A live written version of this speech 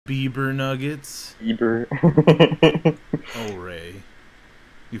Bieber nuggets. Bieber. Oh, Ray.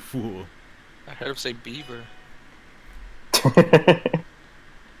 You fool. I heard him say beaver. That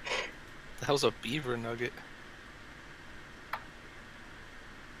was a beaver nugget.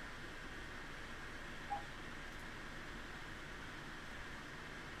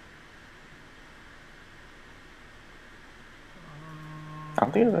 I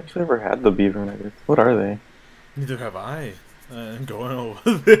don't think I've actually ever had the beaver nuggets. What are they? Neither have I. Going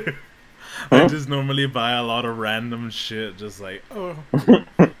over there. I just normally buy a lot of random shit, just like, oh,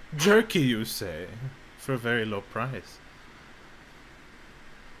 jerky, you say, for a very low price.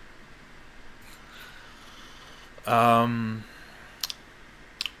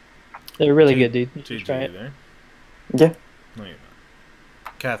 They're really good, dude. You should JJ, try you it. there? Yeah. No, you're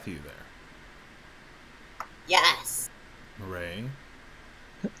not. Kathy, you there? Yes. Ray?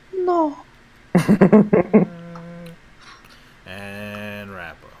 No. And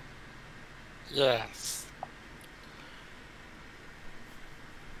Rappa. Yes.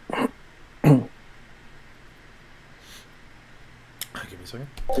 Give me a second.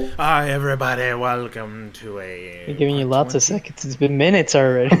 Hi, everybody. Welcome to a... I'm giving you part lots of 20. seconds. It's been minutes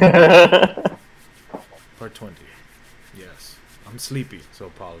already. Part 20. Yes. I'm sleepy, so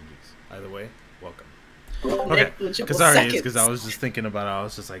apologies. Either way, welcome. Okay, Negligible because I was just thinking about it. I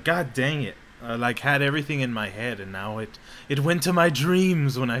was just like, God dang it. I like had everything in my head, and now it went to my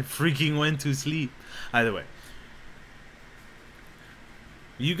dreams when I freaking went to sleep. Either way.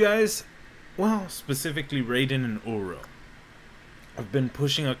 You guys, well, specifically Raiden and Uro, have been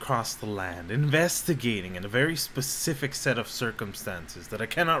pushing across the land, investigating in a very specific set of circumstances that I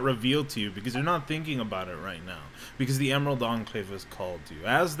cannot reveal to you because you're not thinking about it right now. Because the Emerald Enclave has called you,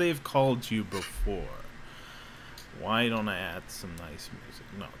 as they've called you before. Why don't I add some nice music?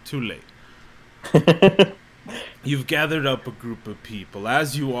 No, too late. You've gathered up a group of people,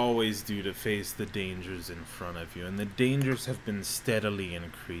 as you always do, to face the dangers in front of you. And the dangers have been steadily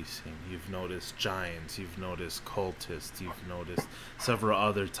increasing. You've noticed giants, you've noticed cultists, you've noticed several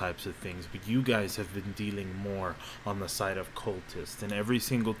other types of things. But you guys have been dealing more on the side of cultists. And every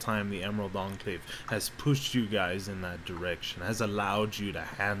single time the Emerald Enclave has pushed you guys in that direction, has allowed you to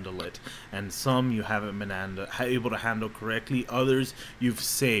handle it. And some you haven't been able to handle correctly. Others you've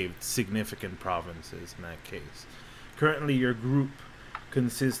saved significant provinces in that case. Currently, your group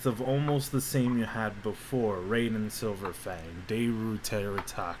consists of almost the same you had before. Raiden Silverfang, Deru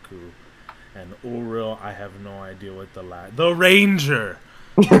Terataku, and Uriel, I have no idea what the Ranger!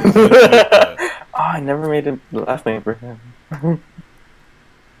 I never made a last name for him.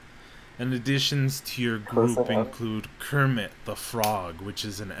 And additions to your group include Kermit the Frog, which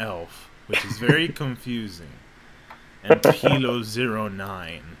is an elf, which is very confusing, and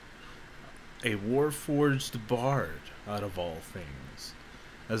Pilo09, a Warforged bard, out of all things.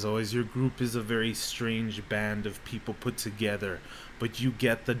 As always, your group is a very strange band of people put together, but you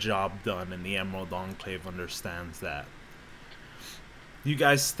get the job done, and the Emerald Enclave understands that. You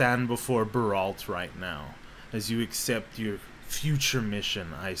guys stand before Beralt right now, as you accept your future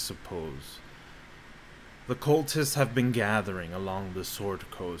mission, I suppose. The cultists have been gathering along the Sword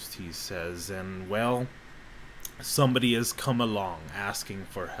Coast, he says, and, well, somebody has come along asking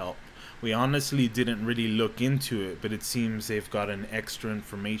for help. We honestly didn't really look into it, but it seems they've gotten extra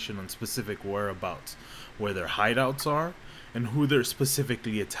information on specific whereabouts, where their hideouts are, and who they're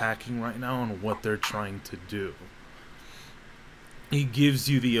specifically attacking right now, and what they're trying to do. He gives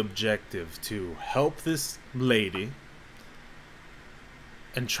you the objective to help this lady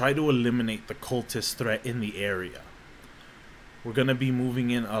and try to eliminate the cultist threat in the area. We're going to be moving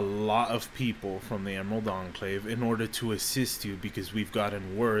in a lot of people from the Emerald Enclave in order to assist you, because we've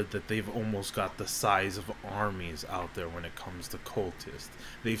gotten word that they've almost got the size of armies out there when it comes to cultists.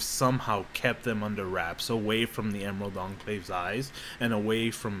 They've somehow kept them under wraps, away from the Emerald Enclave's eyes and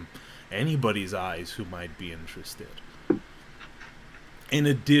away from anybody's eyes who might be interested. In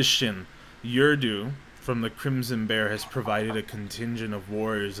addition, Yurdu from the Crimson Bear has provided a contingent of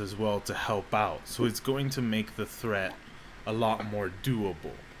warriors as well to help out, so it's going to make the threat a lot more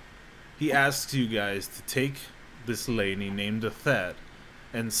doable. He asks you guys to take this lady named Athed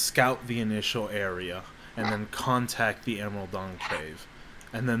and scout the initial area, and then contact the Emerald Enclave,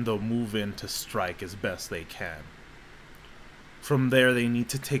 and then they'll move in to strike as best they can. From there, they need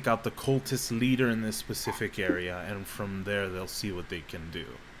to take out the cultist leader in this specific area, and from there they'll see what they can do.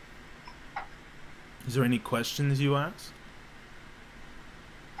 Is there any questions you ask?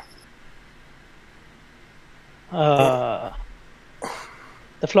 The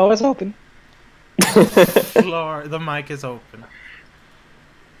floor is open. The mic is open.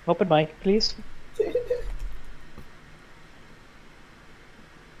 Open mic, please.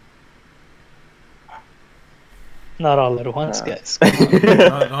 Not all at once, Nah. guys.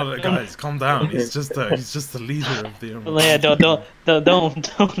 Guys, calm down. He's just the leader of the Well, yeah, don't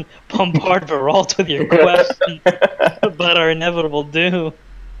bombard Geralt with your questions about our inevitable doom.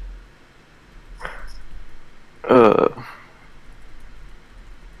 I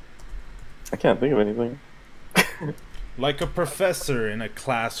can't think of anything. Like a professor in a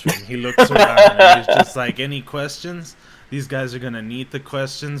classroom, he looks around and he's just like, any questions? These guys are gonna need the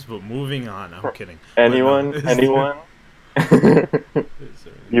questions, but moving on. I'm kidding. Anyone? But no, Anyone? is there-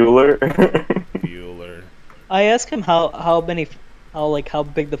 Bueller? Bueller. I asked him how big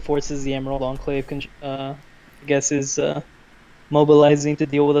the forces the Emerald Enclave can, I guess, is mobilizing to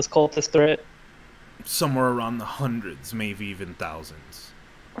deal with this cultist threat. Somewhere around the hundreds, maybe even thousands.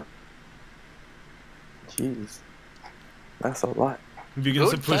 Jeez. That's a lot. If you get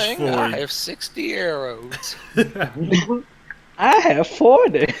to Good push thing forward, I have 60 arrows. I have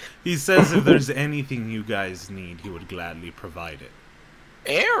 40. he says if there's anything you guys need, he would gladly provide it.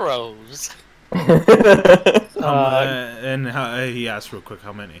 Arrows? And he asked real quick,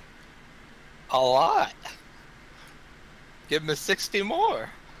 how many? A lot. Give me 60 more.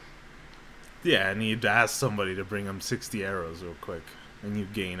 Yeah, and he'd ask somebody to bring him 60 arrows real quick, and you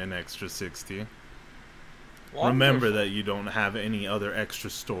gain an extra 60. Remember Wonderful. that you don't have any other extra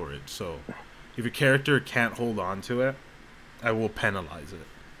storage, so if your character can't hold on to it, I will penalize it.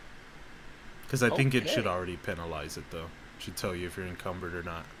 Because I think it should Okay. already penalize it, though. It should tell you if you're encumbered or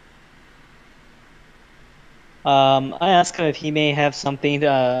not. I asked him if he may have something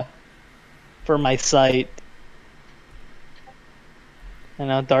for my sight. You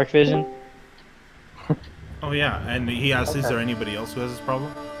know, dark vision. Oh yeah, and he asked, is there anybody else who has this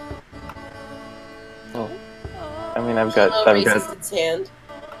problem? Oh. I mean, I've got raises its hand.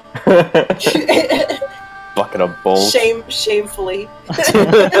 bucket of bolts. Shamefully.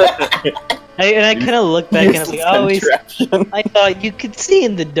 I kind of looked back and I was like, I always, Contraption. I thought you could see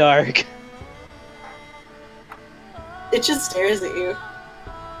in the dark. It just stares at you,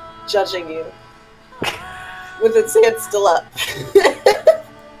 judging you, with its hand still up.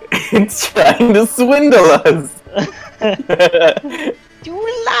 It's trying to swindle us.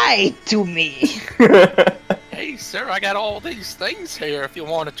 You lied to me. Hey, sir, I got all these things here if you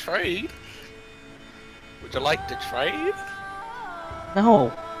want to trade. Would you like to trade?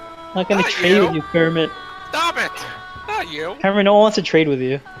 No, I'm not gonna Not trade you. with you, Kermit. Stop it! Not you. Kermit, no one wants to trade with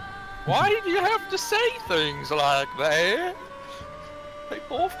you. Why do you have to say things like that?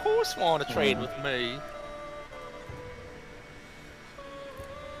 People, of course, want to trade with me.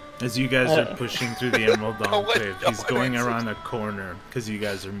 As you guys are pushing through the Emerald No one- Enclave, no he's one going answers. around a corner because you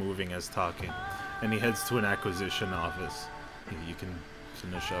guys are moving as talking, and he heads to an acquisition office. You can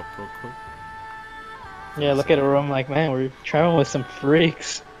finish up real quick. Yeah, look at a room like, man, we're traveling with some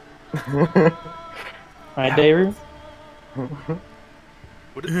freaks. Alright, Daru?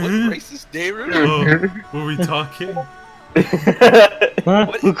 What race is Daru? Oh, were we talking?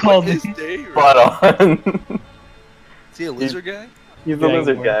 Huh? Who called me? is Daru? Spot on. Is he a lizard guy? He's the Yeah,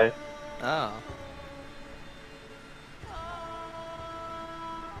 lizard you guy. Oh.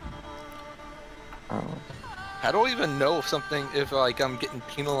 Oh. I don't even know if like I'm getting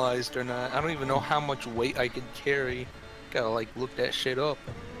penalized or not. I don't even know how much weight I can carry. Gotta like look that shit up.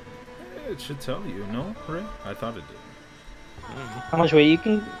 It should tell you, no? Right? I thought it did. How much weight you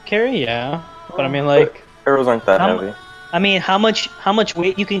can carry? Yeah. But I mean, like, Arrows aren't that How- heavy. I mean, how much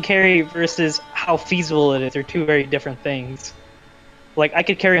weight you can carry versus how feasible it is are two very different things. Like, I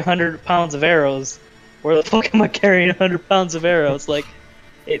could carry 100 pounds of arrows. Where the fuck am I carrying 100 pounds of arrows? Like,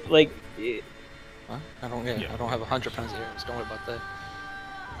 Huh? I don't have 100 pounds of arrows. Don't worry about that.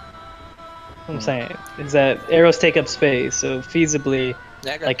 I'm saying is that arrows take up space, so feasibly,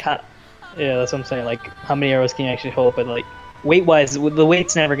 Yeah, I got like, yeah, that's what I'm saying. Like, how many arrows can you actually hold? But like, weight-wise, the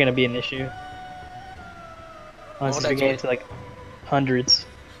weight's never gonna be an issue. Unless Well, you're that's getting what- to like hundreds.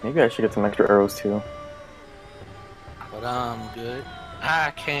 Maybe I should get some extra arrows too. but I'm good.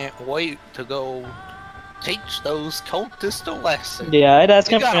 I can't wait to go teach those cultists a lesson. Yeah, I'd ask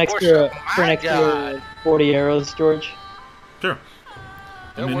You him for an gotta extra worship my God. 40 arrows, George. Sure.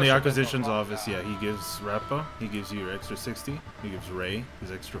 They're And in the worshiping acquisitions the office, yeah, he gives Rappa, he gives you your extra 60, he gives Ray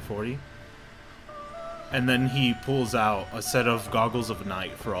his extra 40. And then he pulls out a set of goggles of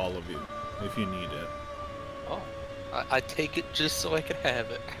night for all of you, if you need it. Oh, I take it just so I can have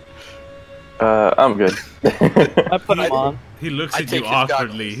it. I'm good. I put them on. He looks I at you take his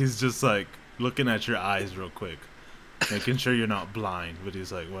awkwardly, goggles. he's just like, looking at your eyes real quick. Making sure you're not blind, but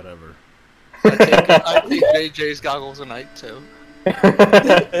he's like, whatever. I take JJ's goggles a night too.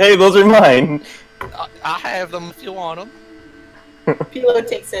 Hey, those are mine. I have them if you want them. Pilo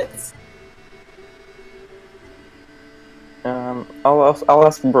takes it. I'll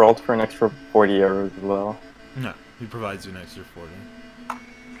ask Brault for an extra 40 arrows as well. No, he provides you an extra 40.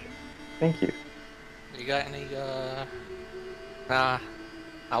 Thank you. You got any, Nah,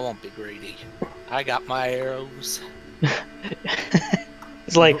 I won't be greedy. I got my arrows.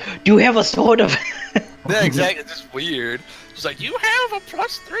 It's like, do you have a sword of? Yeah, exactly. It's just weird. It's like, you have a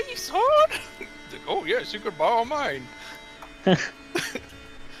 +3 sword? Like, oh, yes, you could borrow mine.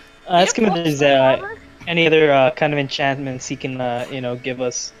 Ask him if there's any other kind of enchantments he can, give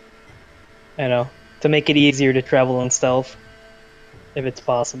us. To make it easier to travel in stealth, if it's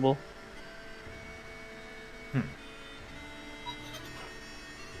possible.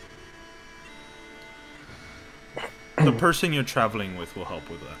 The person you're traveling with will help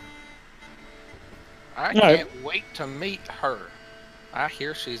with that. I can't wait to meet her. I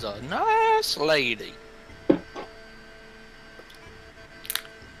hear she's a nice lady.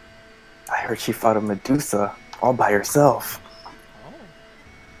 I heard she fought a Medusa all by herself. Oh.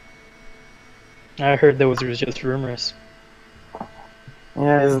 I heard those were just rumors.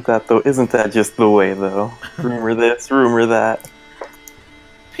 Yeah, isn't that just the way though? Rumor this, rumor that.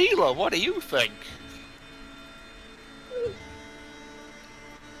 Pila, what do you think?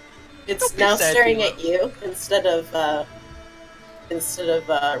 It's Don't be now sad, staring Pila. at you instead of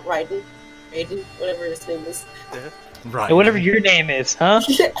Raiden, whatever his name is. Right. And whatever your name is, huh?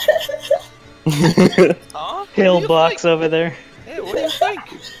 Huh? What do you Pillbox think? over there. Hey, what do you think?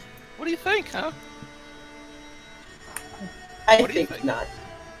 What do you think, huh? I What do you think think? not.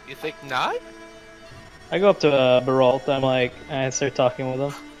 You think not? I go up to Baralt. I'm like, I start talking with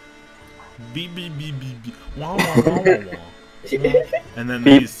him. Beep beep beep beep beep. Wah wah wah wah wah. And then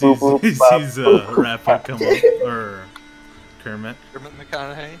Beep, he sees boop, boop, Rapper come up, or Kermit, Kermit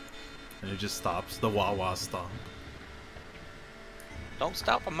McConaughey? and he just stops. The wah wah stop. Don't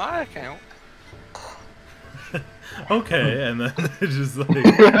stop on my account. Okay, and then they just like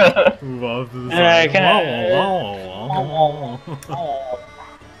move off to the And I side. kinda- Wah, wah, wah, wah, wah.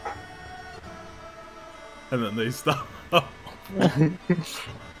 And then they stop.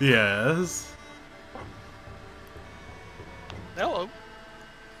 Yes. Hello.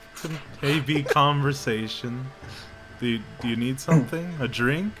 AB conversation. Do you need something? A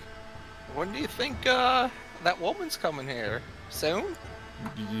drink? When do you think that woman's coming here? Soon?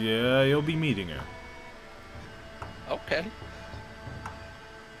 Yeah, you'll be meeting her. Okay.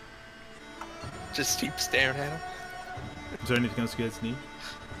 Just keep staring at him. Is there anything else you guys need?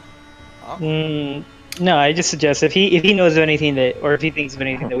 No, I just suggest if he knows of anything that, or if he thinks of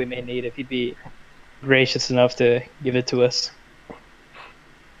anything that we may need, if he'd be gracious enough to give it to us.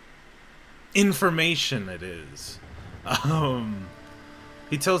 Information it is.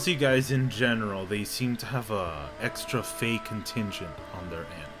 He tells you guys in general they seem to have a extra Fey contingent on their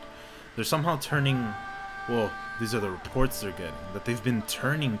end. They're somehow turning, well, these are the reports they're getting, that they've been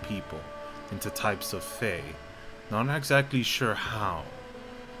turning people into types of Fey. Not exactly sure how,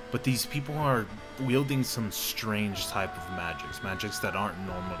 but these people are wielding some strange type of magics that aren't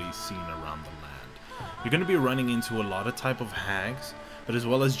normally seen around the land. You're going to be running into a lot of type of hags, but as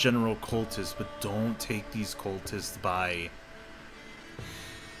well as general cultists, but don't take these cultists by,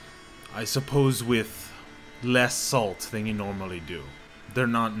 I suppose, with less salt than you normally do. They're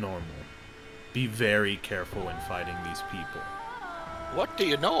not normal. Be very careful when fighting these people. What do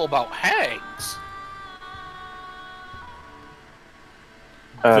you know about hags?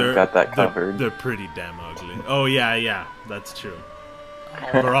 I've got that covered. They're pretty damn ugly. Oh yeah, that's true.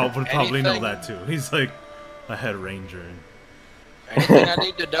 Baral would probably know Anything- that too. He's like a head ranger. Anything I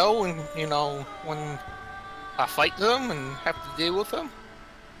need to know when, when I fight them and have to deal with them?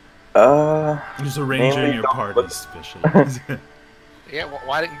 There's a ranger in Mainly your don't party, look- especially. Yeah,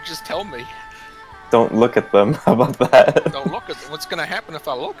 why didn't you just tell me? Don't look at them. How about that? Don't look at them. What's gonna happen if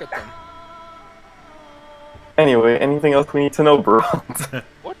I look at them? Anyway, anything else we need to know, bro?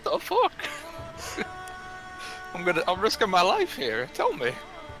 What the fuck? I'm risking my life here. Tell me.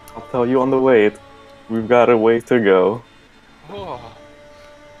 I'll tell you on the way. We've got a way to go. Oh,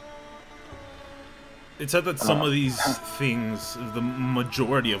 It's said that some of these things, the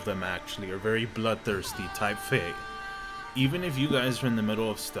majority of them actually, are very bloodthirsty type Fae. Even if you guys are in the middle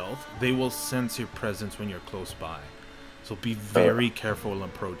of stealth, they will sense your presence when you're close by. So be very careful when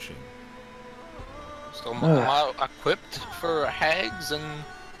approaching. so am I equipped for hags and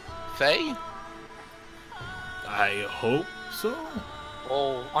fae? I hope so.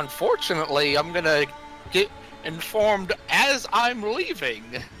 Well, unfortunately, I'm gonna get informed as I'm leaving.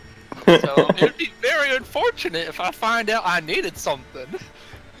 So it'd be very unfortunate if I find out I needed something.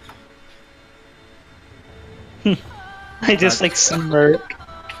 I just like smirk.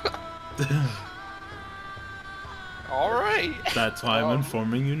 Alright. Okay. That's why I'm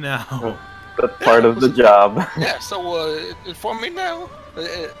informing you now. That's part of the job. Yeah. So inform me now.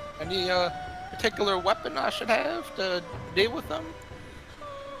 Any particular weapon I should have to deal with them?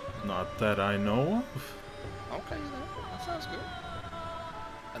 Not that I know of. Okay, then. That sounds good.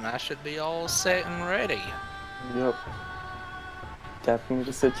 And I should be all set and ready. Yep. Tapping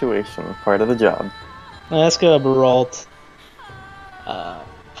the situation, part of the job. Ask Beralt.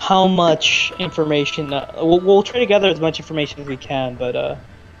 How much information? We'll try to gather as much information as we can, but I'm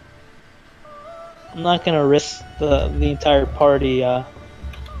not gonna risk the entire party.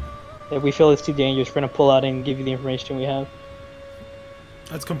 If we feel it's too dangerous, we're gonna pull out and give you the information we have.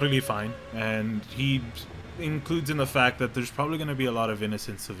 That's completely fine, and he includes in the fact that there's probably going to be a lot of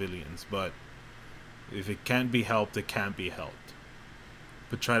innocent civilians, but if it can't be helped, it can't be helped.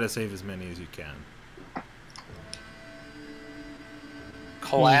 But try to save as many as you can.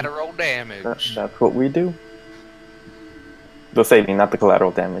 Collateral damage. That's what we do. The saving, not the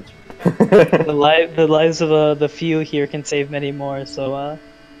collateral damage. The lives of the few here can save many more. So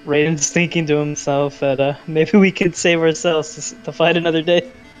Raiden's thinking to himself that maybe we could save ourselves to fight another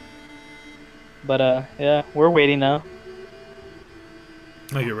day. But yeah, we're waiting now.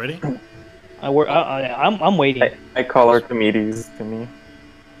 Oh, you ready? I'm waiting. I call Archimedes to me.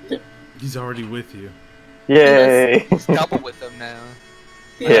 He's already with you. Yay! It's double with them now.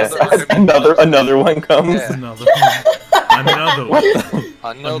 Yeah, Another another one comes. Yeah. Another one. Another one.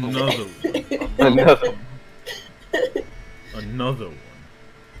 Another one. Another. Another one.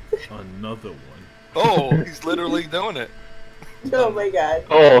 Another one. Oh, he's literally doing it. Oh my god.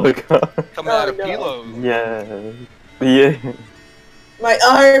 Oh god. Coming out of no. Pilos. Yeah. Yeah. My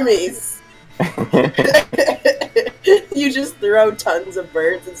armies! You just throw tons of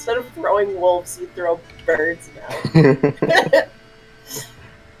birds. Instead of throwing wolves, you throw birds now.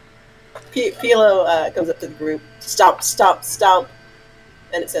 Pilo comes up to the group. Stomp, stomp, stomp.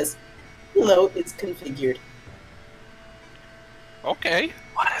 And it says, Pilo is configured. Okay.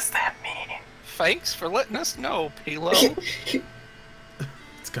 What does that mean? Thanks for letting us know, Pilo.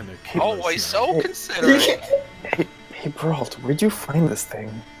 It's gonna kill us Always now. so considerate. Hey, Brault, where'd you find this thing?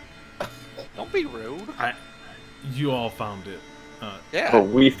 Don't be rude. You all found it. Yeah, Oh,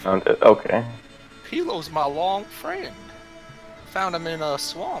 we found it. Okay. Pilo's my long friend. Found him in a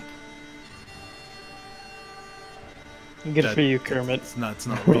swamp. Good for you, Kermit. It's not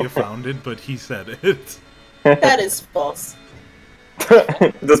where you found it, but he said it. That is false.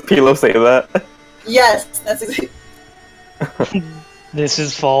 Does Pilo say that? Yes, that's exactly. This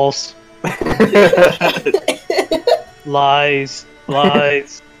is false. Lies, lies,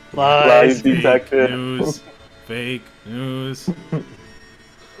 Lies lies. Fake detected. news. Fake news. Where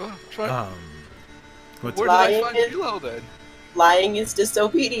What's did I Lying find is- Pilo then? Lying is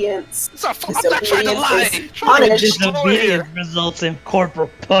disobedience. I'm not trying to lie. Disobedience is Trying to punished. destroy Disobedience here. results in corporal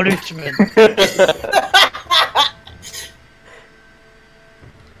punishment.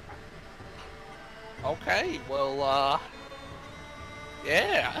 Okay, well,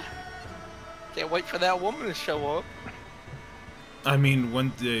 yeah. Can't wait for that woman to show up. I mean,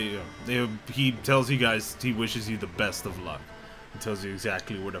 when he tells you guys he wishes you the best of luck. He tells you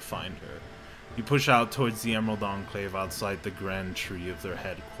exactly where to find her. You push out towards the Emerald Enclave outside the grand tree of their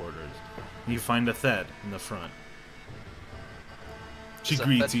headquarters. You find a Thed in the front. She Is a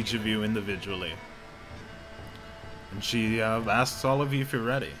greets Thed- each of you individually. And she asks all of you if you're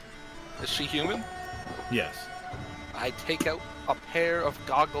ready. Is she human? Yes. I take out a pair of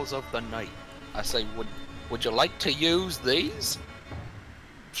goggles of the night. I say, would you like to use these?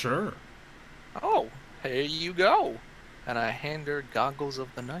 Sure. Oh, here you go. And I hand her goggles of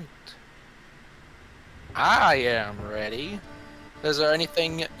the night. I am ready. Is there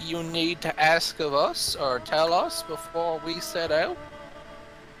anything you need to ask of us or tell us before we set out?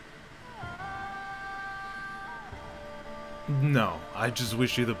 No, I just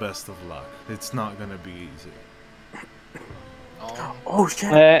wish you the best of luck. It's not gonna be easy. Oh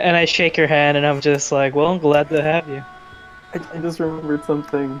shit! And I shake her hand, and I'm just like, well, I'm glad to have you. I just remembered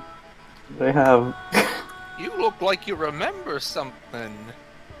something. They have. You look like you remember something.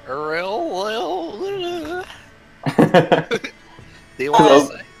 Do you want to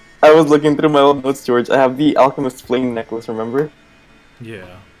say? I was looking through my old notes, George. I have the Alchemist Flame necklace, remember?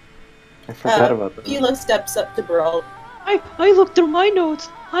 Yeah. I forgot about that. Pilo steps up to Brawl. I looked through my notes.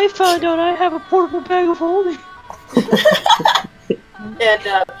 I found out I have a portable bag of holding. And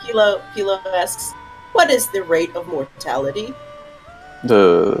Pilo asks, what is the rate of mortality?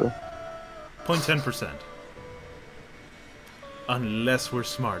 The 0.10%. Unless we're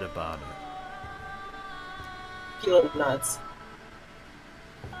smart about it. Pilo nods.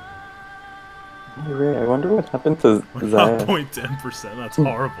 Ray, I wonder what happened to Zaya. 0.10%. That's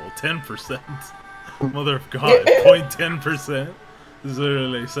horrible. 10%. Mother of God. 0.10%. This is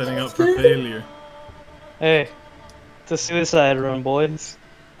literally setting up for failure. Hey, it's a suicide run, boys.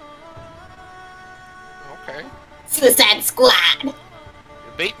 Okay. Suicide Squad. You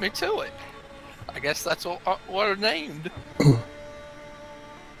beat me to it. I guess that's what we're named.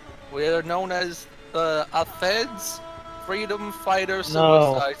 We're known as the Atheds Freedom Fighter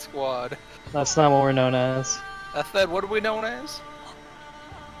Suicide Squad. That's not what we're known as. Athed, what are we known as?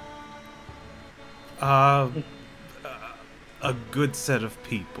 A good set of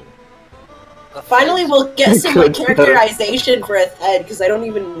people. Finally, we'll get some like, characterization for Athed, because I don't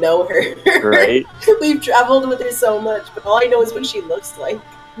even know her. Right? We've traveled with her so much, but all I know is what she looks like.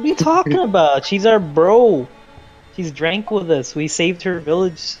 What are you talking about? She's our bro. She's drank with us. We saved her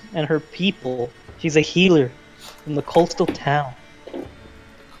village and her people. She's a healer from the coastal town.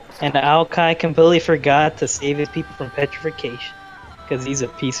 And Aokai completely forgot to save his people from petrification. Because he's a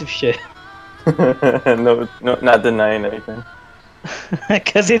piece of shit. No, not denying anything.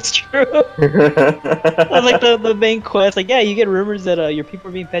 Because it's true. That's like the main quest. Like, yeah, you get rumors that your people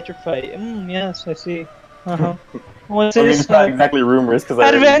are being petrified. Yes, I see. Uh-huh. What's I mean, this? it's not exactly rumors because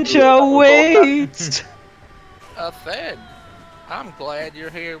Adventure awaits! Athed, I'm glad you're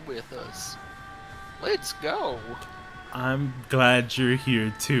here with us. Let's go. I'm glad you're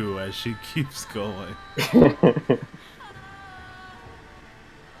here too, as she keeps going.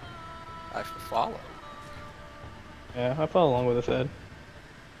 I follow. Yeah, I follow along with the Fed.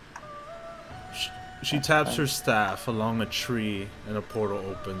 She taps her staff along a tree, and a portal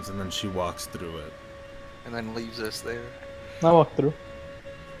opens, and then she walks through it. And then leaves us there. I walk through.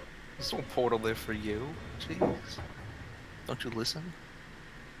 There's no portal there for you. Jeez. Don't you listen?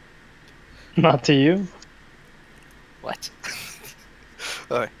 Not to you. What?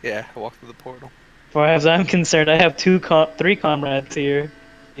 Oh, yeah, I walked through the portal. As far as I'm concerned, I have three comrades here.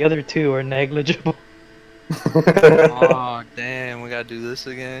 The other two are negligible. Oh, damn, we gotta do this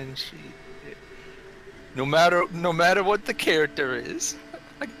again? Shit. No matter what the character is,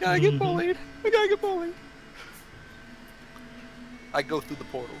 I gotta get bullied. I gotta get bullied. I go through the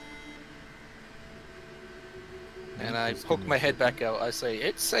portal. And I poke my head back out. I say,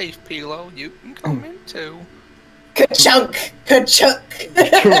 it's safe, Pilo. You can come in too. Ka-chunk! Ka-chunk!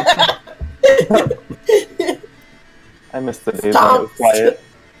 I missed the days when I was quiet.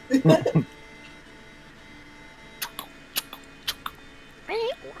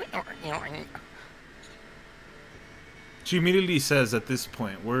 She immediately says at this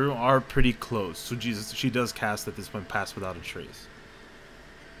point, we are pretty close. So she does cast at this point, pass without a trace.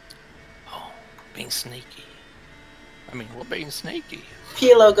 Oh, being sneaky. I mean, we're being sneaky.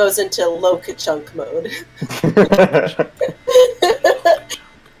 Pilo goes into low ka-chunk mode.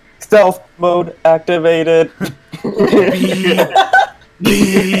 Stealth mode activated. Pilo's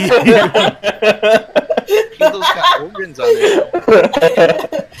got organs on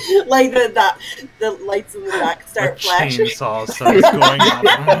it. Like the lights in the back start flashing. Chainsaw starts going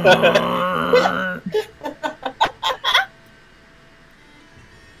off.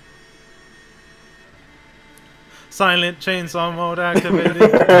 Silent chainsaw mode activated.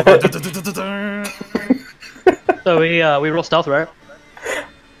 So we roll stealth, right?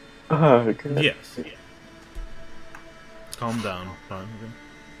 Oh, God. Yes. Calm down. Fine.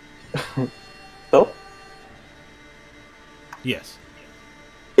 Stealth? Yes.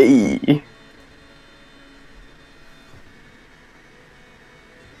 Hey.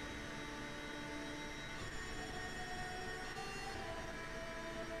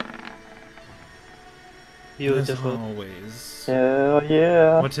 As Beautiful. always. Hell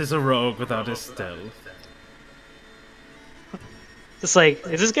yeah. What is a rogue without his stealth? Just like,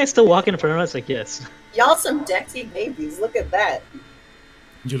 is this guy still walking in front of us? Like, yes. Y'all some dexy babies. Look at that.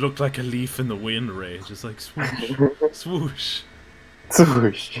 You look like a leaf in the wind, Ray. Just like swoosh, swoosh.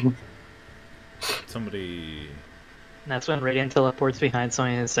 Swoosh. Somebody. And that's when Radiant teleports behind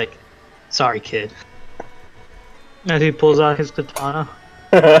someone and it's like, sorry, kid. And he pulls out his katana.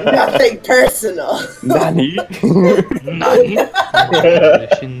 Nothing personal. Nani? Nani?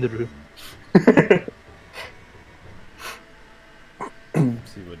 Shindru.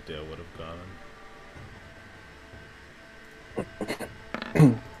 See what Dale would have gotten.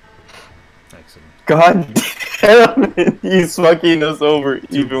 Excellent. God damn it. He's fucking us over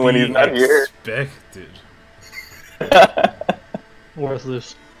even when he's not here. Expected.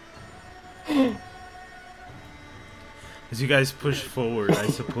 Worthless. As you guys push forward, I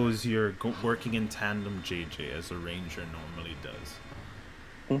suppose you're working in tandem, JJ, as a ranger normally does.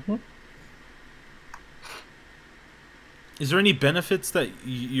 Mm-hmm. Is there any benefits that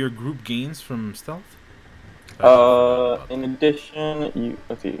your group gains from stealth? I actually forgot about In that. addition,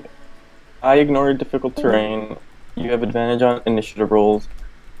 let's see. I ignored difficult terrain. You have advantage on initiative rolls,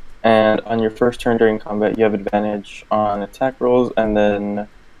 and on your first turn during combat, you have advantage on attack rolls, and then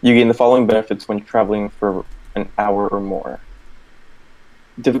you gain the following benefits when traveling for an hour or more.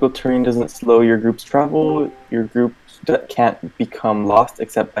 Difficult terrain doesn't slow your group's travel. Your group can't become lost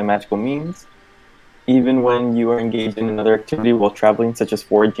except by magical means. Even when you are engaged in another activity while traveling, such as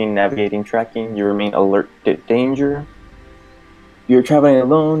foraging, navigating, tracking, you remain alert to danger. You're traveling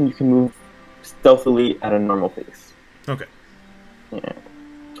alone, you can move stealthily at a normal pace. Okay. Yeah.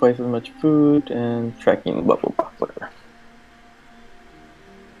 Twice as much food and tracking, blah blah blah, whatever.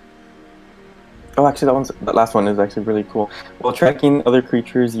 Oh, actually, that last one is actually really cool. While tracking other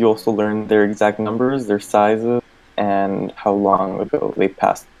creatures, you also learn their exact numbers, their sizes, and how long ago they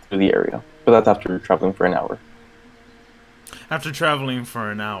passed through the area. But that's after traveling for an hour. After traveling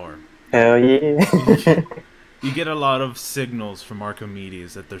for an hour, Hell yeah! you get a lot of signals from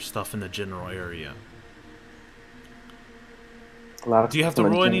Archimedes that there's stuff in the general area. Do you have to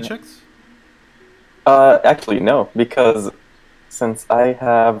roll any checks? Actually, no, because since I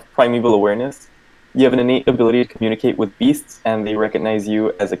have primeval awareness, you have an innate ability to communicate with beasts, and they recognize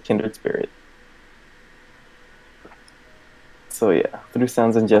you as a kindred spirit. So yeah, through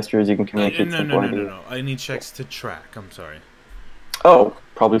sounds and gestures, you can communicate. No. I need checks to track. I'm sorry. Oh,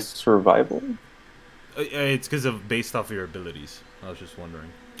 probably survival. It's because of based off of your abilities. I was just wondering.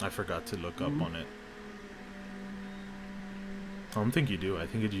 I forgot to look up on it. I don't think you do. I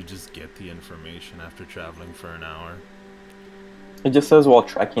think you just get the information after traveling for an hour. It just says while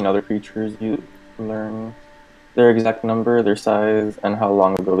tracking other creatures, you learn their exact number, their size, and how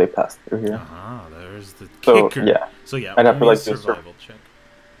long ago they passed through here. Ah, there's the So kicker. yeah, So yeah, I'd have to only like do a survival check.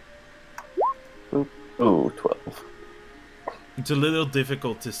 Ooh, 12. It's a little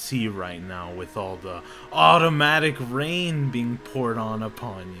difficult to see right now with all the automatic rain being poured on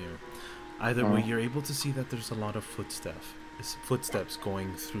upon you. Either way, you're able to see that there's a lot of footsteps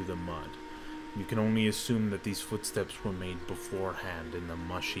going through the mud. You can only assume that these footsteps were made beforehand in the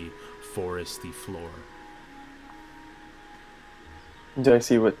mushy, foresty floor. Do I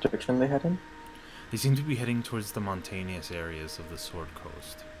see what direction they head in? They seem to be heading towards the mountainous areas of the Sword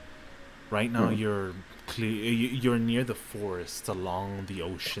Coast. Right now, you're near the forests along the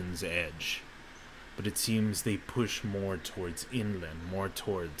ocean's edge, but it seems they push more towards inland, more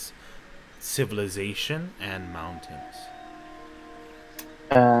towards civilization and mountains.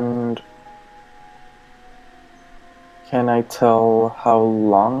 And can I tell how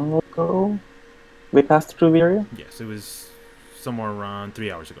long ago they passed through the area? Yes, it was somewhere around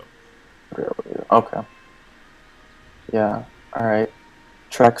 3 hours ago. Okay. Yeah, alright.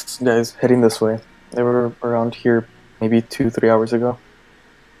 Tracks, guys, heading this way. They were around here maybe 2-3 hours ago.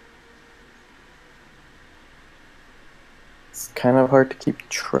 It's kind of hard to keep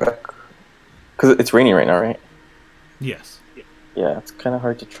track. Because it's raining right now, right? Yes. Yeah, it's kind of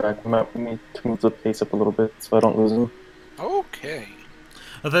hard to track. We need to move the pace up a little bit so I don't lose them. Okay.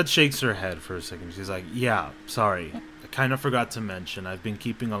 That shakes her head for a second. She's like, yeah, sorry. I kind of forgot to mention, I've been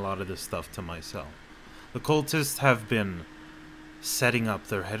keeping a lot of this stuff to myself. The cultists have been setting up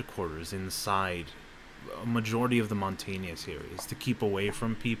their headquarters inside a majority of the mountainous areas to keep away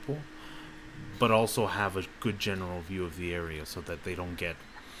from people, but also have a good general view of the area so that they don't get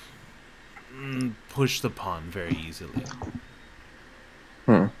pushed upon very easily.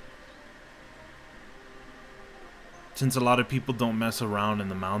 Since a lot of people don't mess around in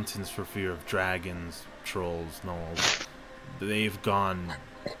the mountains for fear of dragons, trolls, gnolls, they've gone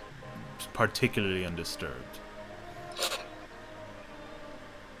particularly undisturbed.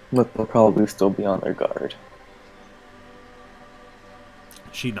 But they'll probably still be on their guard.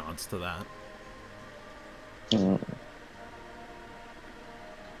 She nods to that.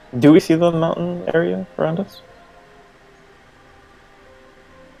 Do we see the mountain area around us?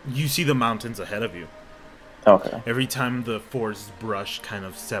 You see the mountains ahead of you. Okay. Every time the forest brush kind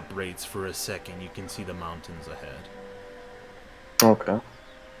of separates for a second, you can see the mountains ahead. Okay.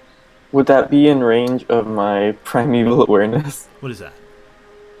 Would that be in range of my primeval awareness? What is that?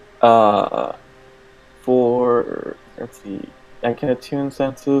 Let's see, I can attune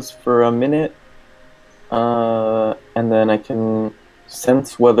senses for a minute, and then I can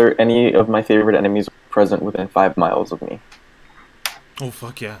sense whether any of my favorite enemies are present within 5 miles of me. Oh,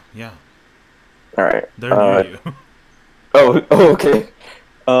 fuck yeah, yeah. Alright. They're near you. Okay.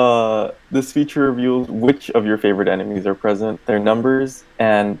 This feature reveals which of your favorite enemies are present, their numbers,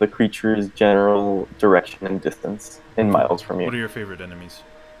 and the creature's general direction and distance in miles from you. What are your favorite enemies?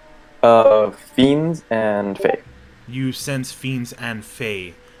 Fiends and Fae. You sense fiends and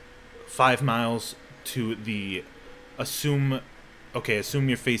fae 5 miles to the... Assume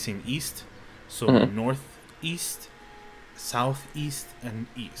you're facing east. So northeast, southeast, and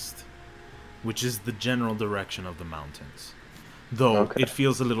east. Which is the general direction of the mountains. Though it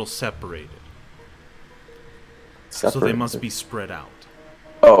feels a little separated. So they must be spread out.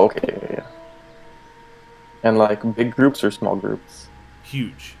 Oh, okay, yeah. And like big groups or small groups?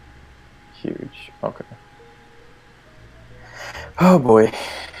 Huge. Huge, okay. Oh boy.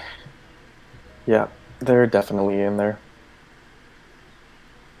 Yeah, they're definitely in there.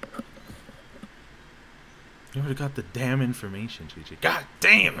 You already got the damn information, JJ. God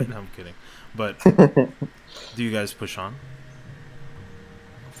damn it! No, I'm kidding. But, do you guys push on?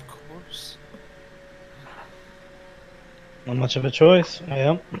 Of course. Not much of a choice. I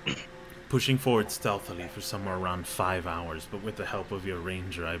am. Pushing forward stealthily for somewhere around 5 hours, but with the help of your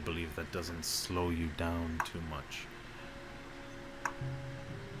ranger, I believe that doesn't slow you down too much.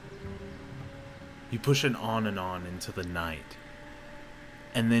 You push it on and on into the night,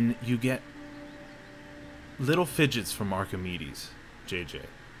 and then you get little fidgets from Archimedes, JJ.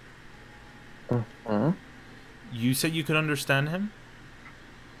 You said you could understand him?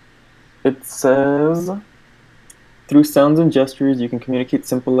 It says, through sounds and gestures, you can communicate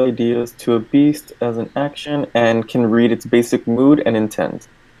simple ideas to a beast as an action and can read its basic mood and intent.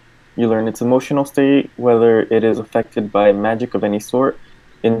 You learn its emotional state, whether it is affected by magic of any sort,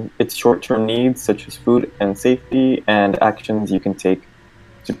 in its short-term needs such as food and safety, and actions you can take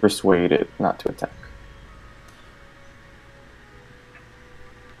to persuade it not to attack.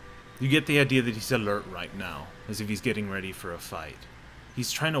 You get the idea that he's alert right now, as if he's getting ready for a fight.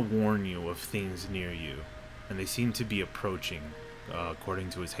 He's trying to warn you of things near you, and they seem to be approaching, according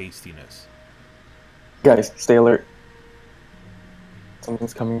to his hastiness. Guys, stay alert.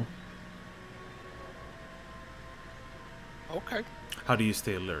 Something's coming. Okay. How do you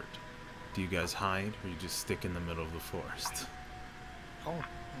stay alert? Do you guys hide, or you just stick in the middle of the forest? Oh,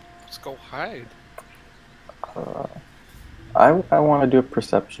 let's go hide. I want to do a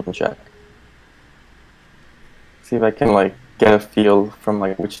perception check. See if I can, like, get a feel from,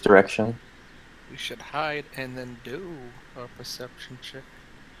 like, which direction. We should hide and then do a perception check.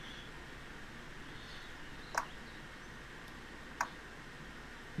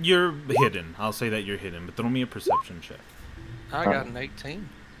 You're hidden. I'll say that you're hidden, but throw me a perception check. I got an 18.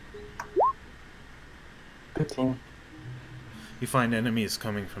 15. You find enemies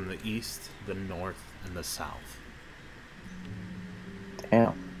coming from the east, the north, and the south.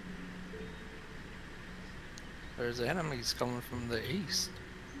 Damn. There's enemies coming from the east,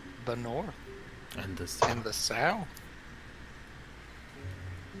 the north, And the south. and the south.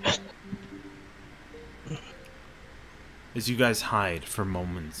 As you guys hide for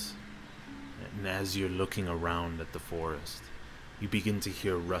moments, and as you're looking around at the forest, you begin to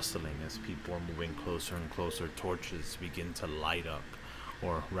hear rustling as people are moving closer and closer. Torches begin to light up,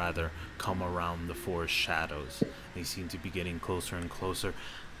 or rather, come around the forest shadows. They seem to be getting closer and closer.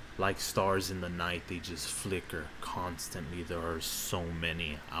 Like stars in the night, they just flicker constantly. There are so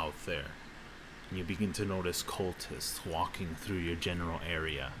many out there. And you begin to notice cultists walking through your general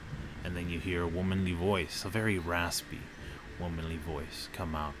area. And then you hear a womanly voice, a very raspy womanly voice,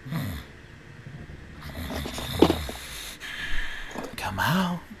 come out. Come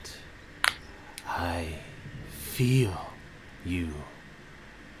out. I feel you.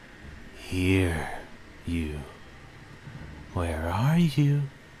 Hear you. Where are you?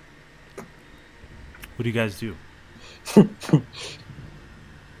 What do you guys do?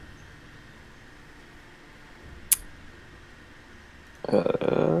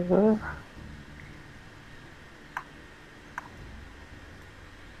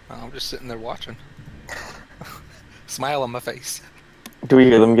 I'm just sitting there watching. Smile on my face. Do we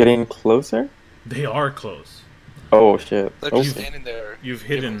hear them getting closer? They are close. Oh shit. They're Oh, just standing there. You've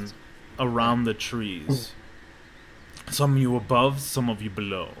hidden around the trees. Some of you above, some of you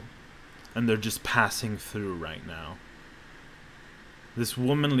below. And they're just passing through right now. This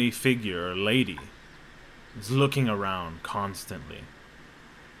womanly figure, or lady, is looking around constantly.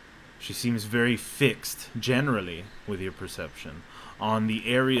 She seems very fixed, generally, with your perception, on the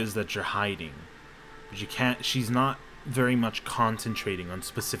areas that you're hiding. But she's not very much concentrating on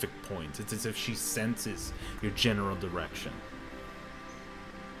specific points. It's as if she senses your general direction.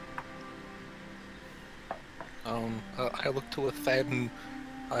 I look to a Thad and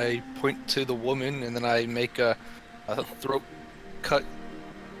I point to the woman, and then I make a throat cut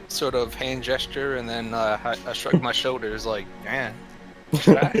sort of hand gesture, and then I shrug my shoulders like, man,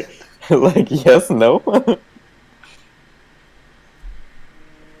 should I? like, yes, no?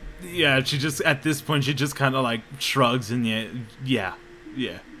 Yeah, she just at this point she just kind of like shrugs and yeah.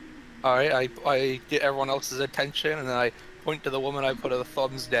 All right, I get everyone else's attention, and then I point to the woman. I put a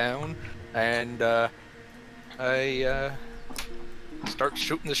thumbs down, and I start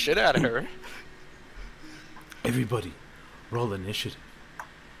shooting the shit out of her. Everybody, roll initiative.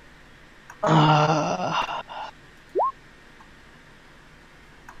 Uh,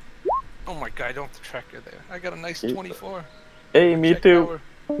 Oh my god, I don't have to track her there. I got a nice Yeah. 24. Hey, me Check too. power.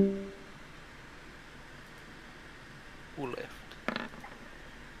 Who left?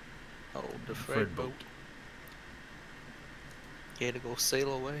 Oh, the Fred Fred boat. Had to go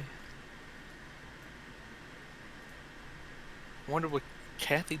sail away. Wonder what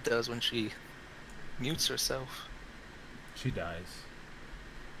Kathy does when she mutes herself. She dies.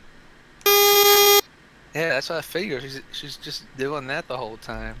 Yeah, that's what I figured. She's just doing that the whole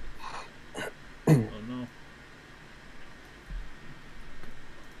time. Oh no.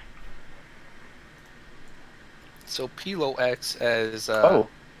 So Pilo acts as Oh,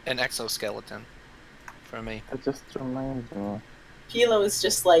 an exoskeleton for me. that just reminds me. Pilo is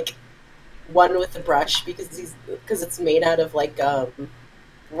just like one with the brush because it's made out of like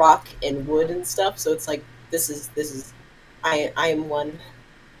rock and wood and stuff. So it's like this is I am one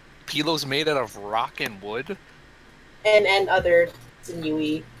Pilo's made out of rock and wood. and other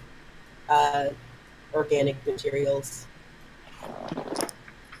sinewy organic materials.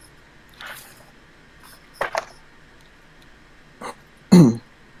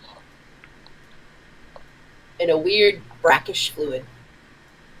 In a weird brackish fluid.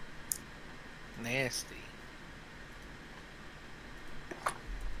 Nasty.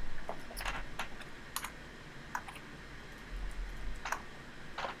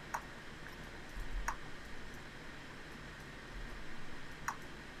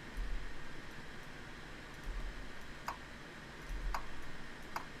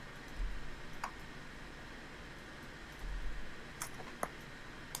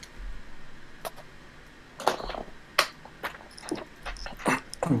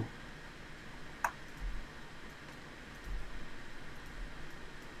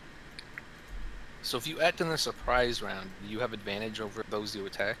 So if you act in the surprise round, you have advantage over those you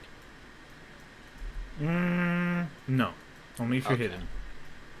attack. No. Only if you're Okay. hidden.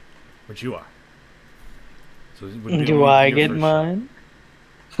 Which you are. So it would be do only I your get first mine?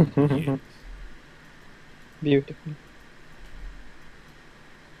 shot. Yes. Beautiful.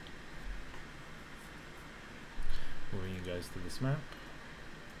 Moving you guys to this map.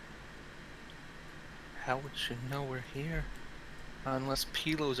 How would you know we're here? Unless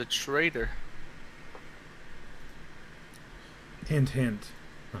Pilo's a traitor. Hint, hint.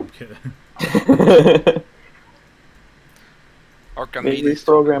 I'm kidding. Maybe Archimedes.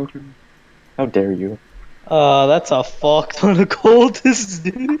 programmed. How dare you? That's a fuck ton of cultists,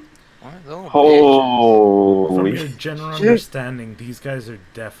 dude. What? Oh, bitch. From Holy your general shit. understanding, these guys are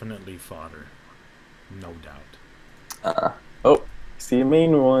definitely fodder. No doubt. Oh, see a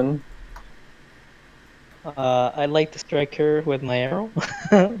main one. I'd like to strike her with my arrow.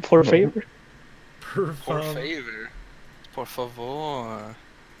 For favor. Por Perfect. favor. Por favor.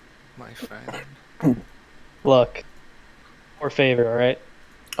 My friend. Look. For favor, alright?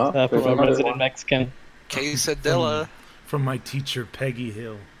 Oh, For there's a another resident one. Mexican. Quesadilla. From my teacher, Peggy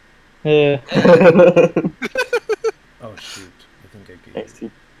Hill. Yeah. Oh, shoot. I think I I gave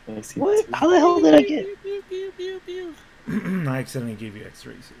see. I see. What? two. How the hell did I get? you. I accidentally gave you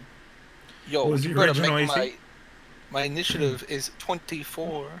extra AC. Yo, What was you your better original make AC? my initiative is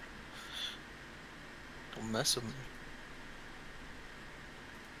 24. Don't mess with me.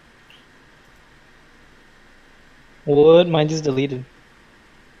 What? Mine just deleted.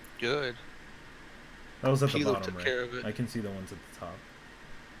 Good. That was at the Kilo bottom, took care of right? it. I can see the ones at the top.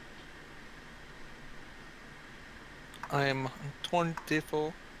 I'm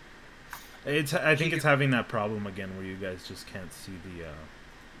 24. It's. I think it's having that problem again where you guys just can't see the.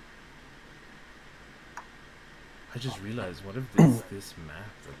 I just realized, what if this map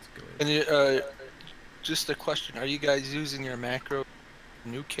that's good? And just a question: are you guys using your macro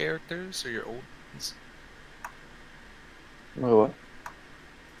new characters or your old ones? Oh, what?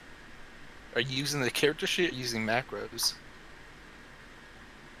 Are you using the character sheet or using macros?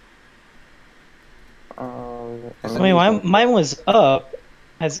 I mean, mine was up,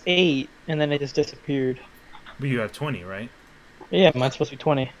 has 8, and then it just disappeared. But you have 20, right? Yeah, mine's supposed to be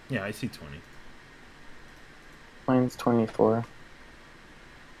 20. Yeah, I see 20. Mine's 24.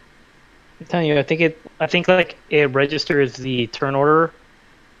 I'm telling you, I think like it registers the turn order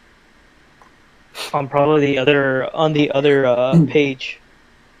on probably the other page.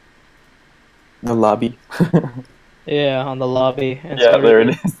 The lobby. Yeah, on the lobby. And Yeah, so there it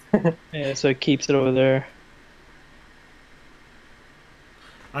is. Yeah, so it keeps it over there.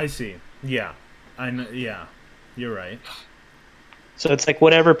 I see. Yeah. I know. Yeah. You're right. So it's like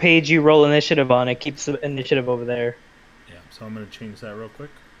whatever page you roll initiative on, it keeps the initiative over there. Yeah. So I'm gonna change that real quick.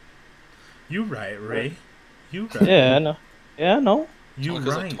 You right, Ray. You right. Yeah, I know. Yeah, no. You Only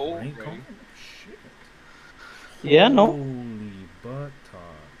 'cause I right, told Ray. Ray. Come on. Shit. Yeah, no. Holy buttocks.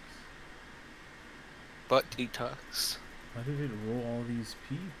 Butt detox. Why did it roll all these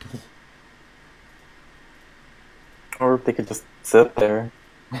people? Or if they could just sit there.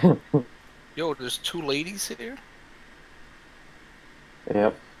 Yo, there's 2 ladies here?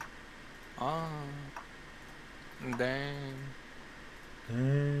 Yep. Ah. Dang.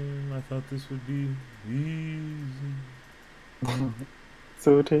 Damn, I thought this would be easy.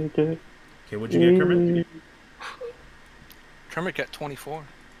 So take it. Okay, what'd you get, Kermit? Kermit got 24.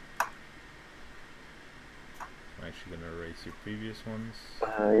 I'm actually gonna erase your previous ones Yeah.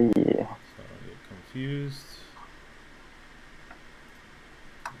 so I don't get confused.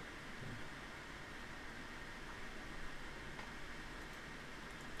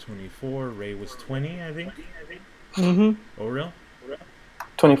 $24. Ray was 20, I think. Mm-hmm. Oriel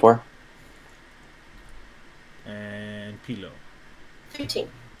 24. and Pilo. 15.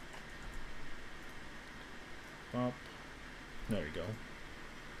 Up. There we go.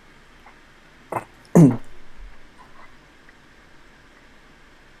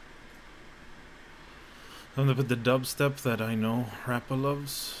 I'm gonna put the dubstep that I know Rappa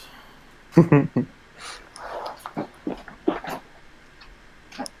loves. Do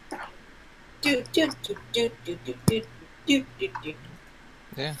do do do do do do do do do.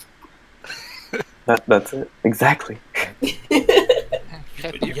 Yeah. That's it. Exactly. Yeah,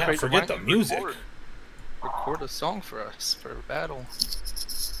 forget the music. Record a song for us for battle.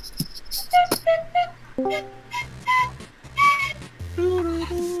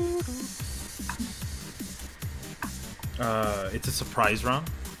 It's a surprise round.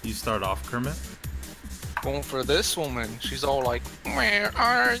 You start off, Kermit. Going for this woman. She's all like, "Where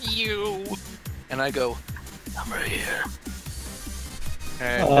are you?" And I go, "I'm right here."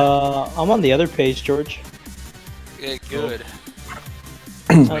 And I'm on the other page, George. yeah, good.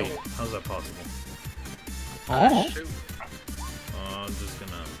 Wait, how's that possible? Oh. Shoot. I'm just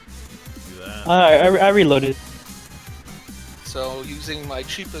gonna do that. I reloaded. So using my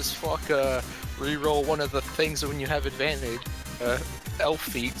cheap as fuck reroll one of the things when you have advantage, elf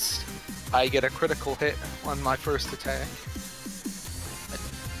feats, I get a critical hit on my first attack.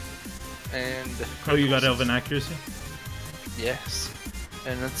 And Oh, you got Elven accuracy? yes.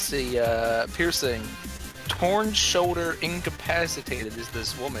 And let's see, piercing. Torn shoulder incapacitated is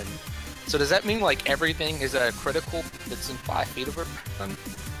this woman. So does that mean like everything is a critical that's in 5 feet of her?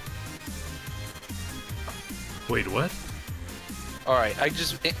 Wait, what? Alright, it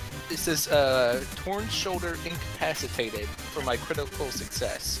says torn shoulder incapacitated for my critical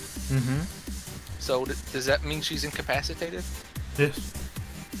success. Mm-hmm. So does that mean she's incapacitated? Yes.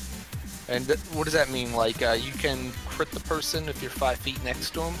 And what does that mean? Like you can crit the person if you're 5 feet next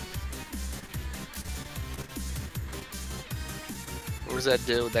to him? What does that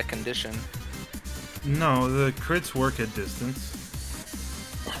do with that condition? No, the crits work at distance.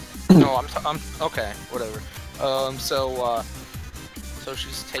 No, I'm okay, whatever. So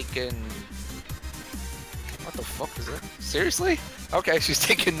she's taken. What the fuck is that? Seriously? Okay, she's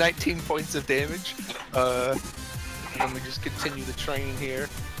taken 19 points of damage. Let me just continue the train here.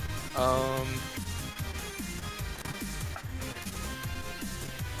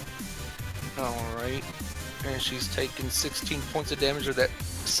 Alright. And she's taken 16 points of damage with that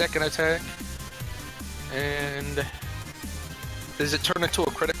second attack. And does it turn into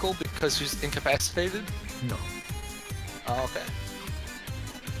a critical because she's incapacitated? No. Oh, okay.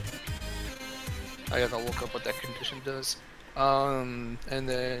 I gotta look up what that condition does. And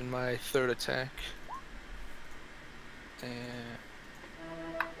then my third attack. And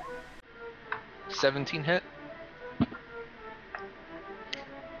 17 hit.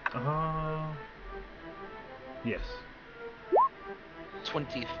 Yes.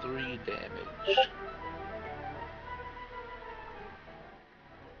 23 damage.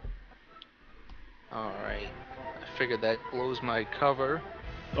 Alright. I figured that blows my cover.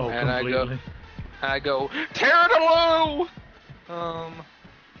 Oh, And completely. I go, Terradaloo!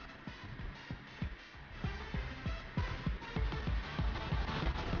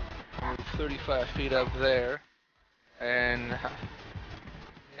 35 feet up there. And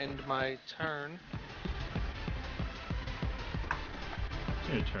end my turn.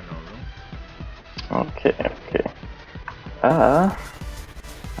 It's your turn, Oriel. Okay. I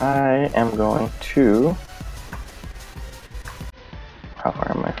am going to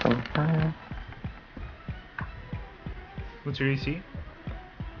your AC?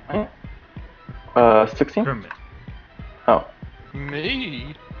 16? Kermit. Oh.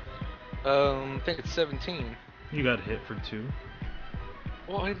 Me? I think it's 17. You got hit for 2.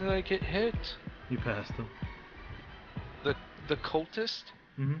 Why did I get hit? You passed him. The cultist?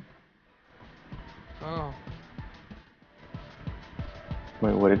 Mm-hmm. Oh.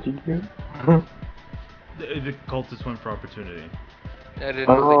 Wait, what did you do? The cultist went for opportunity. I didn't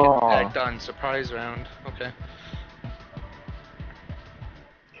know they Oh. could act on surprise round. Okay.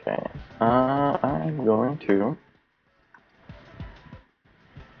 Okay. I'm going to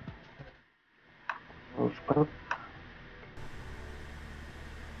move up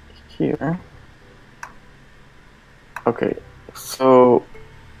here. Okay. So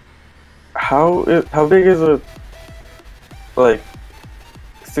how big is a like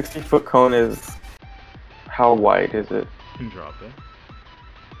 60-foot cone is how wide is it, Can drop it.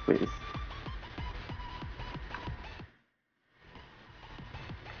 please?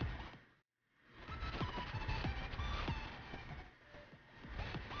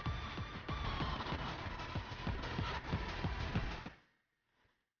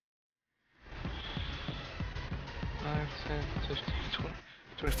 Five, 10, 15, 20,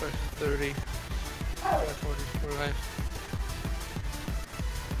 25, 30, 40, 45.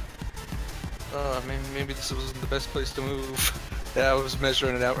 Oh, maybe this wasn't the best place to move. Yeah, I was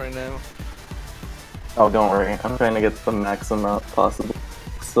measuring it out right now. Oh, don't worry. I'm trying to get the max amount possible.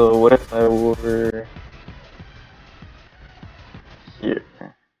 So what if I were here?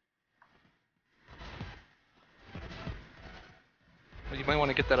 Well, you might want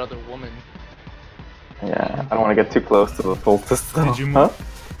to get that other woman. Yeah, I don't want to get too close to the poultice though. Did you Huh?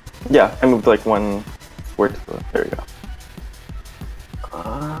 move? Yeah, I moved like one square to the. There we go.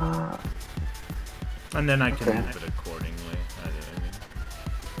 And then I can Okay. move it accordingly. I mean.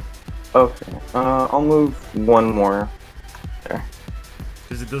 Okay. I'll move one more. There.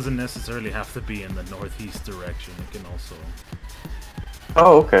 Because it doesn't necessarily have to be in the northeast direction. It can also.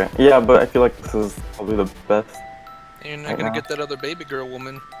 Oh, okay. Yeah, but I feel like this is probably the best. You're not Right gonna now. get that other baby girl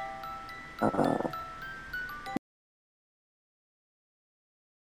woman. Uh,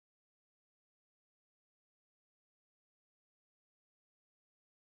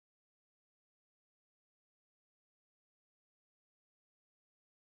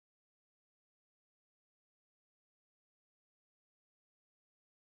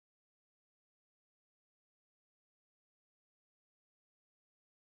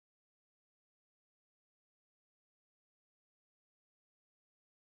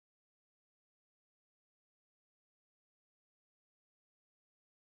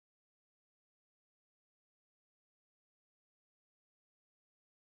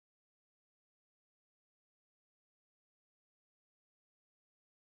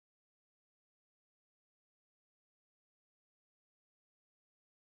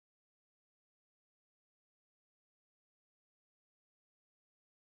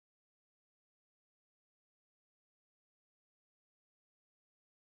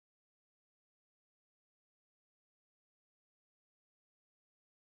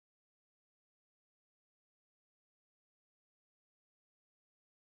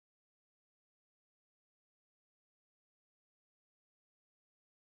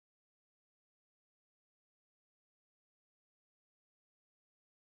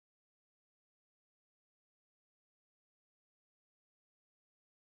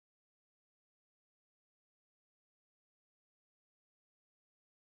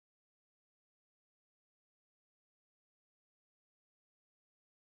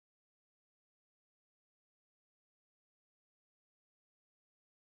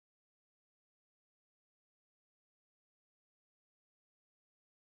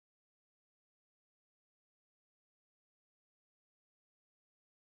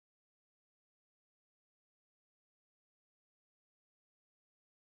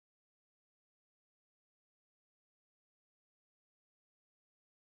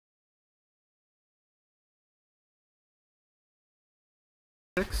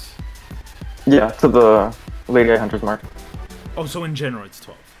 yeah, to the Lady Eye Hunter's mark. Oh, so in general it's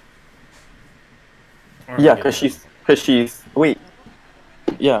 12. Or am I Yeah, getting- cause she's wait.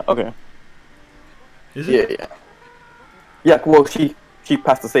 Yeah. Okay. Is it? Yeah. Yeah. Well, she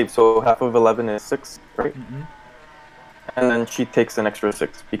passed the save, so half of 11 is 6, right? Mm-hmm. And then she takes an extra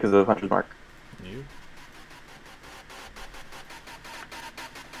 6 because of Hunter's mark. You.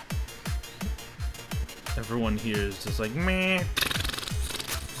 Everyone here is just like meh.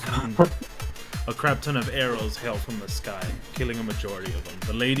 And a crap ton of arrows hail from the sky, killing a majority of them.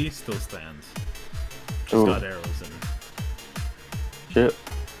 The lady still stands. She's Ooh. got arrows in her. Shit.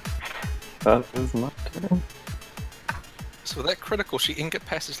 That is my turn. So that critical, she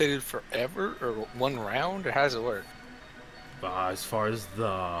incapacitated forever, or one round, or how does it work? As far as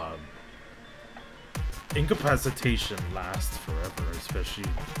the incapacitation lasts forever, especially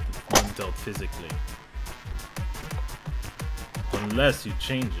when dealt physically. Unless you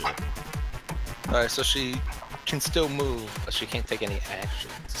change it. Alright, so she can still move, but she can't take any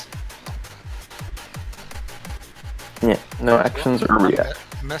actions. Yeah, no actions or react.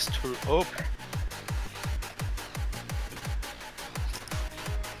 Messed her up.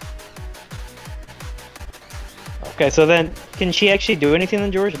 Okay, so then, can she actually do anything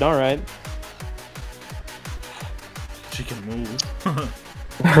then, George? No, right? She can move.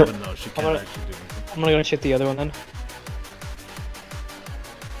 But no, she can't gonna- actually do anything. I'm gonna go shoot the other one then.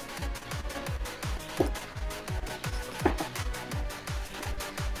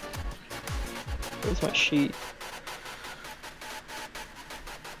 Where's my sheet?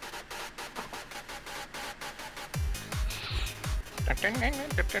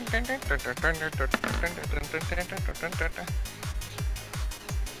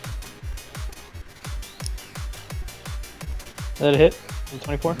 Is that a hit?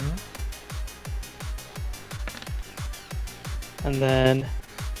 24? And then...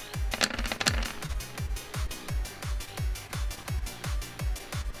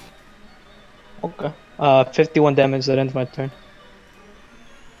 Okay. 51 damage, that ends my turn.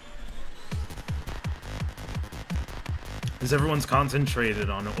 As everyone's concentrated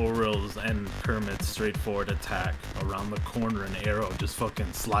on Oriole's and Kermit's straightforward attack around the corner, an arrow just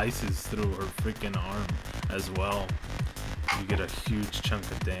fucking slices through her freaking arm as well. You get a huge chunk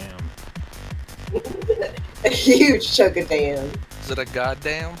of damn. A huge chunk of damn. Is it a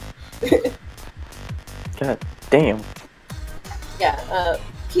goddamn? God damn. Yeah,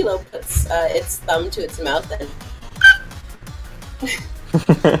 Kilo puts its thumb to its mouth and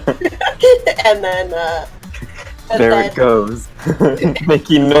and then There it goes.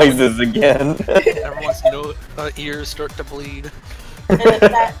 Making noises again. Everyone's ears start to bleed. and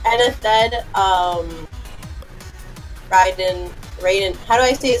if that Raiden, how do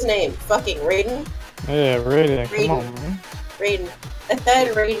I say his name? Fucking Raiden? Yeah, really. Raiden. Come on, man. Raiden. If that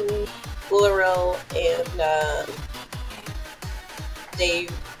Raiden, Ularo, and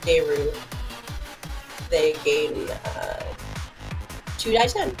Daru, they gain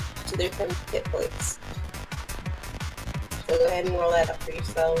 2d10 to their 10 hit points. So go ahead and roll that up for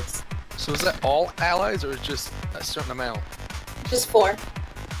yourselves. So is that all allies, or just a certain amount? Just 4.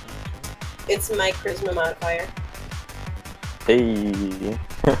 It's my charisma modifier. Hey.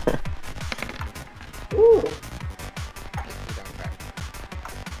 Ooh.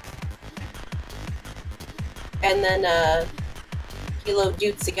 And then Kilo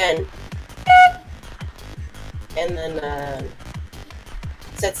dutes again. And then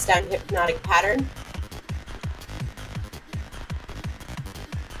sets down hypnotic pattern.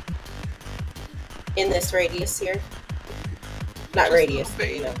 In this radius here. Not Just radius, little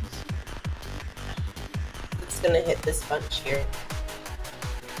but you know. It's gonna hit this bunch here.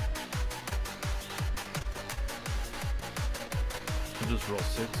 I'll just roll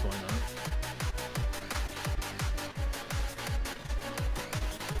 6, why not?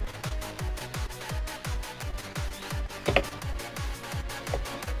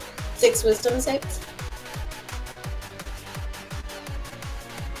 Six wisdom saves.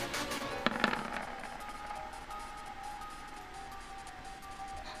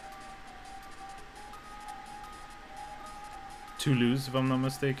 Two lose, if I'm not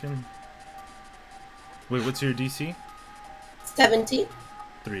mistaken. Wait, what's your DC? 17.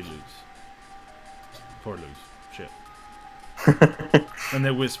 3 lose. 4 lose. Shit. And they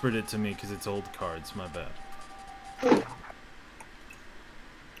whispered it to me because it's old cards, my bad.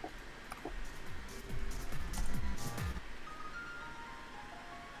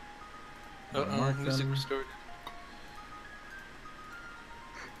 Mark Music them. restored.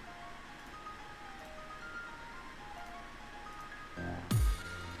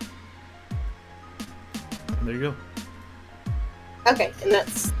 There you go. Okay, and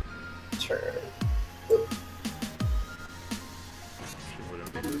that's turn. It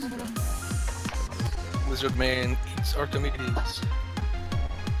wouldn't be this guy. Lizard Man eats Archimedes.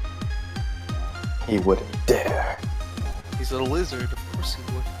 He wouldn't dare. He's a lizard, of course he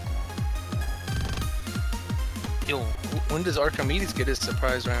would. Yo, when does Archimedes get his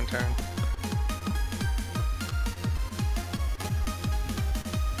surprise round turn?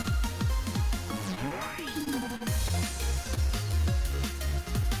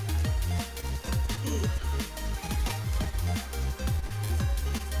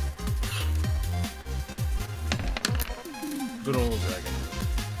 Good old dragon.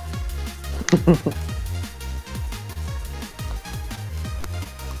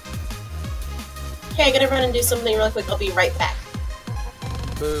 Hey, I gotta run and do something real quick. I'll be right back.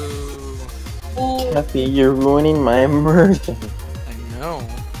 Boo. Ooh. Kathy, you're ruining my immersion. I know.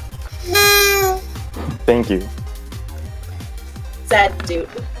 Thank you. Sad dude.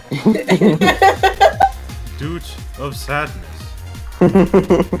 Dude of sadness.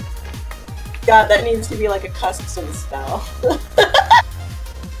 God, that needs to be like a custom spell.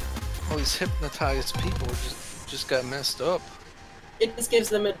 All these hypnotized people just got messed up. It just gives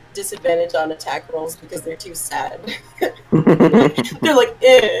them a disadvantage on attack rolls because they're too sad. They're like,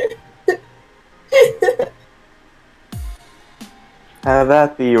 eh. Have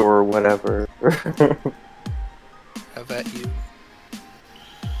at thee or whatever. Have at you.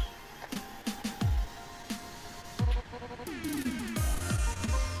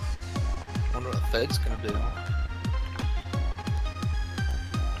 Wonder what the Fed's gonna do.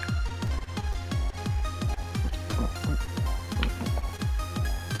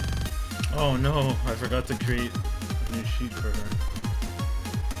 Oh no, I forgot to create a new sheet for her.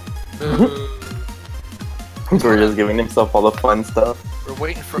 We're just giving himself all the fun stuff. We're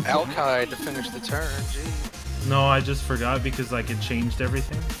waiting for Alkai to finish the turn. Gee. No, I just forgot because like it changed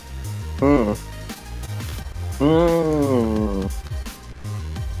everything. Hmm. Hmm.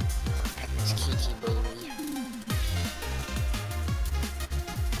 It's Kiki Boo.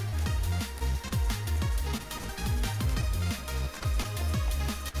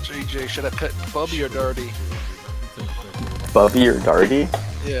 JJ, should I pet Bubby or Darty? Bubby or Darty?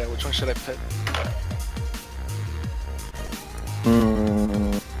 Yeah, which one should I pet?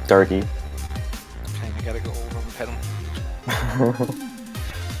 Hmm. Darty. Okay, I gotta go over and pet him.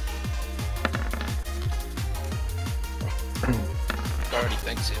 Darty,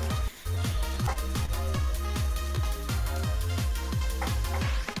 thanks you.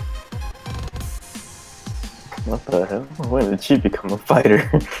 What the hell? When did she become a fighter?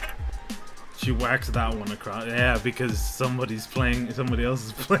 She whacks that one across. Yeah, because somebody else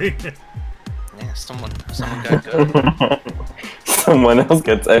is playing it. Yeah, someone got good. Someone else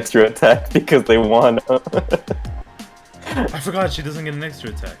gets extra attack because they won. I forgot she doesn't get an extra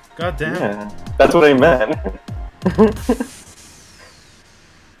attack. God damn. Yeah, that's what I meant.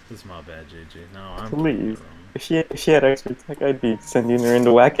 That's my bad, JJ. No, I'm Please. If she had extra attack, I'd be sending her in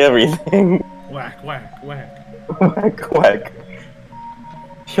to whack everything. Whack, whack, whack. Whack, whack.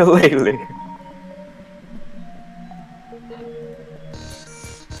 Shillelagh.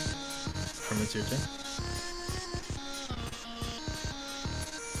 From it's your turn.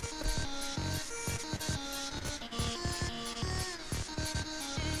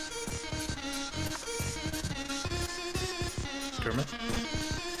 Kermit?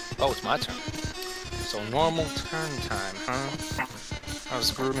 Oh, it's my turn. So normal turn time, huh? I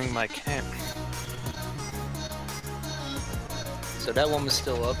was grooming my camp. So that woman's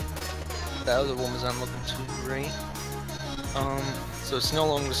still up. The other woman's not looking too great. So it's no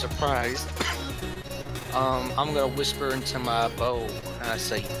longer a surprise. I'm gonna whisper into my bow and I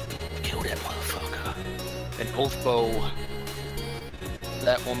say, kill that motherfucker. And both bow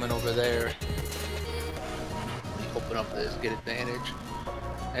that woman over there. Let me open up this, get advantage.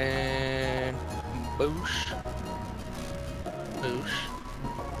 And boosh. Boosh.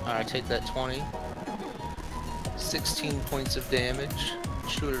 Alright, take that 20. 16 points of damage.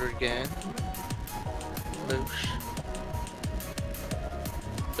 Shoot her again. Boosh.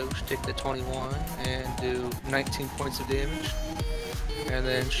 Boosh, take the 21 and do 19 points of damage. And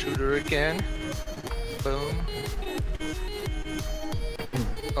then shoot her again. Boom.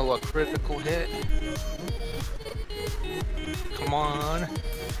 Oh, a critical hit. Come on.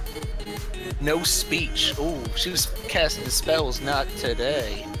 No speech. Ooh, she was casting spells not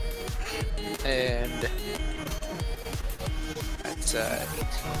today. And that's 18,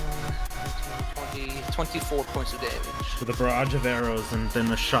 19, 20, 24 points of damage. With a barrage of arrows and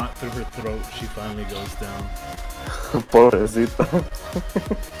then a shot through her throat, she finally goes down. Pobrecita.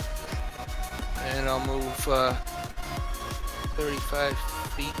 And I'll move 35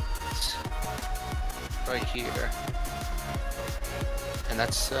 feet right here. And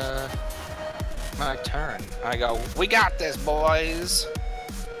that's my turn. I go, we got this, boys.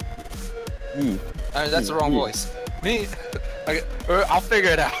 Yee. That's the wrong Yeah. voice. Me, I'll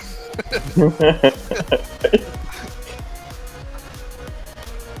figure it out.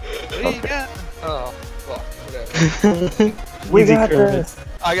 What do you got? Oh, well, whatever. We Easy got Kermit. this.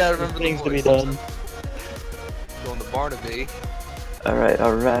 I gotta remember the Things to be voice. done. Going to Barnaby. Alright,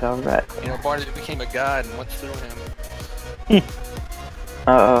 alright, alright. You know, Barnaby became a god and went through him.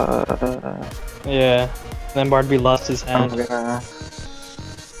 Yeah. Then Barnaby lost his I'm hand. gonna...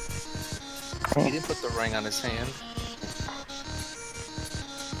 He didn't put the ring on his hand.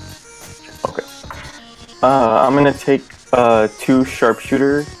 Okay. I'm gonna take 2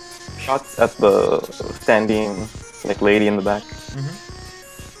 sharpshooter shots at the standing like lady in the back.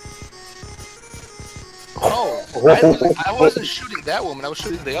 Oh, I wasn't shooting that woman. I was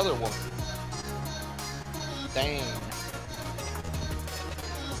shooting the other woman. Dang.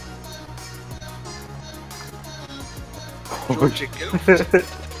 Georgia goofed.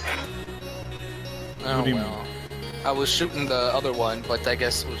 Oh What do you well. I was shooting the other one, but I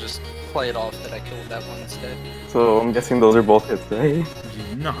guess we'll just play it off that I killed that one instead. So I'm guessing those are both hits, right?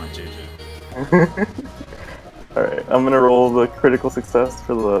 Nah, JJ. Alright, I'm gonna roll the critical success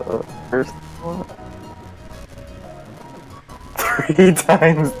for the first one. 3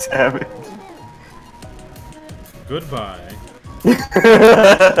 times damage. Goodbye.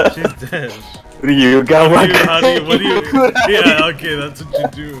 She's dead. You got my What do you? Yeah, okay, that's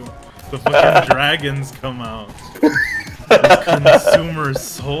what you do. The fucking dragons come out. Just consume her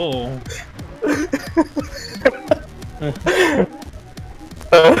soul.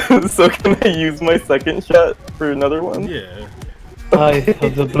 So can I use my second shot for another one? Yeah. I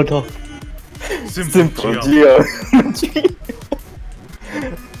have the battle. Simple Geo. Geometry.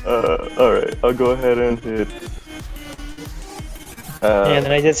 Alright, I'll go ahead and hit. And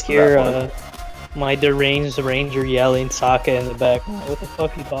then I just that hear one. my deranged ranger yelling Sokka in the back. What the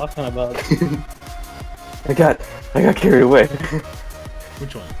fuck are you talking about? I got carried away.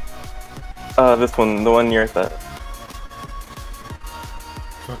 Which one? This one, the one near that.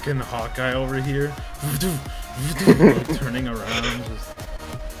 Fucking Hawkeye over here. Turning around, just.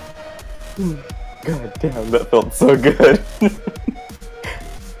 God damn, that felt so good.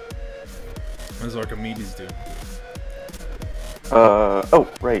 What does Archimedes do? Oh,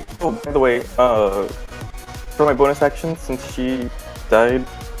 right. Oh, by the way, for my bonus action, since she died,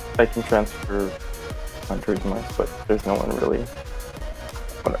 I can transfer Hunter's Marks, but there's no one really.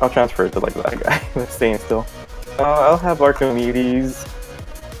 I'll transfer it to, like, that guy that's staying still. I'll have Archimedes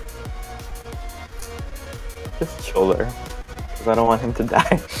just chill there, because I don't want him to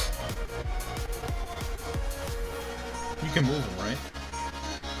die. You can move him, right?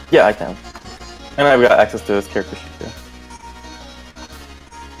 Yeah, I can. And I've got access to his character sheet too.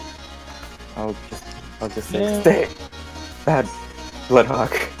 I'll just say, Yeah. stay! Bad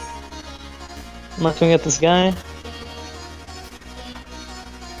Bloodhawk. I'm not gonna get this guy.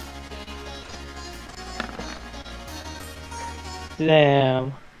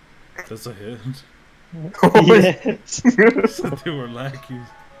 Damn. That's a hit. Yes. So they were lackeys.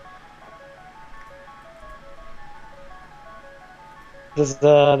 Does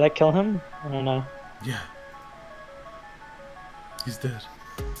that kill him? I don't know. Yeah. He's dead.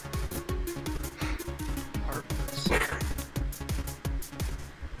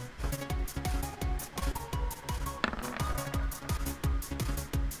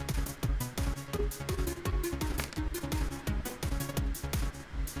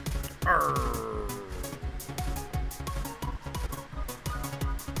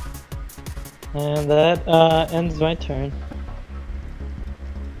 And that ends my turn.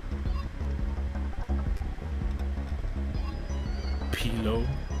 Pilo.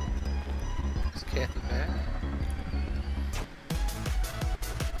 Is Kathy back?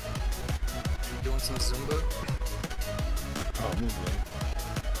 You doing some Zumba? Oh, move it.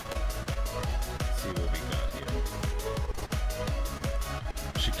 Let's see what we got here.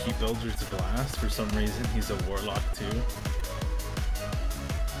 Should keep Eldritch Blast. For some reason, he's a warlock too.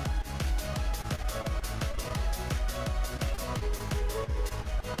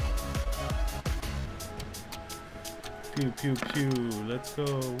 Pew pew pew. Let's go.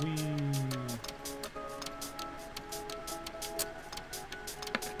 Wee.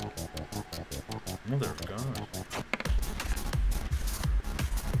 Mother of God.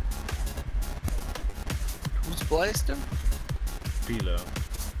 Who's blasting? Pilo.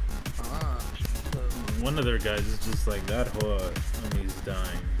 Ah, One of their guys is just like that hot and he's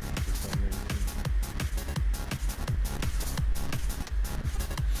dying for some reason.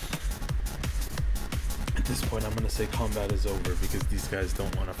 At this point I'm gonna say combat is over because these guys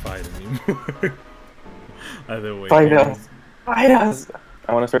don't want to fight anymore. Either way. Fight us! Fight us!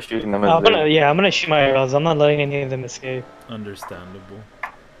 I want to start shooting them as I'm gonna shoot my arrows. I'm not letting any of them escape. Understandable.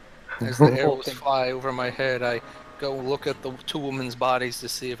 as the arrows fly over my head, I go look at the two women's bodies to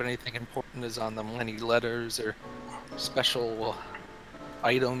see if anything important is on them, any letters or special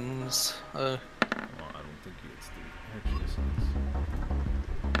items. Well, I don't think it's the edges.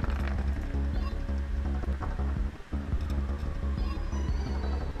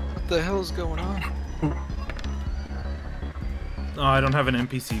 What the hell is going on? Oh, I don't have an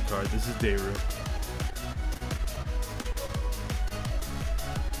NPC card. This is Dayru.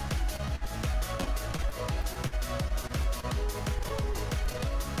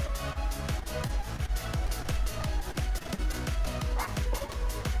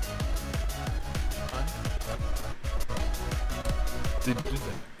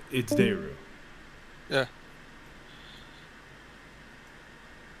 It's Daru. Yeah.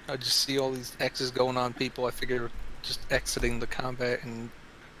 I just see all these X's going on people. I figure just exiting the combat and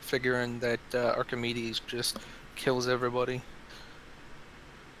figuring that Archimedes just kills everybody.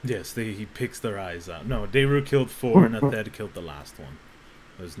 Yes, he picks their eyes out. No, Daru killed 4 and Athed killed the last one.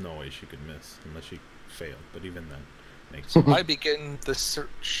 There's no way she could miss unless she failed. But even then, makes sense. I begin the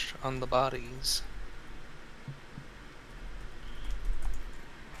search on the bodies.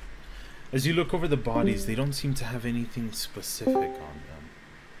 As you look over the bodies, they don't seem to have anything specific on them.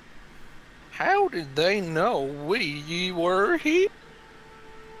 How did they know we were here?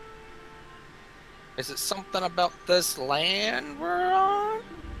 Is it something about this land we're on?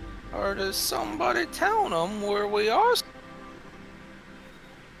 Or does somebody tell them where we are?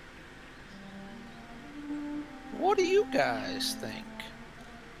 What do you guys think?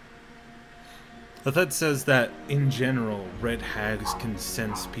 Athed says that, in general, red hags can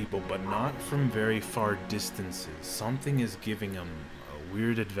sense people, but not from very far distances. Something is giving them a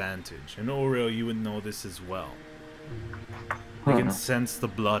weird advantage. And Oriel, you would know this as well. They can sense the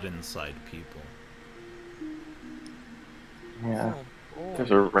blood inside people. Yeah. Oh,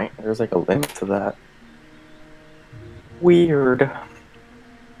 There's like a link to that. Weird.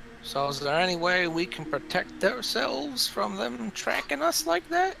 so is there any way we can protect ourselves from them tracking us like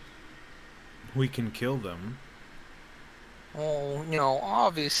that? We can kill them. Oh, you know,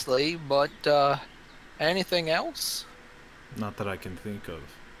 obviously, but anything else? Not that I can think of.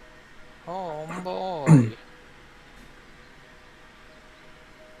 Oh boy.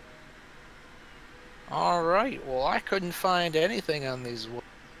 Alright, well I couldn't find anything on these.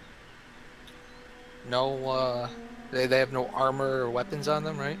 No, they have no armor or weapons on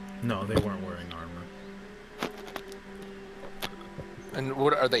them, right? No, they weren't wearing armor. And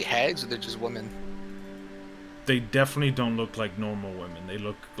what are they, hags or they're just women? They definitely don't look like normal women. They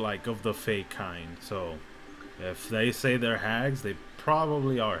look like of the fey kind. So, if they say they're hags, they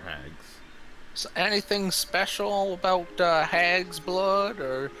probably are hags. So anything special about hags' blood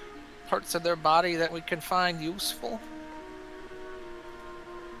or parts of their body that we can find useful?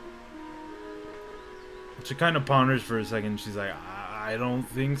 She kind of ponders for a second. She's like, I don't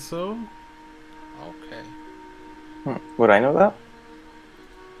think so. Okay. Would I know that?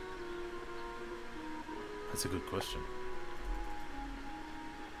 That's a good question.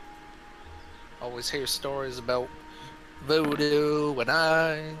 Always hear stories about voodoo and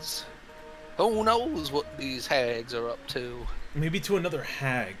eyes. Who knows what these hags are up to? Maybe to another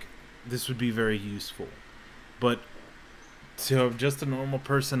hag, this would be very useful. But to just a normal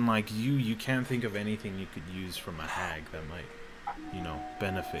person like you can't think of anything you could use from a hag that might, you know,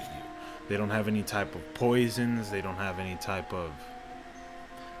 benefit you. They don't have any type of poisons. They don't have any type of...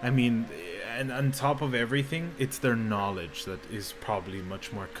 I mean, and on top of everything, it's their knowledge that is probably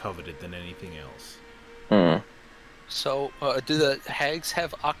much more coveted than anything else. Hmm. So, do the hags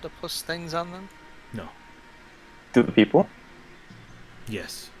have octopus things on them? No. Do the people?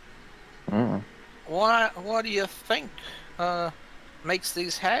 Yes. Hmm. What do you think makes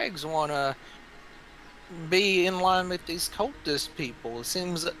these hags want to be in line with these cultist people? It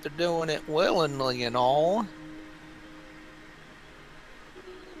seems that they're doing it willingly and all.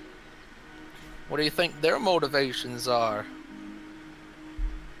 What do you think their motivations are?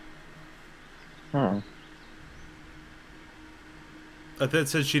 Hmm. Athed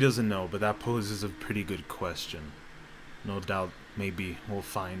says she doesn't know, but that poses a pretty good question. No doubt, maybe we'll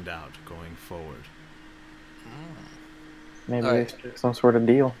find out going forward. Maybe Alright. they struck some sort of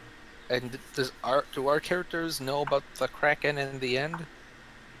deal. And do our characters know about the Kraken in the end?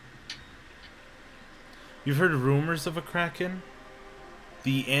 You've heard rumors of a Kraken?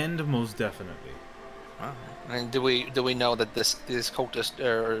 The end, most definitely. Oh. And do we know that these cultists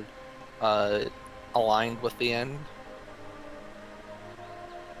are aligned with the end?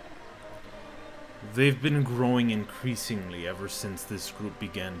 They've been growing increasingly ever since this group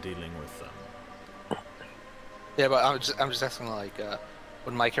began dealing with them. Yeah, but I'm just asking, like,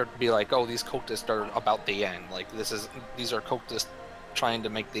 would my character be like, oh, these cultists are about the end? Like, these are cultists trying to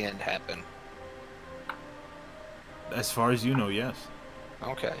make the end happen. As far as you know, yes.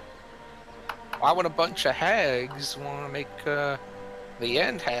 Okay. Why would a bunch of hags want to make the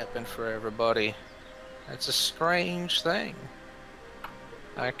end happen for everybody? That's a strange thing.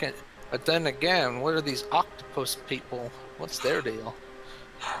 But then again, what are these octopus people? What's their deal?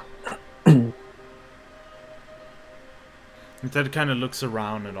 And Ted kind of looks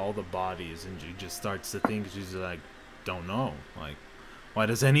around at all the bodies and she just starts to think, she's like, don't know. Like, why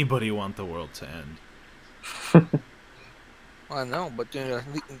does anybody want the world to end? I know, but you know,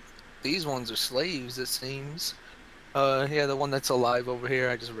 these ones are slaves, it seems. Yeah, the one that's alive over here.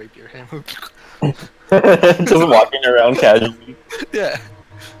 I just rapier him. Just walking around casually. Yeah.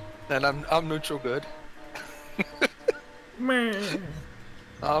 And I'm neutral good.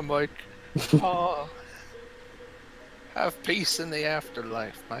 I'm like, oh, have peace in the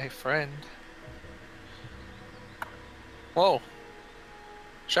afterlife, my friend. Well,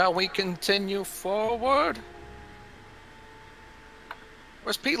 shall we continue forward?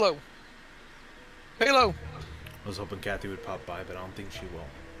 Where's Pilo? Pilo! I was hoping Kathy would pop by, but I don't think she will.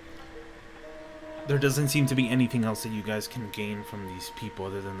 There doesn't seem to be anything else that you guys can gain from these people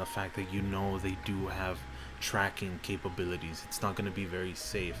other than the fact that you know they do have tracking capabilities. It's not going to be very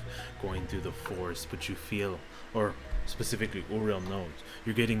safe going through the forest, but you feel, or specifically Uriel knows,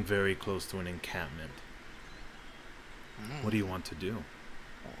 you're getting very close to an encampment. What do you want to do?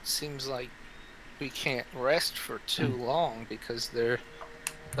 Well, it seems like we can't rest for too long because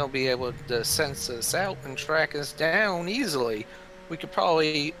they'll be able to sense us out and track us down easily. We could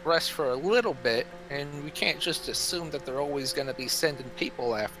probably rest for a little bit, and we can't just assume that they're always going to be sending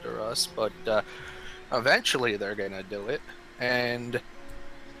people after us, but eventually they're going to do it. And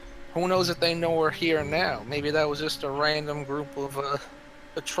who knows if they know we're here now? Maybe that was just a random group of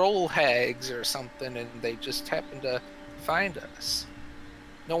patrol hags or something, and they just happened to find us.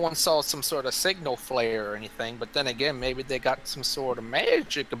 No one saw some sort of signal flare or anything, but then again, maybe they got some sort of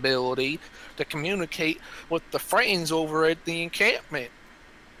magic ability to communicate with the friends over at the encampment.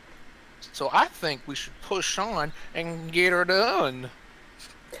 So I think we should push on and get her done.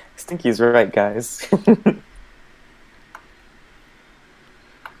 Stinky's right, guys.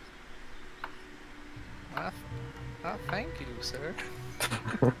 Thank you, sir.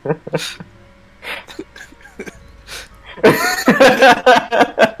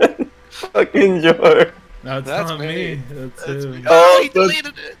 Fucking George. No, That's not me. That's Me. him. Oh, he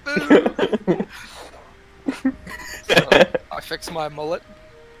deleted it! So, I fixed my mullet.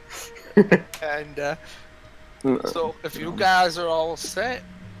 And, so if you guys are all set,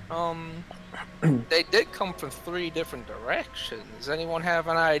 they did come from 3 different directions. Does anyone have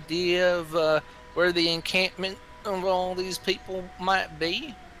an idea of where the encampment of all these people might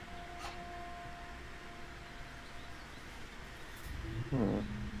be?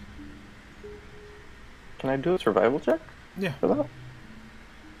 Can I do a survival check Yeah. for that?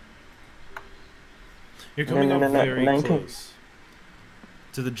 You're coming up very 19. close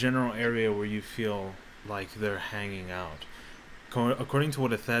to the general area where you feel like they're hanging out. According to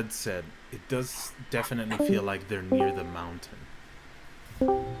what Athed said, it does definitely feel like they're near the mountain.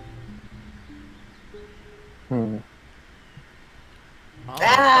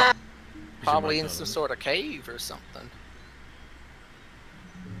 Ah! Probably in mark some that? sort of cave or something.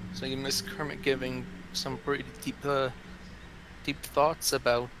 So you miss Kermit giving some pretty deep thoughts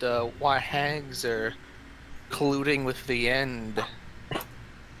about why hags are colluding with the end.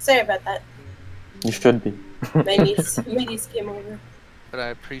 Sorry about that. You should be. My niece came over. But I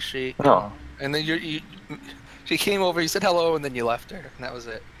appreciate. No. And then she came over. You said hello, and then you left her, and that was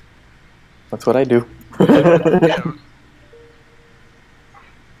it. That's what I do. Yeah.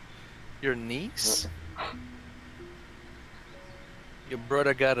 Your niece? Your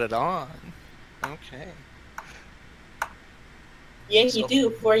brother got it on. Okay. Yeah, So- you do.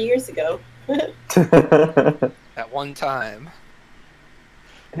 4 years ago. At one time.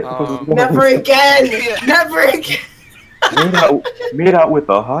 Never again. Yeah. Never again. made out with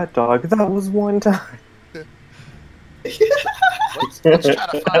a hot dog. That was one time. Let's try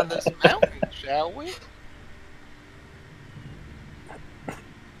to find this mountain, shall we?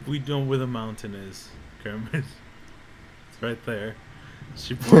 We know where the mountain is, Kermit. It's right there.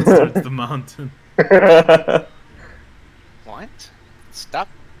 She points towards the mountain. What? Stop,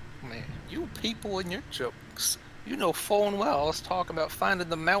 man. You people and your jokes. You know full and well I was talking about finding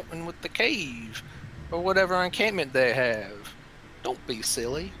the mountain with the cave. Or whatever encampment they have. Don't be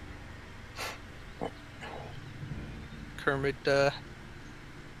silly. Kermit,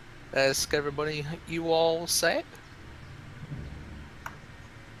 ask everybody you all set?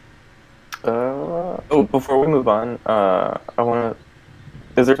 Before we move on, I wanna...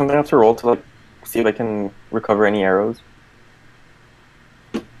 Is there something I have to roll to, like, see if I can recover any arrows?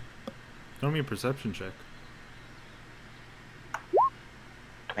 Throw me a perception check.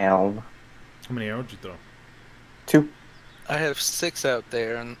 12. How many arrows did you throw? 2. I have 6 out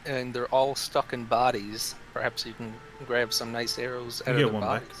there, and they're all stuck in bodies. Perhaps you can grab some nice arrows out You of get the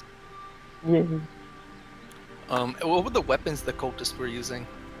one back. bodies. Yay. What were the weapons the cultists were using?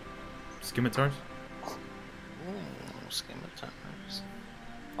 Scimitars? Ooh, scimitars.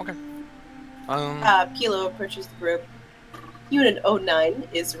 Okay. Pilo approaches the group. Unit 09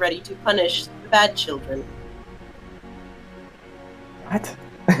 is ready to punish the bad children. What?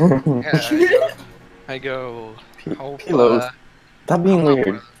 Yeah, I go. Hope, Pillows. Stop being I'm not weird.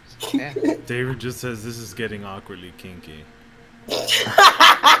 one of those. Yeah. David just says this is getting awkwardly kinky. Because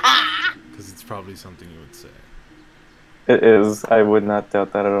it's probably something you would say. It is. I would not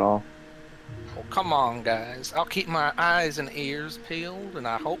doubt that at all. Well, come on, guys. I'll keep my eyes and ears peeled, and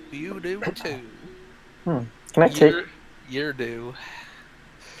I hope you do too. Can I take? You're due.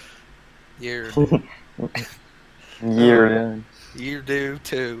 You're Year you do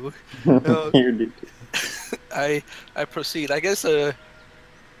too. in. Year dude. I proceed. I guess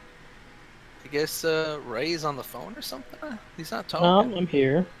Ray's on the phone or something. He's not talking. No, I'm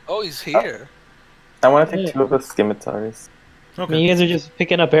here. Oh, he's here. I want to take 2 of the scimitars. I mean, you guys are just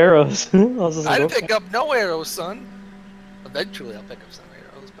picking up arrows. I was just I like, didn't okay. pick up no arrows, son. Eventually, I'll pick up some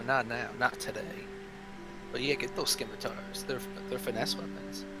arrows, but not now, not today. But yeah, get those scimitars. They're finesse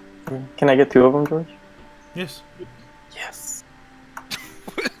weapons. Can I get 2 of them, George? Yes. Yes.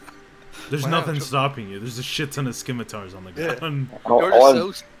 There's Wow, nothing George. stopping you. There's a shit ton of scimitars on the Yeah. ground.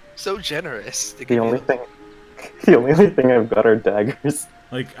 You're so generous. To The give only you thing, the only thing I've got are daggers.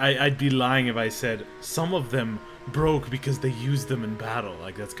 Like, I'd be lying if I said some of them broke because they used them in battle.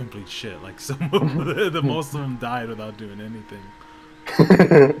 Like, that's complete shit. Like, some of the most of them died without doing anything.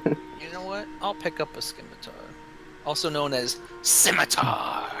 You know what? I'll pick up a scimitar, also known as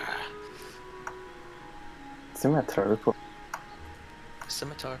scimitar. Scimitar. Cool.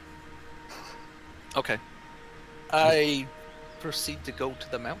 Scimitar. Okay. I proceed to go to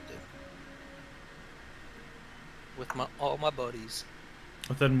the mountain with all my buddies.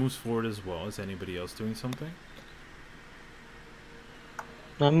 If that moves forward as well, is anybody else doing something?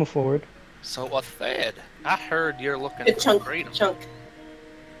 I move forward. So, Thad, I heard you're looking Good for chunk, freedom. chunk.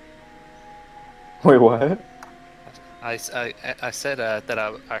 Wait, what? I said that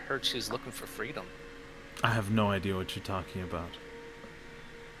I heard she's looking for freedom. I have no idea what you're talking about.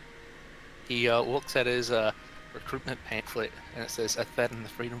 He looks at his recruitment pamphlet and it says Thad and the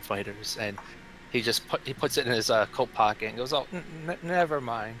Freedom Fighters, and he puts it in his coat pocket and goes, "Oh, never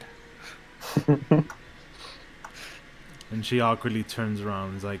mind." And she awkwardly turns around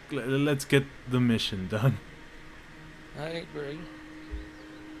and is like, let's get the mission done. I agree.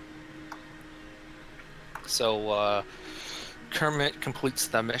 So Kermit completes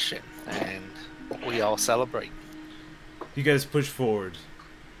the mission, and we all celebrate. You guys push forward,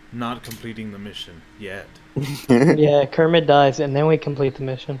 not completing the mission yet. Yeah, Kermit dies, and then we complete the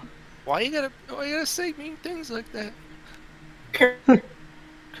mission. Why you gotta say mean things like that?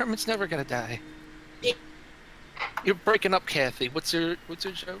 Kermit's never gonna die. You're breaking up, Kathy. What's your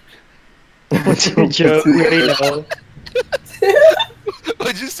joke? What's your joke? We already know.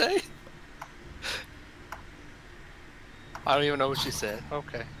 What'd you say? I don't even know what she said.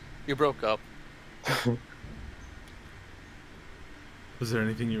 Okay. You broke up. Was there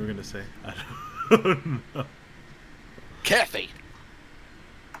anything you were gonna say? I don't know. Kathy!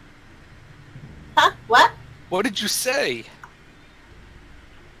 Huh? What? What did you say?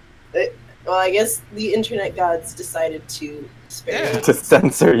 Well, I guess the internet gods decided to spare Yeah. me. To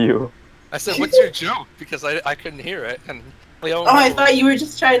censor you. I said, what's your joke? Because I couldn't hear it. And we all Oh, I know- thought you were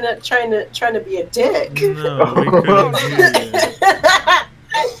just trying to be a dick. No, we couldn't hear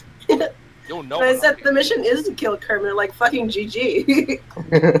you. You'll know. And I when said I'm the mission is to kill Kermit, like fucking GG. here.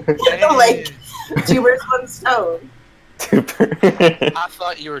 like 2 birds, 1 stone. I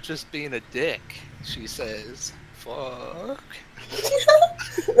thought you were just being a dick, she says. Fuck.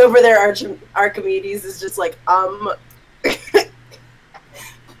 Over there, Archimedes is just like, Bruh.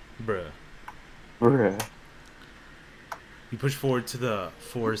 Bruh. You push forward to the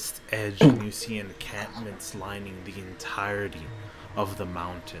forest edge and you see encampments lining the entirety of the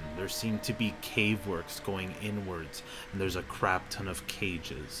mountain. There seem to be cave works going inwards, and there's a crap ton of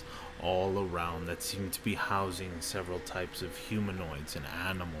cages all around that seem to be housing several types of humanoids and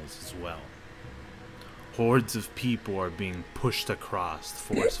animals as well. Hordes of people are being pushed across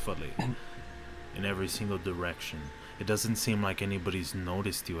forcefully in every single direction. It doesn't seem like anybody's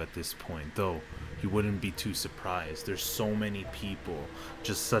noticed you at this point, though you wouldn't be too surprised. There's so many people,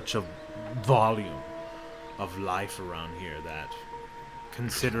 just such a volume of life around here that,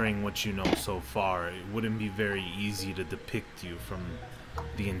 considering what you know so far, it wouldn't be very easy to depict you from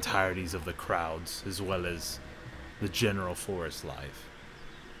the entireties of the crowds as well as the general forest life.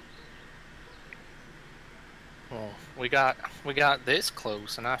 Well, we got this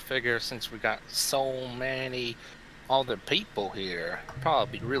close, and I figure since we got so many other people here, it'd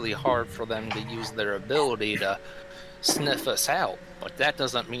probably be really hard for them to use their ability to sniff us out. But that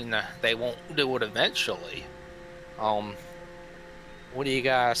doesn't mean that they won't do it eventually. What do you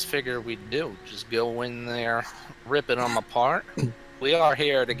guys figure we'd do? Just go in there, ripping them apart? We are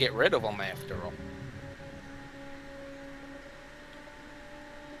here to get rid of them after all.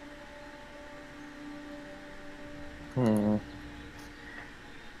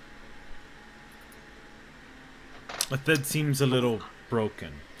 But that seems a little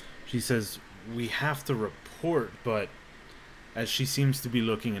broken. She says, we have to report, but as she seems to be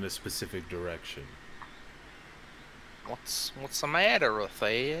looking in a specific direction. What's the matter with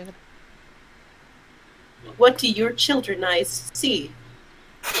Ed? What do your children eyes see?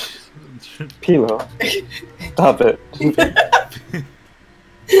 Pilo, stop it.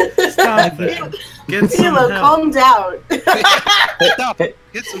 Stop it. Get some Philo, help. calm down. Stop it!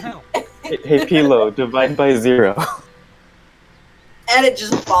 Get some help! Hey, Pilo, divide by 0. And it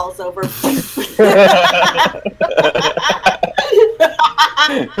just falls over.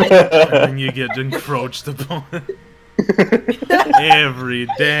 And then you get encroached upon. Every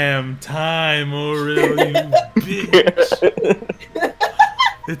damn time, Aurel, you bitch.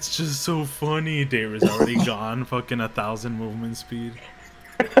 It's just so funny. Dare's already gone, fucking 1,000 movement speed.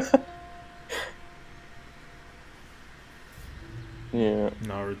 Yeah.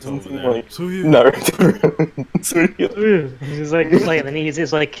 Naruto Something over there. like So you Naruto. So He's just like and then he's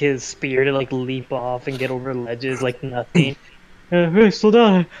just like his spear to like leap off and get over ledges like nothing. Hey, slow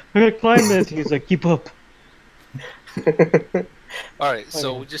down! I gotta climb this. He's like, keep up. Alright,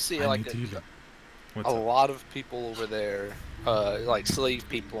 so we just see I like need to heal. What's a up? lot of people over there, like slave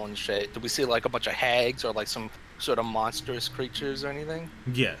people and shit. Do we see like a bunch of hags or like some sort of monstrous creatures or anything?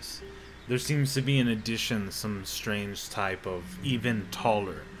 Yes. There seems to be, in addition, some strange type of, even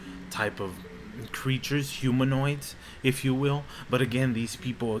taller type of creatures, humanoids, if you will. But again, these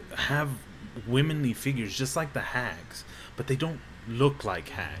people have womanly figures, just like the hags. But they don't look like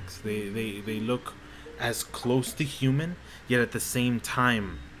hags. They look as close to human, yet at the same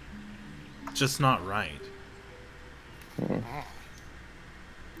time, just not right. Do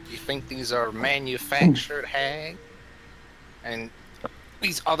you think these are manufactured hags? And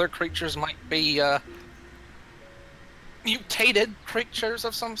these other creatures might be mutated creatures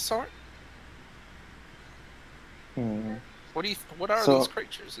of some sort? What are So- these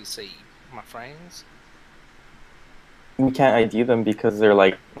creatures you see, my friends? we can't ID them because they're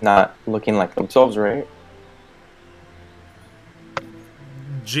like not looking like themselves, right?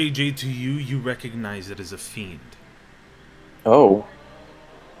 JJ, to you, you recognize it as a fiend. Oh,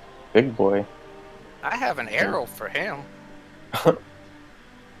 big boy. I have an arrow for him.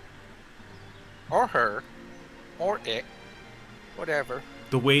 Or her. Or it. Whatever.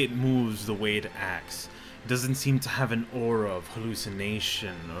 The way it moves, the way it acts, doesn't seem to have an aura of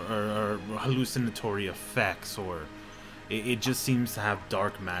hallucination or hallucinatory effects, or it just seems to have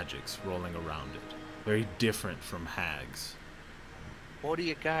dark magics rolling around it. Very different from hags. What do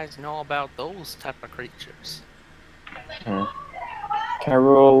you guys know about those type of creatures? Can I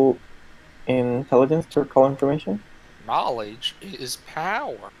roll intelligence to recall information? Knowledge is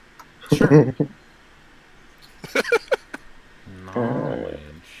power. Knowledge.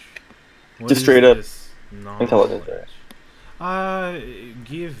 What Just is straight up this intelligence, knowledge?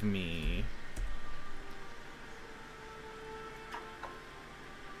 Give me.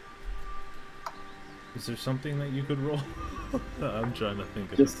 Is there something that you could roll? I'm trying to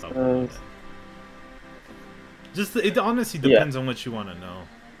think of the Just, top of my head. Just it honestly depends on what you want to know.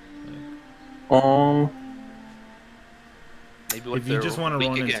 Maybe what If you they're just want to weak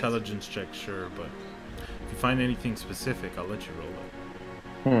roll an against. intelligence check, sure, but if you find anything specific, I'll let you roll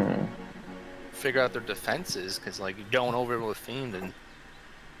it. Figure out their defenses, because like going over with a fiend and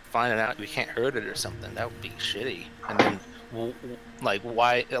finding out we can't hurt it or something, that would be shitty. And then like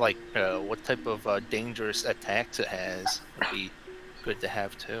why, like what type of dangerous attacks it has would be good to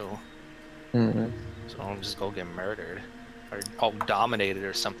have too. So I don't just go get murdered or all dominated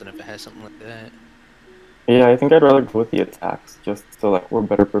or something if it has something like that. Yeah, I think I'd rather go with the attacks, just so like we're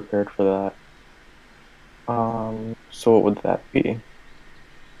better prepared for that. So what would that be?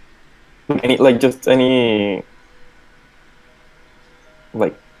 Any like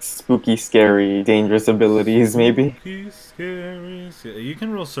spooky, scary, dangerous abilities, maybe. Spooky, scary. You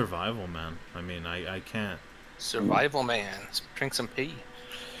can roll survival, man. I mean, I can't. Survival man, drink some pee.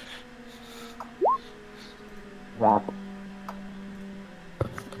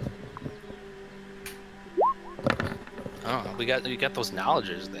 Oh, we got those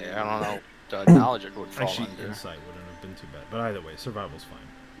knowledges there. I don't know what knowledge it would fall Actually, under. insight wouldn't have been too bad. But either way, survival's fine.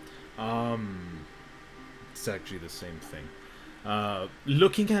 It's actually the same thing.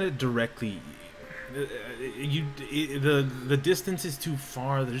 Looking at it directly, the distance is too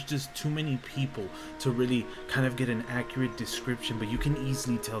far. There's just too many people to really kind of get an accurate description. But you can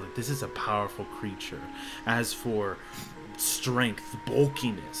easily tell that this is a powerful creature. As for strength,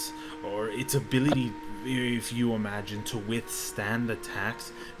 bulkiness, or its ability, if you imagine, to withstand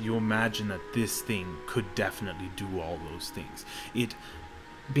attacks, you imagine that this thing could definitely do all those things. It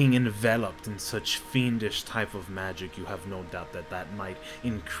being enveloped in such fiendish type of magic, you have no doubt that that might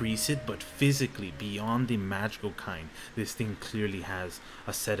increase it, but physically, beyond the magical kind, this thing clearly has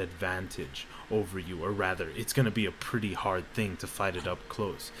a set advantage over you, or rather, it's going to be a pretty hard thing to fight it up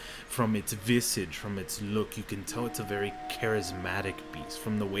close. From its visage, from its look, you can tell it's a very charismatic beast.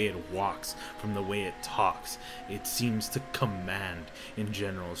 From the way it walks, from the way it talks, it seems to command in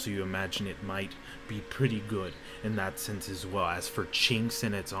general, so you imagine it might be pretty good in that sense as well. As for chinks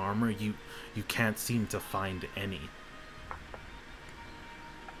in its armor, you can't seem to find any.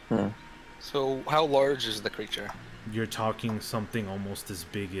 So how large is the creature? You're talking something almost as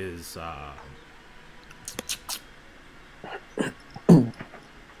big as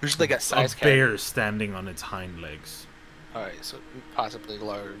Usually got size a cap. bear standing on its hind legs. Alright, so possibly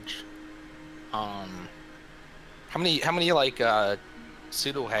large. How many like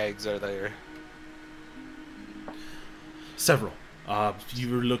pseudo hags are there? Several.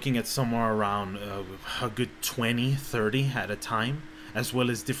 You were looking at somewhere around a good 20, 30 at a time, as well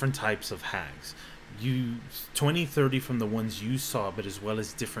as different types of hags. 20, 30 from the ones you saw, but as well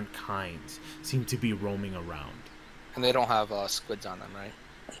as different kinds, seem to be roaming around. And they don't have squids on them, right?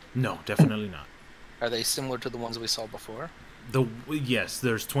 No, definitely not. Are they similar to the ones we saw before? Yes,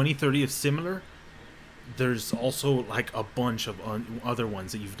 there's 20, 30 of similar. There's also like a bunch of other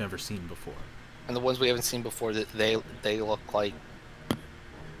ones that you've never seen before. And the ones we haven't seen before, that they look like...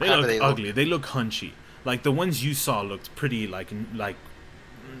 They how look do they ugly. They look hunchy. Like the ones you saw looked pretty like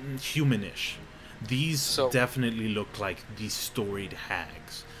humanish. These definitely look like these storied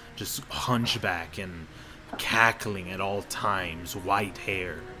hags, just hunchback and cackling at all times, white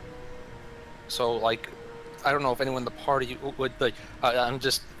hair. So like, I don't know if anyone in the party would like. I'm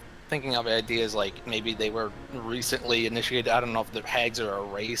just thinking of ideas like maybe they were recently initiated. I don't know if the hags are a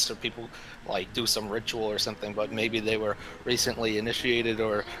race or people like do some ritual or something, but maybe they were recently initiated,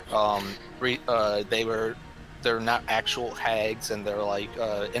 or they're not actual hags and they're like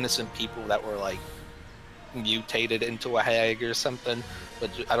innocent people that were like mutated into a hag or something. But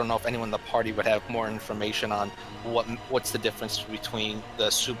I don't know if anyone in the party would have more information on what's the difference between the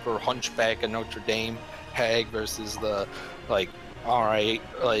super hunchback and Notre Dame hag versus the like alright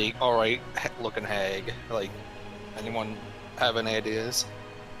looking hag. Like, anyone have any ideas?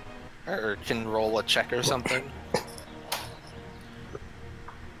 Or can roll a check or something?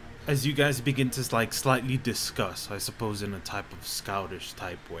 As you guys begin to like slightly discuss, I suppose in a type of scoutish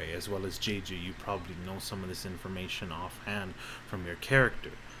type way, as well as JJ, you probably know some of this information offhand from your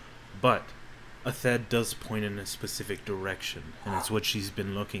character. But Athed does point in a specific direction, and it's what she's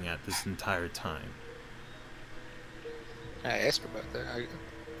been looking at this entire time. I asked her about that.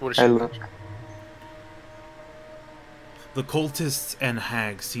 What is she? The cultists and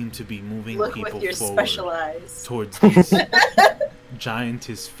hags seem to be moving Look people with your forward special eyes. towards these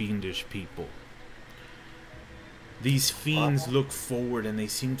giantess fiendish people. These fiends look forward and they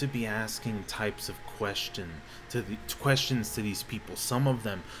seem to be asking types of questions to these people. Some of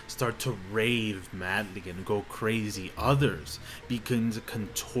them start to rave madly and go crazy. Others begin to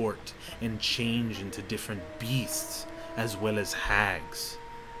contort and change into different beasts, as well as hags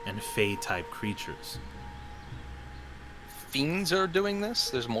and fae type creatures. Fiends are doing this?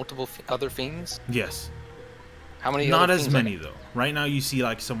 There's multiple other fiends? Yes. How many? Not other as fiends many though. Right now you see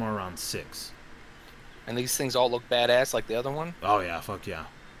like somewhere around 6. And these things all look badass like the other one? Oh yeah, fuck yeah.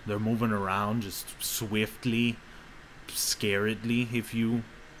 They're moving around just swiftly, scaredly, if you...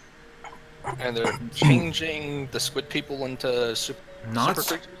 And they're changing the squid people into super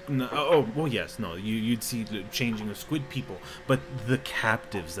creatures? No, oh, well yes, no. You'd see the changing of squid people, but the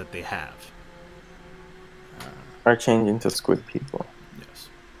captives that they have. Are changing to squid people. Yes.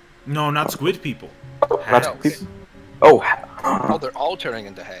 No, not squid people. Not Hags. squid people. Oh. Oh, they're all turning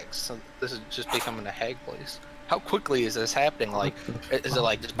into hags. So this is just becoming a hag place. How quickly is this happening? Like, is it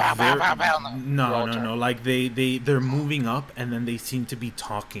like just bow, bow, bow, bow? No. Like they're moving up, and then they seem to be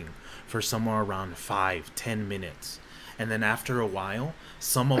talking for somewhere around 5-10 minutes, and then after a while,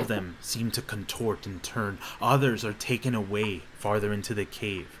 some of them seem to contort and turn. Others are taken away farther into the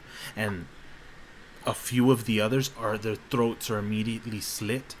cave, and a few of the others their throats are immediately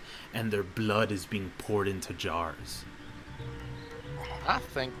slit, and their blood is being poured into jars. I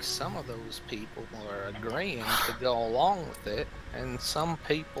think some of those people are agreeing to go along with it, and some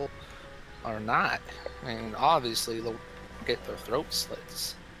people are not. I mean, obviously they'll get their throat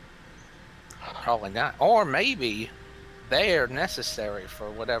slits. Probably not. Or maybe they're necessary for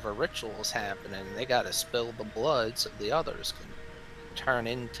whatever ritual's happening. They gotta spill the blood so the others can turn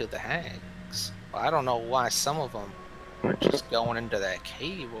into the hags. Well, I don't know why some of them are just going into that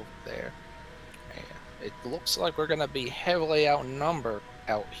cave over there. Yeah, it looks like we're gonna be heavily outnumbered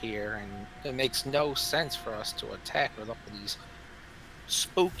out here, and it makes no sense for us to attack with all these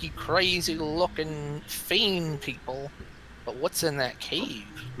spooky, crazy-looking fiend people. But what's in that cave?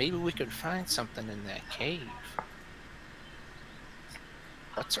 Maybe we could find something in that cave.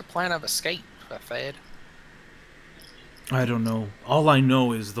 What's our plan of escape, Fed? I don't know. All I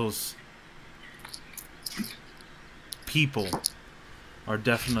know is those people are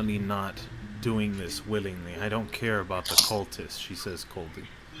definitely not doing this willingly. I don't care about the cultists, she says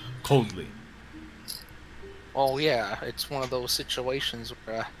coldly. Oh yeah, it's one of those situations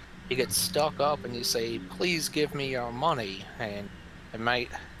where you get stuck up and you say, please give me your money, and it might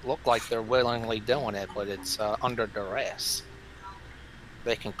look like they're willingly doing it, but it's under duress.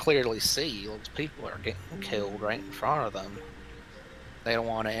 They can clearly see those people are getting killed right in front of them. They don't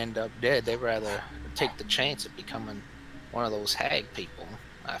want to end up dead. They'd rather take the chance of becoming one of those hag people,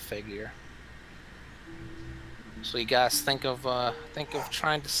 I figure. So you guys think of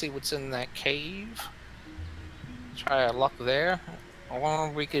trying to see what's in that cave? Try our luck there? Or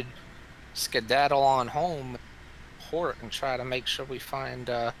we could skedaddle on home, port, and try to make sure we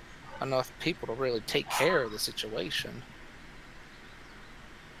find enough people to really take care of the situation.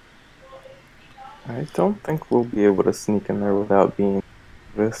 I don't think we'll be able to sneak in there without being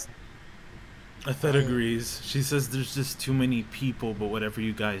noticed. Athet agrees. She says there's just too many people, but whatever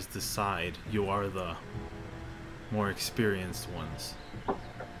you guys decide, you are the more experienced ones.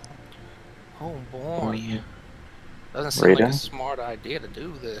 Oh boy. Doesn't seem like Raiden? a smart idea to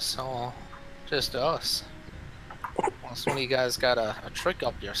do this, huh? Just us. Unless one of you guys got a trick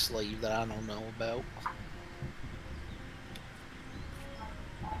up your sleeve that I don't know about.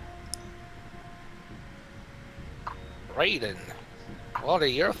 Raiden, what are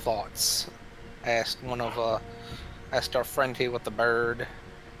your thoughts? Asked asked our friend here with the bird.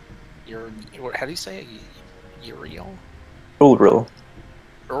 How do you say it? Uriel? Ulril.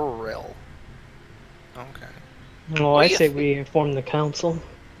 Uriel. Okay. Well, What I do you say think? we inform the council.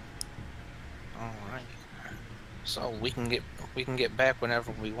 Alright. So we can get back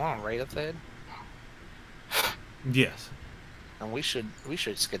whenever we want, right, Athed? Yes. And we should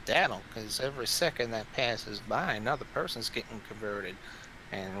skedaddle, because every second that passes by, another person's getting converted.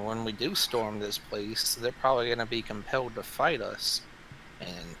 And when we do storm this place, they're probably going to be compelled to fight us.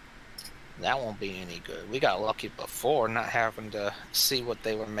 And that won't be any good. We got lucky before not having to see what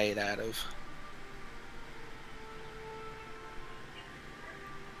they were made out of.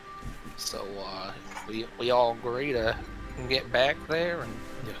 So, we all agree to get back there and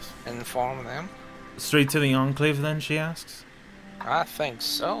Yes. inform them? Straight to the Enclave then, she asks? I think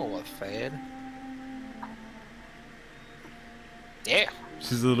so, Fed. Yeah.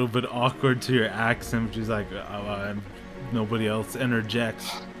 She's a little bit awkward to your accent. She's like, nobody else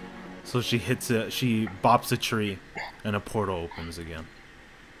interjects. So she she bops a tree, and a portal opens again.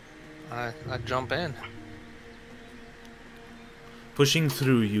 I jump in. Pushing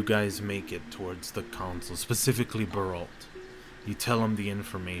through, you guys make it towards the council, specifically Beralt. You tell him the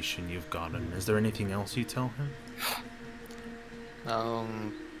information you've gotten. Is there anything else you tell him?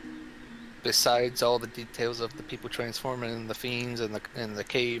 Besides all the details of the people transforming and the fiends and the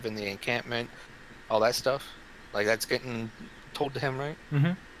cave and the encampment, all that stuff, like that's getting told to him, right?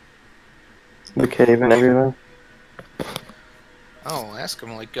 Mm-hmm. The cave and everything. Oh, ask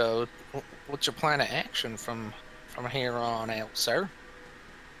him like, what's your plan of action from here on out, sir?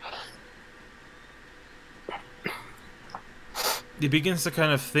 He begins to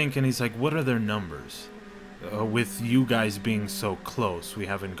kind of think, and he's like, what are their numbers? With you guys being so close, we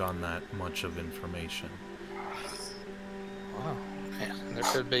haven't gotten that much of information. Wow, yeah,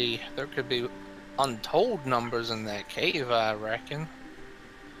 there could be untold numbers in that cave, I reckon.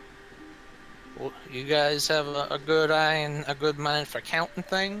 Well, you guys have a good eye and a good mind for counting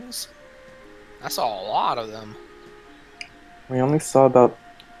things? I saw a lot of them. We only saw about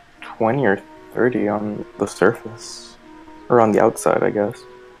 20 or 30 on the surface. Or on the outside, I guess.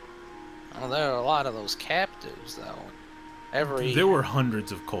 Well, there are a lot of those captives, though. There were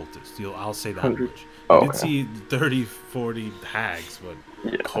hundreds of cultists. I'll say that Hundreds? much. Oh, You did okay. see 30, 40 hags, but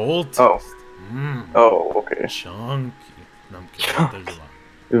Yeah. cultists. Oh. Oh, okay. Chunky. No, I'm kidding. There's a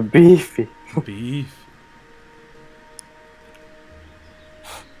lot. Beefy. Beef.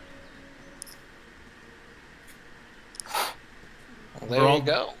 Well, there you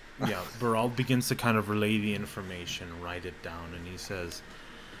go. Yeah, Barald begins to kind of relay the information, write it down, and he says,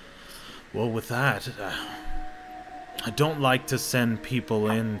 well, with that, I don't like to send people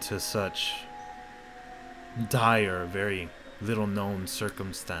into such dire, very little known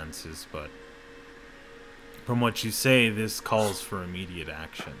circumstances, but from what you say, this calls for immediate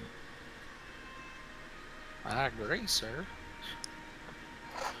action. I agree, sir.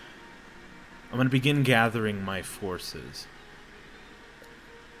 I'm going to begin gathering my forces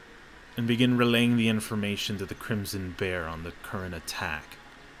and begin relaying the information to the Crimson Bear on the current attack.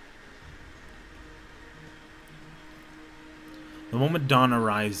 The moment dawn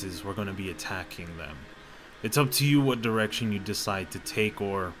arises, we're going to be attacking them. It's up to you what direction you decide to take,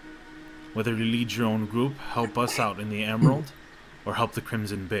 or whether you lead your own group, help us out in the Emerald, or help the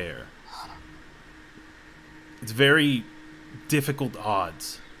Crimson Bear. It's very difficult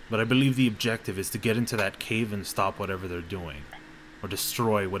odds, but I believe the objective is to get into that cave and stop whatever they're doing, or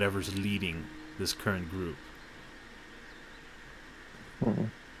destroy whatever's leading this current group.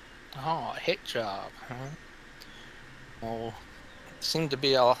 Oh, hit job, huh? Well, it seemed to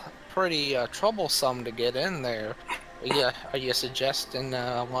be a pretty troublesome to get in there. Are you suggesting,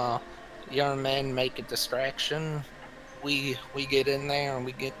 young men make a distraction? We get in there and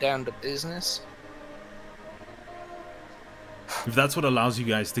we get down to business? If that's what allows you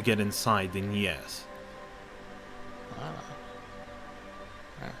guys to get inside, then yes.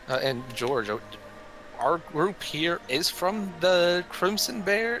 And George, our group here is from the Crimson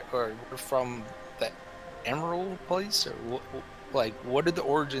Bear, or from the Emerald place, or what are the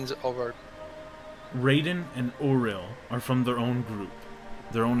origins of our... Raiden and Auril are from their own group,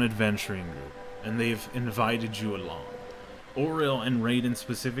 their own adventuring group, and they've invited you along. Auril and Raiden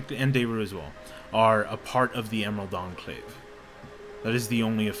specifically, and David as well, are a part of the Emerald Enclave. That is the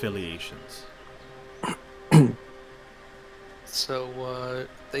only affiliations. So,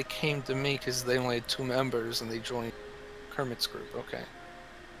 they came to me because they only had 2 members and they joined Kermit's group, okay.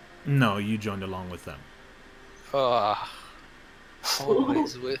 No, you joined along with them. Always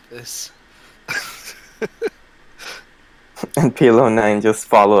with us. And PLO9 just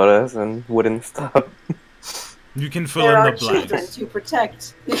followed us and wouldn't stop. You can fill There in are the children blanks. to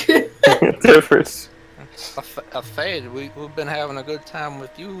protect. Difference. Fade, we've been having a good time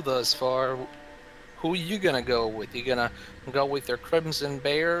with you thus far. Who are you gonna go with? You gonna go with your Crimson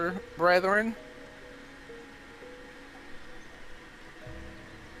Bear brethren?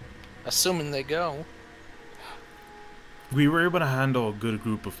 Assuming they go. We were able to handle a good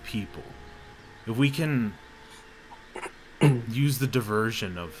group of people. If we can use the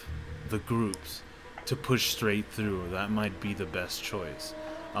diversion of the groups to push straight through, that might be the best choice.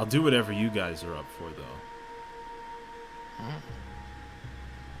 I'll do whatever you guys are up for, though.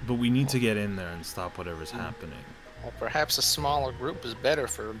 But we need to get in there and stop whatever's happening. Well, perhaps a smaller group is better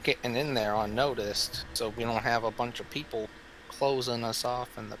for getting in there unnoticed, so we don't have a bunch of people closing us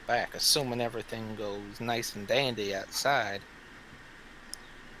off in the back, assuming everything goes nice and dandy outside.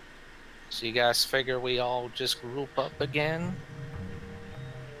 So you guys figure we all just group up again?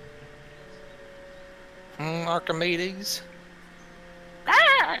 Archimedes?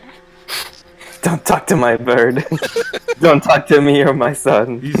 Don't talk to my bird. Don't talk to me or my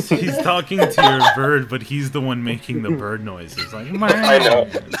son. He's talking to your bird, but he's the one making the bird noises. Like, I know.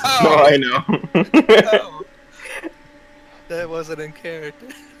 No, I know. No. That wasn't in character.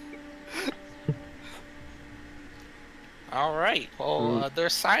 Alright, well, their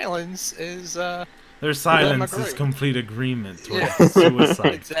silence is, Their silence is agree. complete agreement towards Yeah. the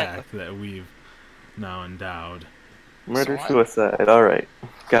suicide Exactly. pact that we've now endowed. Murder, So I- suicide. Alright.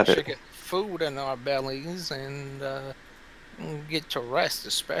 Got should it. get food in our bellies and get to rest,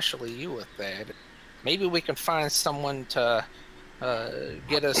 especially you with that. Maybe we can find someone to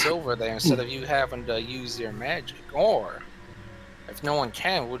get us over there instead of you having to use your magic. Or, if no one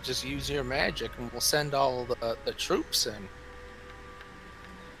can, we'll just use your magic and we'll send all the troops in.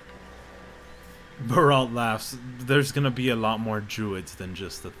 Baralt laughs. There's gonna be a lot more druids than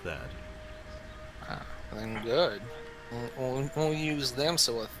just the Thed. Then good. We'll use them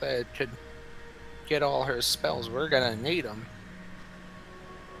so a Thed could get all her spells. We're gonna need them.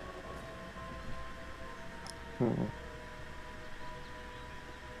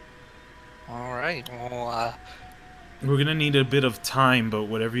 Alright, well, We're gonna need a bit of time, but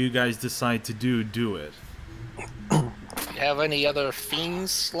whatever you guys decide to do, do it. you have any other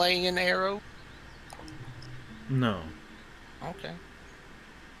fiends slaying arrow? No. Okay.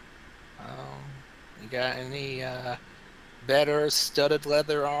 You got any better studded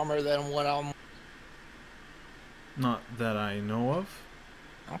leather armor than what I'm... Not that I know of.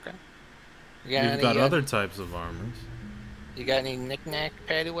 Okay. You We've any, got other types of armors. You got any knick-knack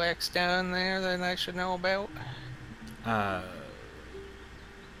paddywhacks down there that I should know about?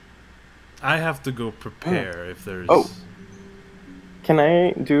 I have to go prepare if there's. Oh. Can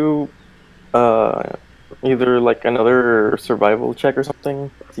I do either like another survival check or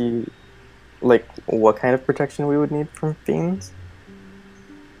something? See, like what kind of protection we would need from fiends?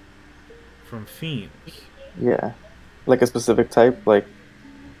 From fiends. Yeah, like a specific type, like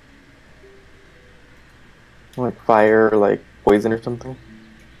fire, like poison or something.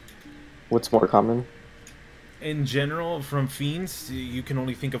 What's more common? In general, from fiends, you can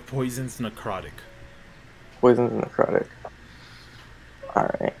only think of poisons, necrotic. Poison's necrotic. All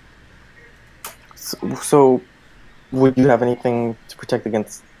right. So, would you have anything to protect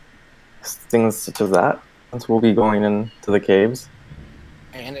against things such as that? Since we'll be going into the caves.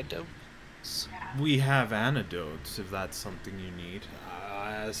 Antidotes. We have antidotes if that's something you need.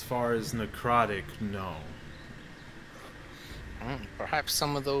 As far as necrotic, no. Perhaps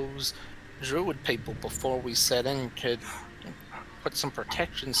some of those druid people before we set in could put some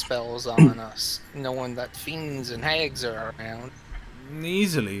protection spells on us, knowing that fiends and hags are around.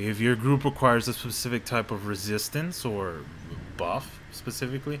 Easily, if your group requires a specific type of resistance or buff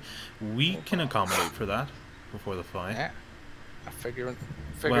specifically, we can accommodate for that before the fight. Yeah, I figure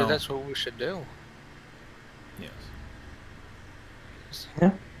Well- that's what we should do. Yes.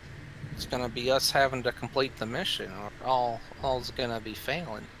 Yeah. It's gonna be us having to complete the mission, or all's gonna be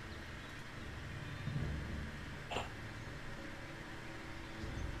failing.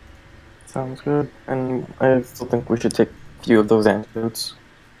 Sounds good. And I still think we should take a few of those antidotes.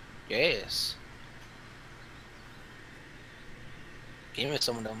 Yes. Give me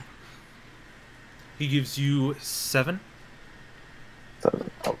some of them. He gives you 7.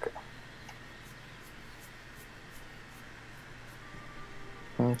 Okay.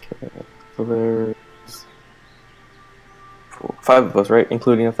 Okay. So there's 5 of us, right?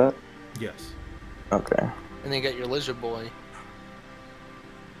 Including that? Yes. Okay. And then you got your lizard boy.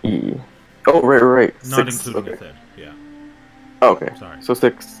 E. Oh, right. Not 6. including Okay. Ethed. Yeah. Oh, okay. Sorry. So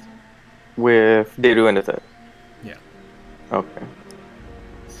 6 with Deru and Ethed. Yeah. Okay.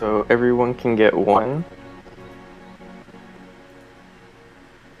 So everyone can get 1.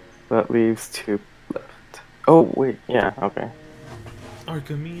 That leaves 2 left. Oh, wait. Yeah, okay.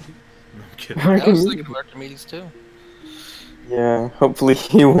 Archimedes. No, I'm kidding. I was thinking of Archimedes too. Yeah, hopefully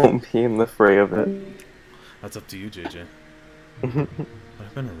he won't be in the fray of it. That's up to you, JJ. What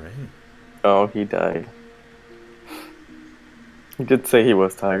happened to Ray? Oh, he died. He did say he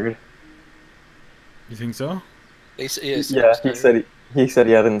was tired. You think so? They say, yes, Yeah, he said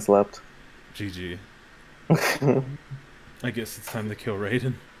he hadn't slept. GG. I guess it's time to kill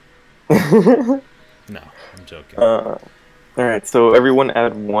Raiden. No, I'm joking. Alright, so everyone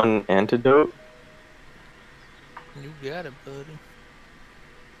add 1 antidote. You got it, buddy.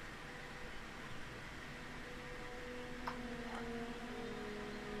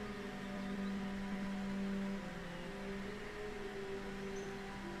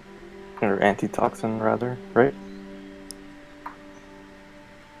 Or antitoxin, rather, right?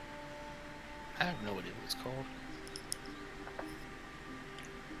 I have no idea what it's called.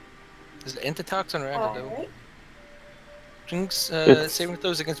 Is it antitoxin or antidote? Alright. Drinks, It's- saving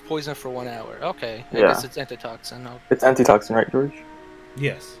throws against poison for 1 hour. Okay, I Yeah. guess it's antitoxin. It's antitoxin, right, George?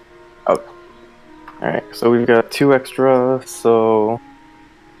 Yes. Okay. Alright, so we've got 2 extra, so...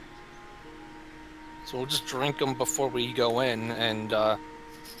 So we'll just drink them before we go in, and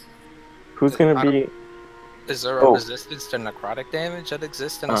Who's gonna be... is there a Oh. resistance to necrotic damage that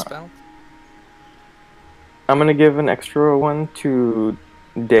exists in a spell? I'm gonna give an extra 1 to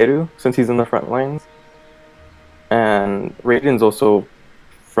Deru, since he's in the front lines. And Raiden's also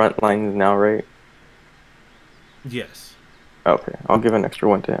front lines now, right? Yes. Okay, I'll give an extra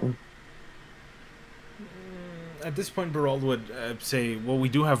 1 to him. At this point, Barald would say, well, we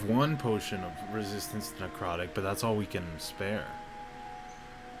do have 1 potion of resistance to necrotic, but that's all we can spare.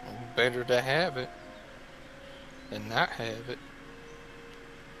 Better to have it than not have it.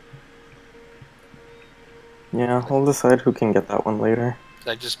 Yeah, we'll decide who can get that one later.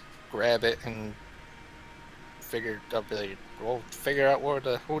 I just grab it and we'll figure out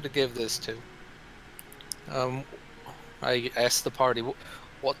who to give this to. I asked the party,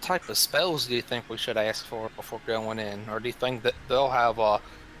 what type of spells do you think we should ask for before going in, or do you think that they'll have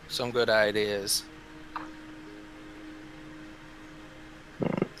some good ideas?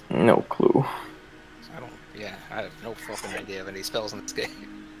 No clue. I have no fucking idea of any spells in this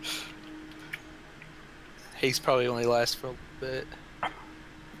game. Haste probably only lasts for a bit.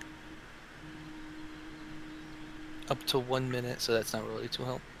 Up to 1 minute, so that's not really too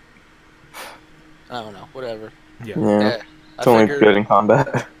helpful. I don't know, whatever. Yeah. Yeah, Yeah, it's I only figured good in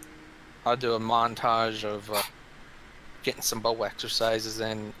combat. I'll do a montage of getting some bow exercises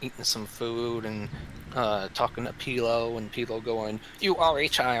in, eating some food, and talking to Pilo, and Pilo going, "You are a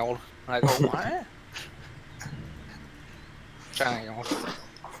child." And I go, "What?" Child.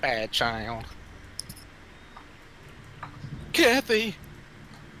 Bad child. Kathy!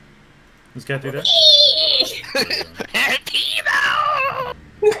 Is Kathy there?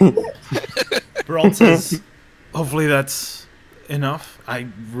 Brawl says, hopefully that's enough. I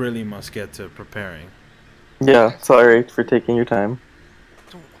really must get to preparing. Yeah, sorry for taking your time.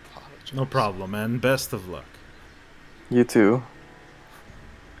 Don't apologize. No problem, man. Best of luck. You too.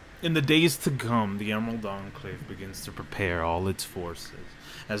 In the days to come, the Emerald Enclave begins to prepare all its forces,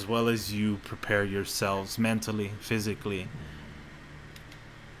 as well as you prepare yourselves mentally, physically,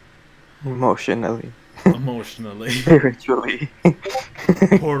 Emotionally. emotionally. Spiritually.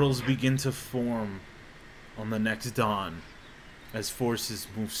 Portals begin to form on the next dawn as forces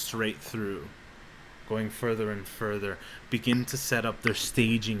move straight through, going further and further, begin to set up their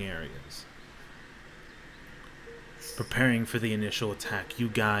staging areas. Preparing for the initial attack, you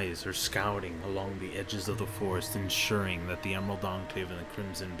guys are scouting along the edges of the forest, ensuring that the Emerald Enclave and the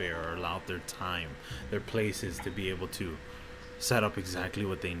Crimson Bear are allowed their time, their places to be able to set up exactly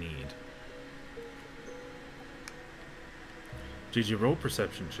what they need. GG, roll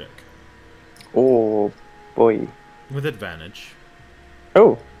perception check. Oh boy. With advantage.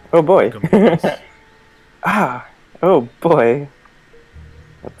 Oh boy. Come on, guys. Ah, oh boy.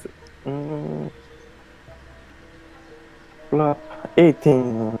 That's it. Flop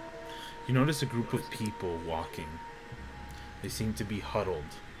 18. You notice a group of people walking. They seem to be huddled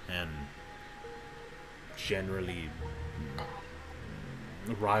and generally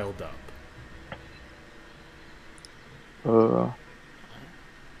riled up.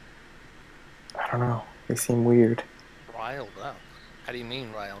 I don't know. They seem weird. Riled up? How do you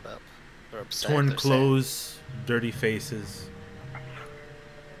mean riled up? They're upset. Torn they're sad. clothes, dirty faces.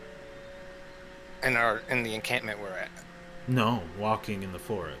 And are in the encampment we're at. No, walking in the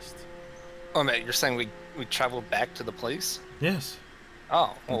forest. Oh, man, you're saying we traveled back to the place? Yes,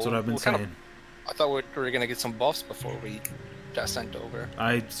 Oh, that's well, what I've been what kind saying. I thought we were gonna get some buffs before we got sent over.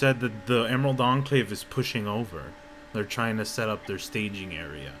 I said that the Emerald Enclave is pushing over. They're trying to set up their staging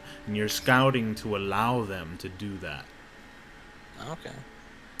area, and you're scouting to allow them to do that. Okay.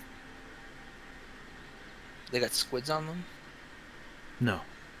 They got squids on them? No.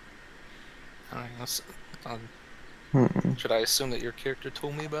 Alright, Hmm. should I assume that your character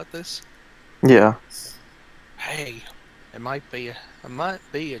told me about this? Yeah. Hey, it might be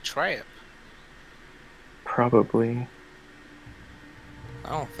a trap. Probably. I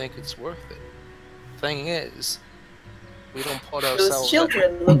don't think it's worth it. Thing is, we don't put Those ourselves.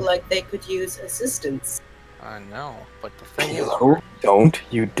 children look like they could use assistance. I know, but the thing is, Hello? Don't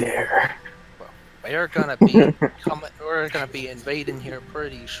you dare. we're gonna be we're gonna be invading here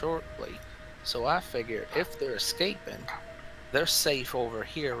pretty shortly. So I figure if they're escaping, they're safe over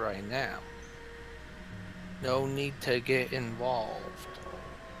here right now. No need to get involved.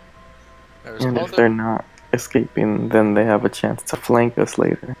 There's And if other. they're not escaping, then they have a chance to flank us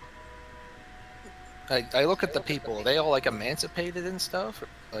later. I look at the people. Are they all like emancipated and stuff?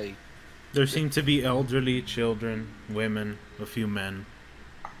 Like, There seem to be elderly, children, women, a few men.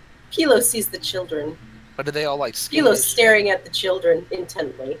 Kilo sees the children. but are they all like Kilo's skinny? staring at the children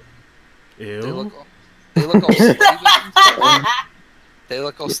intently. Ew. They look all slavish and stuff. They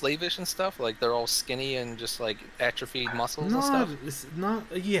look all slavish and stuff. Like they're all skinny and just like atrophied muscles and Not, stuff. it's not.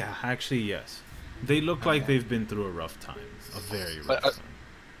 Yeah, actually, yes. They look like they've been through a rough time, a very rough But, time.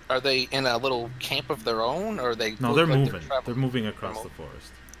 Are they in a little camp of their own, or are they? No, look they're like moving. They're traveling? moving across the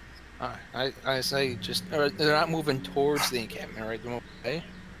forest. Alright, I say just or they're not moving towards the encampment, right? They're moving away.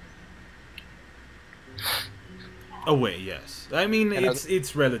 Away, yes. I mean, And are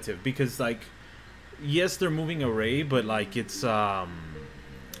it's relative because like, yes, they're moving away, but like it's not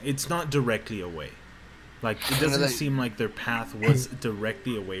directly away. Like it And are doesn't they- seem like their path was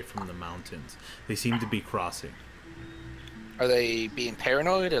directly away from the mountains. They seem to be crossing. Are they being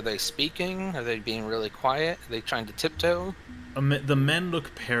paranoid? Are they speaking? Are they being really quiet? Are they trying to tiptoe? The men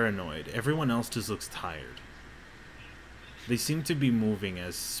look paranoid. Everyone else just looks tired. They seem to be moving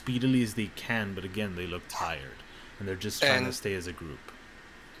as speedily as they can, but again, they look tired, and they're just trying to And- stay as a group.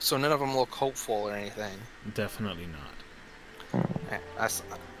 So none of them look hopeful or anything. Definitely not.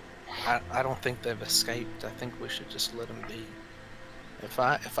 I don't think they've escaped. I think we should just let them be. If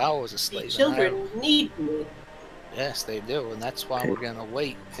I was a The slave, and children need me. yes, they do, and that's why we're gonna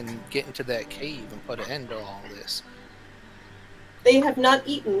wait and get into that cave and put an end to all this. They have not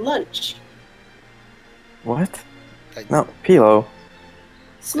eaten lunch. What? Like, No, Pilo.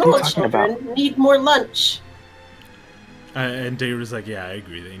 Small talking about? children need more lunch. And Dayra's like, yeah, I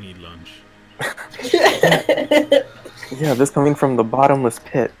agree. They need lunch. Yeah, this coming from the bottomless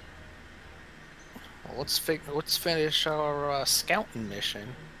pit. Well, let's finish our scouting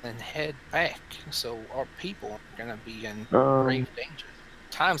mission and head back. So our people are gonna be in grave danger.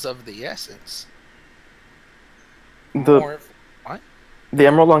 Time's of the essence. The What? the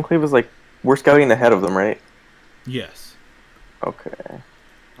Emerald Enclave is like we're scouting ahead of them, right? Yes. Okay.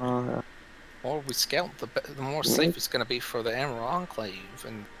 The more we scout, the more safe it's gonna be for the Emerald Enclave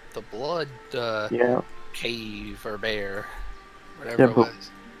and the Blood Yeah. Cave or Bear, whatever Yeah, it but-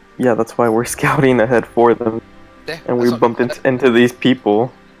 was. Yeah, that's why we're scouting ahead for them, Yeah, and we that's what- bumped into these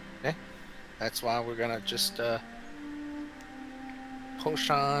people. That's why we're gonna just push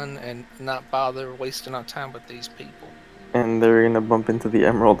on and not bother wasting our time with these people. And they're gonna bump into the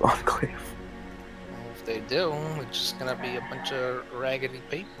Emerald Enclave. Well, if they do, it's just gonna be a bunch of raggedy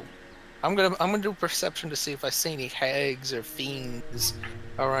people. I'm gonna do perception to see if I see any hags or fiends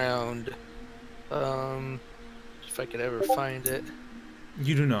around. If I could ever find it.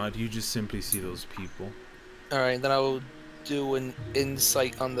 You do not. You just simply see those people. All right, then I will do an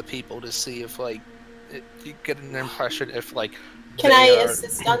insight on the people to see if you get an impression if Can they I are-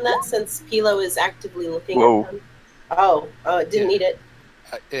 assist on that since Pilo is actively looking Whoa. at them? Oh, didn't need it.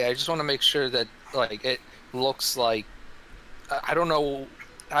 I just want to make sure that it looks like I don't know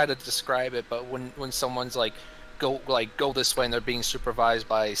how to describe it, but when someone's go this way and they're being supervised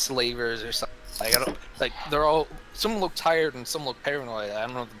by slavers or something, I don't they're all some look tired and some look paranoid. I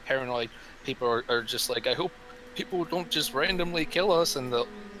don't know if the paranoid people are just I hope people don't just randomly kill us, and the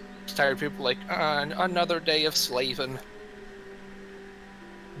tired people another day of slaving.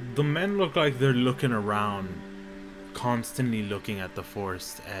 The men look like they're looking around, constantly looking at the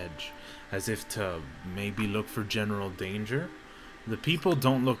forest edge, as if to maybe look for general danger. The people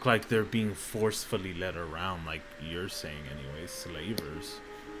don't look like they're being forcefully led around, like you're saying anyway, slavers.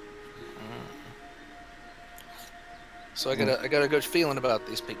 So I got a good feeling about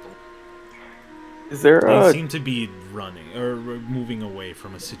these people. Is there They a seem to be running or moving away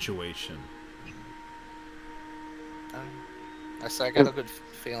from a situation. I say I got a good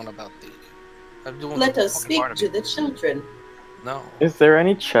feeling about these. I'm doing Let the us fucking speak part of to it. the children. No. Is there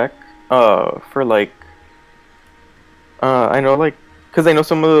any check for I know because I know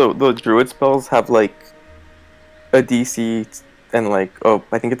some of the druid spells have a DC and I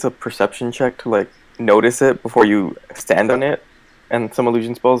think it's a perception check to notice it before you stand on it, and some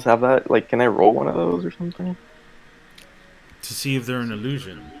illusion spells have that. Can I roll one of those or something? To see if they're an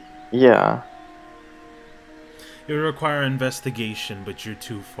illusion. Yeah. It would require investigation, but you're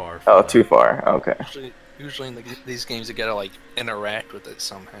too far. For Oh, that. too far. Okay. Usually in these games you gotta interact with it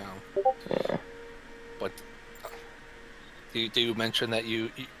somehow. Yeah. But do you mention that you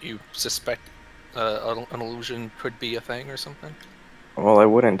suspect an illusion could be a thing or something? Well, I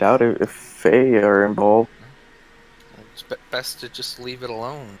wouldn't doubt it if Fae are involved. It's best to just leave it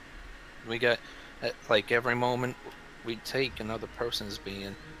alone. We got every moment we take, another person's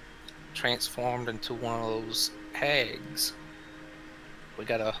being transformed into one of those hags. We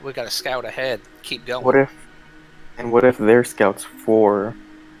gotta scout ahead. Keep going. What if they're scouts for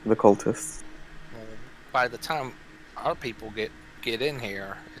the cultists? Well, by the time our people get in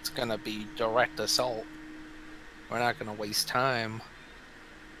here, it's gonna be direct assault. We're not gonna waste time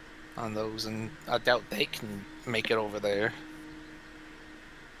on those, and I doubt they can make it over there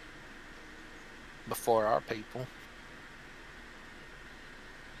before our people.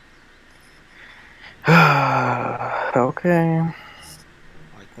 Okay.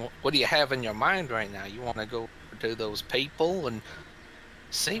 What do you have in your mind right now? You want to go to those people and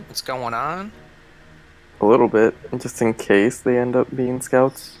see what's going on? A little bit, just in case they end up being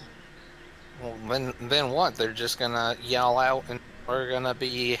scouts. Well, then what? They're just gonna yell out, and we're gonna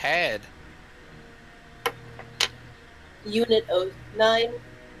be had. Unit 09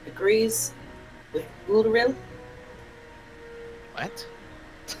 agrees with Ulril. What?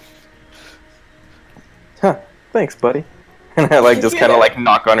 Huh. Thanks, buddy. And I just kind of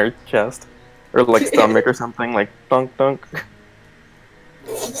knock on her chest. Or stomach or something, dunk dunk.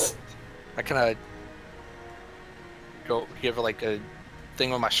 I kind of go give her a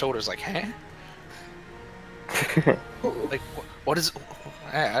thing on my shoulders, huh? What is?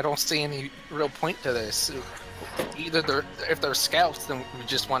 I don't see any real point to this. Either if they're scouts, then we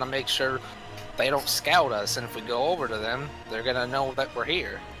just want to make sure they don't scout us, and if we go over to them, they're gonna know that we're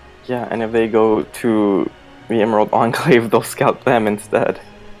here. Yeah, and if they go to the Emerald Enclave, they'll scout them instead.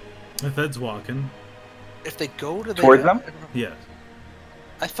 If Ed's walking, If they go to the Towards them? yes.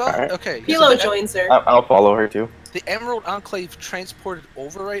 I thought Alright. okay. Pilo so joins her. I'll follow her too. the Emerald Enclave transported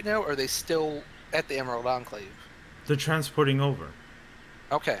over right now, or are they still at the Emerald Enclave? They're transporting over.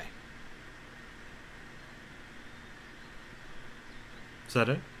 Okay. Is that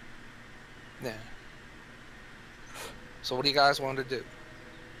it? Yeah. So what do you guys want to do?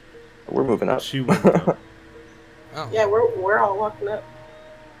 We're moving up. She woke up. Oh, Yeah, we're all walking up.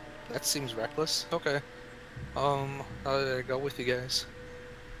 that seems reckless. Okay. I'll go with you guys.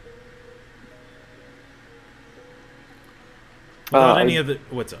 Without I- any other.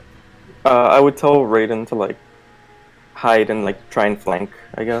 What's up? I would tell Raiden to like hide and like try and flank,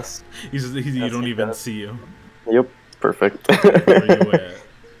 I guess. You That's don't it, even guys. see him. Yep, perfect. Where you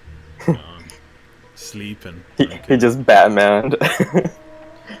at? Sleeping. he just Batmaned.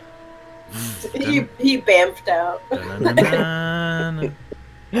 He bamfed out. Da-na-na-na.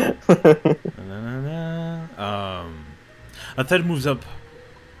 Na-na-na. Athed moves up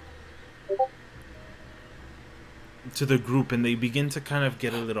to the group and they begin to kind of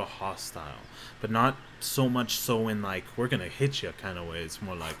get a little hostile, but not so much so in like we're gonna hit you kind of way. It's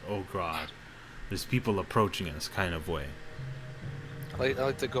more like, oh god, there's people approaching us kind of way. I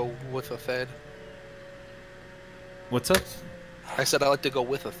like to go with a Fed. What's up? I said I like to go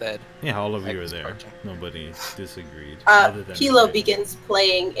with a Fed. Yeah, all of Like you are there. Spartan. Nobody disagreed. other than Kilo Raiden. begins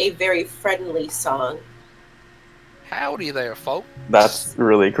playing a very friendly song. Howdy there, folk. That's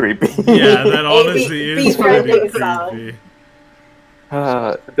really creepy. Yeah, that honestly be is pretty friendly, son.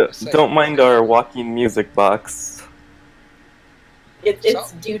 creepy. Don't mind our walking music box. It's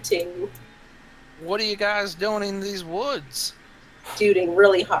duting What are you guys doing in these woods?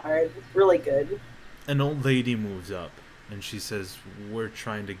 really hard, really good. An old lady moves up and she says, "We're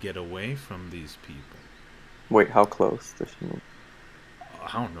trying to get away from these people." Wait, how close does she move?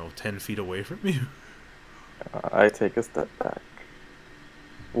 I don't know, 10 feet away from you. I take a step back.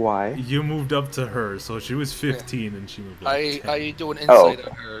 Why? You moved up to her, so she was 15 and she moved like 10. I do an Oh. insight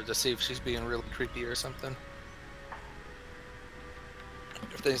on her to see if she's being really creepy or something.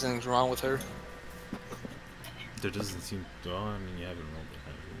 If there's anything wrong with her. There doesn't seem. Oh, I mean, you haven't rolled it,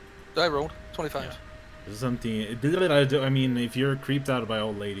 have you? I rolled 25. Yeah. There's something. I mean, if you're creeped out by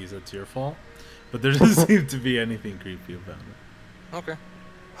old ladies, that's your fault. But there doesn't seem to be anything creepy about it. Okay.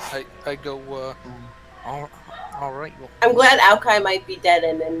 I go. All right. Well, I'm glad Aokai might be dead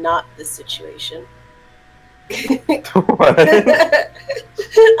and not this situation. What?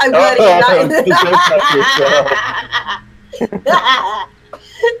 I'm glad he's not.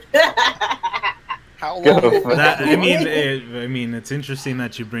 how long? Go. have we That, been I mean, doing? it's interesting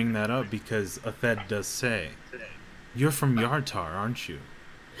that you bring that up because Athed does say, "You're from Yartar, aren't you?"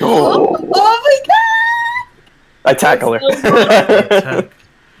 Oh, Oh my god! I tackle her. Attack.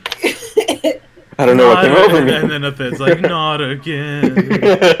 I don't know what came over me. And then Athed's like, "Not again."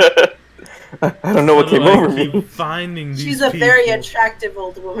 I don't know what How do came I over keep me. finding these She's a very people? attractive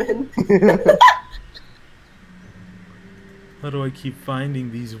old woman. How do I keep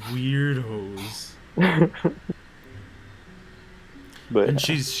finding these weirdos? But And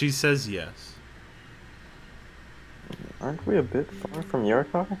she says yes. aren't we a bit far from your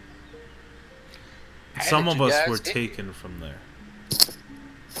car? How Some did of you us guys were get here? taken from there.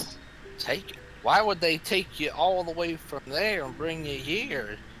 Take it. Why would they take you all the way from there and bring you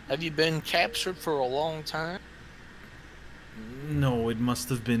here? Have you been captured for a long time? No, it must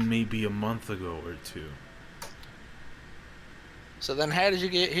have been maybe a month ago or two. So then how did you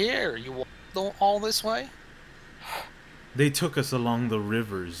get here? You walked all this way? They took us along the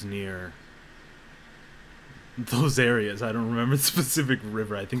rivers near those areas. I don't remember the specific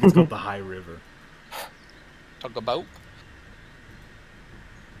river. I think it's called the High River. Took a boat?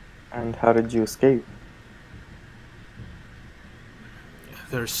 And how did you escape?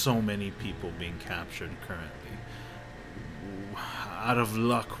 There's so many people being captured currently. Out of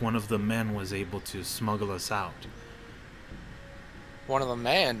luck, one of the men was able to smuggle us out. One of the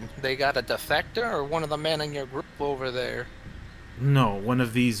men? They got a defector or one of the men in your group over there? No, one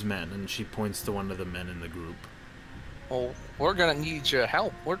of these men, and she points to one of the men in the group. Well, we're gonna need your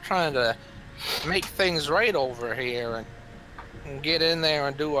help. We're trying to make things right over here and get in there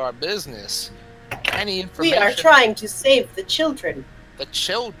and do our business. Any We information? are trying to save the children. The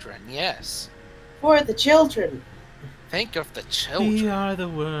children, yes. For the children. Think of the We children. are the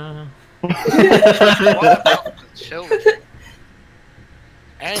world. What about the children?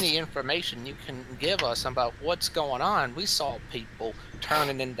 Any information you can give us about what's going on? We saw people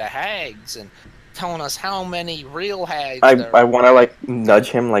turning into hags and telling us how many real hags there I are. want to like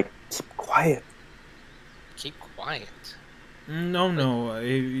nudge him, like keep quiet. Keep quiet. No.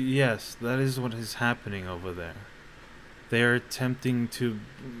 Yes, that is what is happening over there. They are attempting to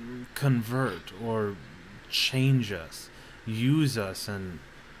convert or change us, use us, and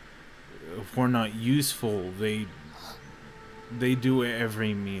if we're not useful, they they do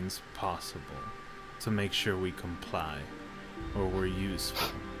every means possible to make sure we comply or we're useful.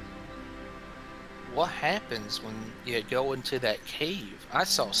 What happens when you go into that cave? I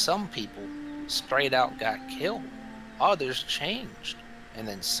saw some people straight out got killed. Others changed. And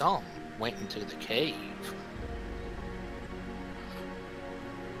then some went into the cave.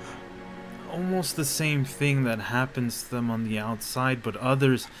 Almost the same thing that happens to them on the outside, but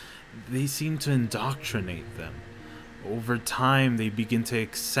others, they seem to indoctrinate them. Over time, they begin to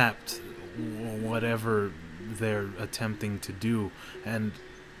accept whatever they're attempting to do, and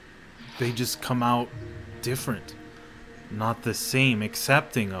they just come out different. Not the same,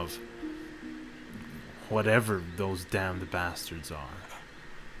 accepting of whatever those damned bastards are.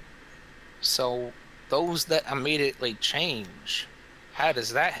 So, those that immediately change, how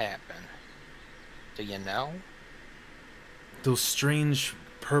does that happen? Do you know? Those strange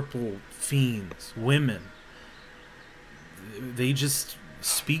purple fiends, women, they just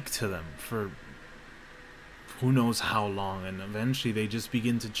speak to them for who knows how long, and eventually they just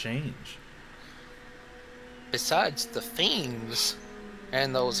begin to change. Besides the fiends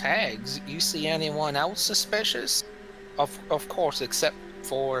and those hags, you see anyone else suspicious? Of course, except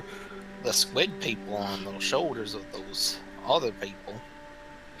for the squid people on the shoulders of those other people.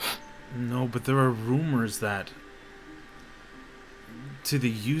 No, but there are rumors that to the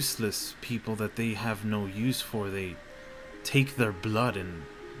useless people that they have no use for, they take their blood and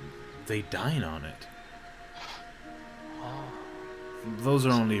they dine on it. Those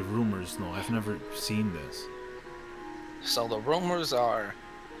are only rumors, no. I've never seen this. So the rumors are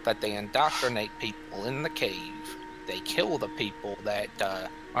that they indoctrinate people in the cave. They kill the people that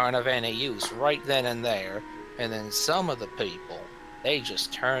aren't of any use right then and there. And then some of the people, they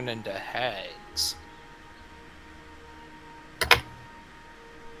just turn into hags.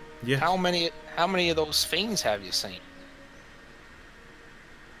 Yes. How many of those fiends have you seen?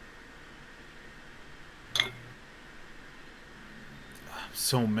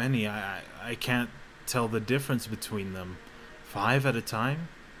 So many, I can't tell the difference between them. 5 at a time?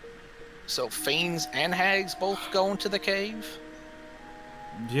 So fiends and hags both go into the cave?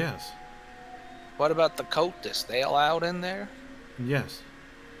 Yes. What about the cultists? They allowed in there? Yes.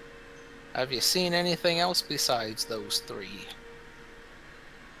 Have you seen anything else besides those 3?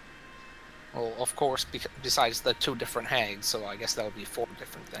 Well, of course, besides the 2 different hags, so I guess that would be 4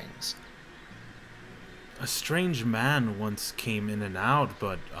 different things. A strange man once came in and out,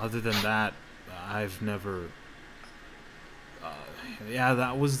 but other than that, I've never... yeah,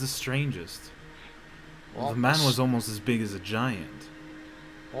 that was the strangest. Well, the man was almost as big as a giant.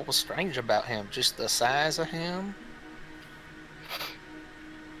 What was strange about him? Just the size of him?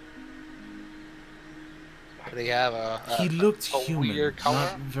 Did he have he looked a human, weird color?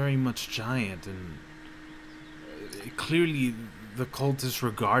 not very much giant, and clearly the cultists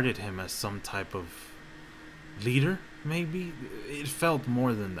regarded him as some type of leader, maybe? It felt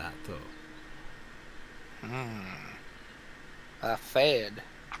more than that, though. Fed.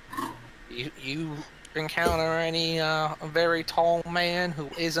 You encounter any a very tall man who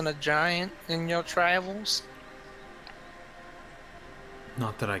isn't a giant in your travels?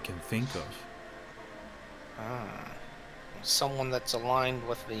 Not that I can think of. Someone that's aligned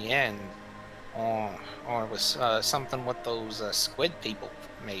with the end, or with something with those squid people,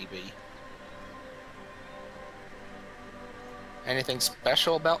 maybe. Anything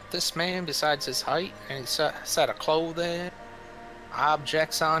special about this man besides his height? Any set of clothing?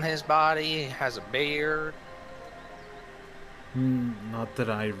 Objects on his body? He has a beard? Not that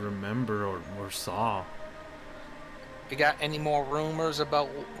I remember or saw. You got any more rumors about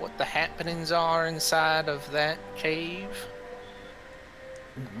what the happenings are inside of that cave?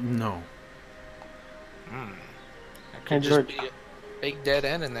 No. It could Hey, just George. be a big dead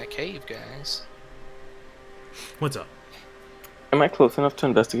end in that cave, guys. What's up? Am I close enough to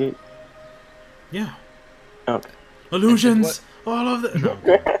investigate? Yeah. Okay. Illusions! All of the...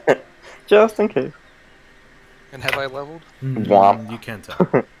 No. Just in case. And have I leveled? Womp. You can't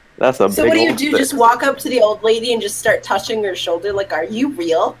tell. That's a So big what do you old do? stick. Just walk up to the old lady and just start touching her shoulder? Like, are you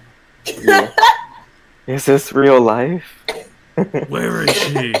real? Yeah. Is this real life? Where is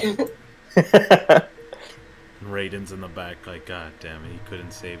she? Raiden's in the back like, God damn it, he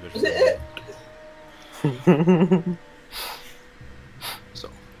couldn't save it. So,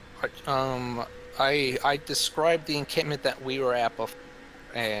 I described the encampment that we were at before,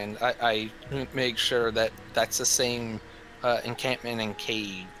 and I make sure that that's the same encampment and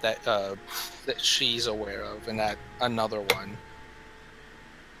cave that that she's aware of, and that another one.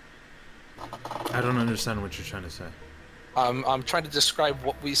 I don't understand what you're trying to say. I'm trying to describe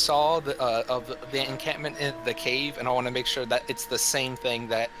what we saw of the encampment in the cave, and I want to make sure that it's the same thing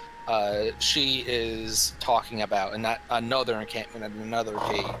that she is talking about, and not another encampment in another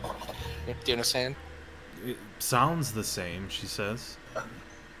cave. Do you understand? It sounds the same, she says.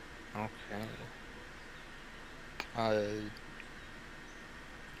 Okay.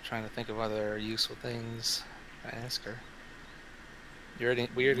 Trying to think of other useful things to ask her. We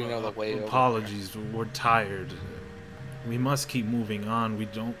already know the way over. Apologies, we're tired. We must keep moving on. We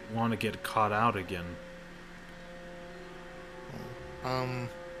don't want to get caught out again.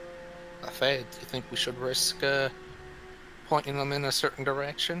 Fed, do you think we should risk pointing them in a certain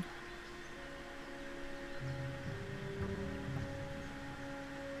direction?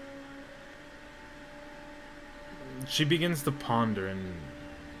 She begins to ponder, and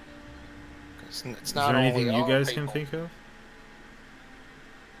It's is not there anything only you our guys people. can think of?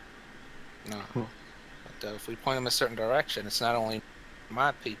 No. But if we point them a certain direction, it's not only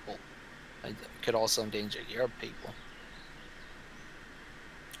my people. It could also endanger your people.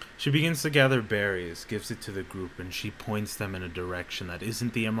 She begins to gather berries, gives it to the group, and she points them in a direction that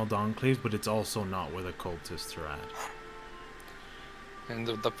isn't the Emerald Enclave, but it's also not where the cultists are at. And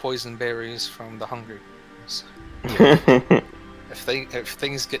the poison berries from the Hunger Games. If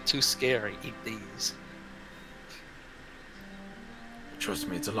things get too scary, eat these. Trust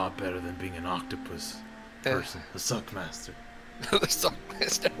me, it's a lot better than being an octopus person, a suckmaster.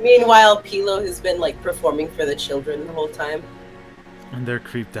 Meanwhile, Pilo has been like performing for the children the whole time. And they're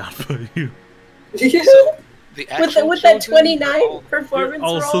creeped out by you. So, the actual with that children 29 are performance You're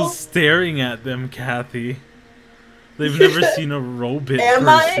also role. staring at them, Kathy. They've never seen a robot Am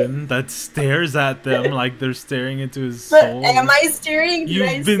I? person that stares at them like they're staring into his But soul. am I steering? Did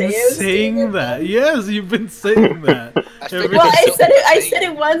I You've been say I was saying steering that. them? Yes, you've been saying that. I figured Well, it's I said it. I still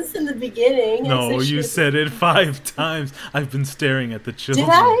said it once in the beginning. No, I you shit. said it 5 times. I've been staring at the children.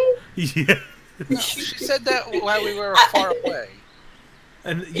 Did I? Yeah. She said that while we were far away.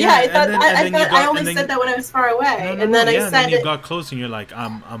 And Yeah, I thought. and then, I and then you thought got, I only and then, said that when I was far away, No, no, and no, then yeah, I and then said. you got close and you're like,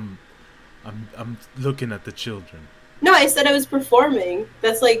 I'm looking at the children. No, I said I was performing.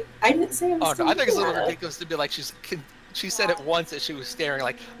 That's like I didn't say I was. Oh no, I think it's a little that. ridiculous to be like she said it once that she was staring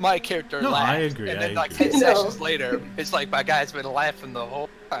like my character No, laughed. I agree, And I then like agree. 10 No. sessions later, it's like my guy's been laughing the whole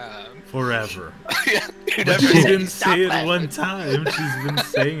time. Forever. Yeah, you But never she said didn't stop say it laughing. one time. She's been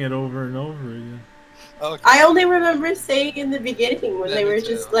saying it over and over again. Okay. I only remember saying in the beginning when Yeah, they me were too.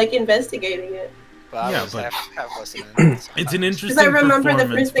 just like investigating it. But I Yeah, was but- half listening. It's an Because interesting I remember the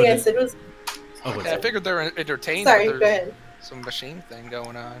performance, first thing but I it- said was, Oh, what's Yeah, I that? figured they're entertained. "Sorry, but go there's ahead." some machine thing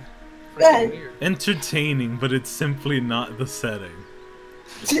going on. Go ahead. Freaking weird. Entertaining, but it's simply not the setting.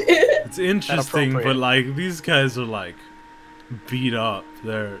 It's interesting, but Inappropriate. like these guys are like beat up.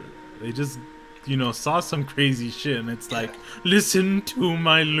 They just saw some crazy shit, and it's like, listen to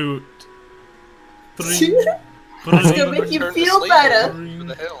my lute. Three, It's gonna make you Return to feel slavery better. to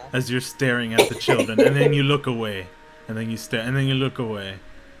the hill. as you're staring at the children, and then you look away, and then you stare, and then you look away,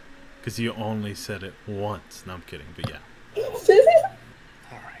 because you only said it once. No, I'm kidding, but yeah.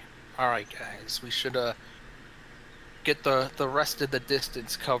 All right, guys. We should get the rest of the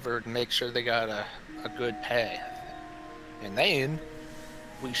distance covered and make sure they got a good path, and then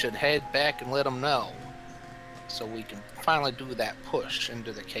we should head back and let them know, so we can finally do that push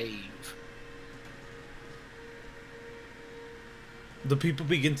into the cave. The people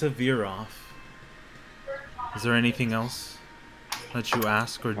begin to veer off. Is there anything else that you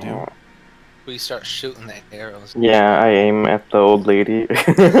ask or do? We start shooting the arrows. Yeah, I aim at the old lady.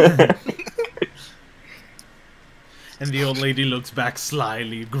 And the old lady looks back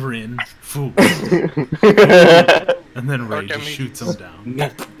slyly, grin, fool, and then Ray just shoots him down.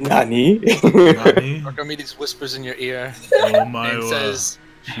 Nani? Nani? Archimedes whispers in your ear Oh my and word. says,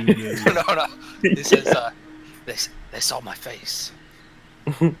 She is- no. He says, they saw my face.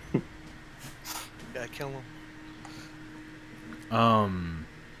 Gotta kill him.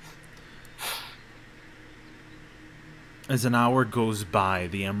 As an hour goes by,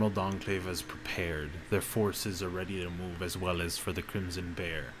 the Emerald Enclave is prepared. Their forces are ready to move, as well as for the Crimson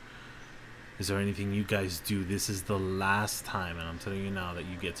Bear. Is there anything you guys do? This is the last time, and I'm telling you now that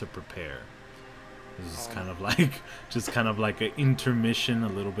you get to prepare. This is kind of like, just kind of like an intermission, a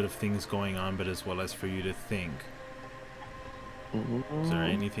little bit of things going on, but as well as for you to think. Is there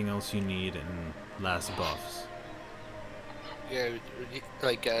anything else you need in last buffs? Yeah,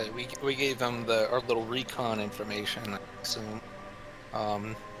 like we gave them our little recon information. So,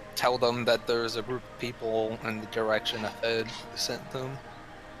 tell them that there's a group of people in the direction ahead sent them.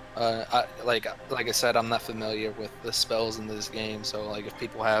 Like I said, I'm not familiar with the spells in this game, so like if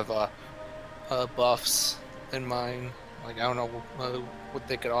people have buffs in mind, Like I don't know what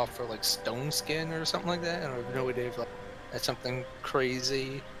they could offer, like stone skin or something like that. I have no idea if like that's something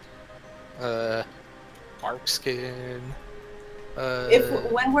crazy. Bark skin.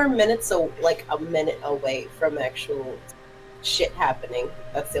 When we're like a minute away from actual shit happening,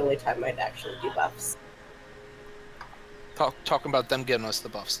 that's the only time I'd actually do buffs. Talking about them giving us the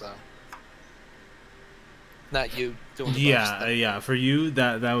buffs though. Not you doing the Yeah, buffs. yeah. For you,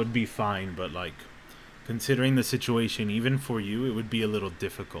 that would be fine, but like, considering the situation, even for you, it would be a little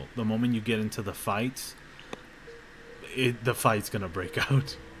difficult. The moment you get into the fights, the fight's gonna break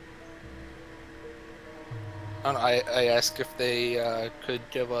out. I asked if they could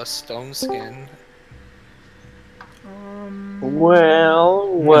give us stone skin. Well.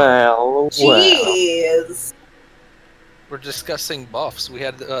 Jeez. We're discussing buffs. We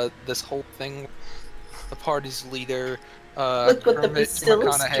had this whole thing. The party's leader, Look what the Kermit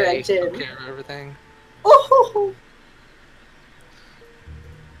bacillus McConaughey took drenching. care of everything. Oh.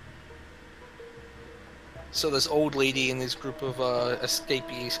 So this old lady and this group of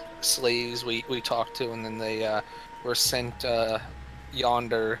escapee slaves we talked to, and then they were sent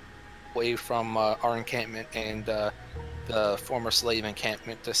yonder away from our encampment and the former slave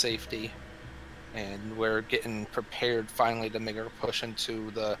encampment to safety. And we're getting prepared finally to make our push into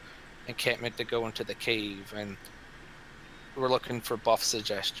the encampment to go into the cave, and we're looking for buff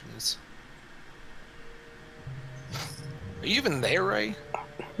suggestions. Are you even there, Ray?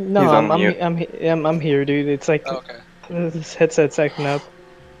 No, He's on I'm here, dude. It's like Oh, okay. this headset's acting up.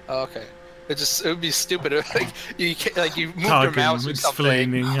 Oh, okay. It would be stupid if like you moved your Talking, mouse or something.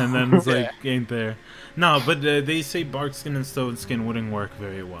 explaining, and then it's like, Yeah. ain't there. No, but they say bark skin and stone skin wouldn't work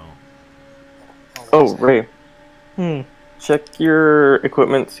very well. Oh, Ray, Hmm. check your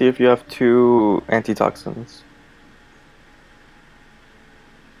equipment, see if you have 2 antitoxins.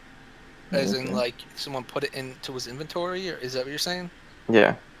 As in, like, someone put it into his inventory, or is that what you're saying?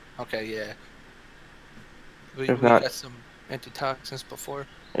 Yeah. Okay, yeah. We If not- got some antitoxins before.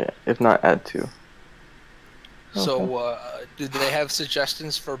 Yeah. If not, add 2. So, did they have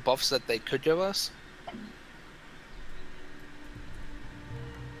suggestions for buffs that they could give us?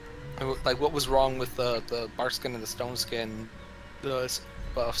 Like, what was wrong with the bark skin and the stone skin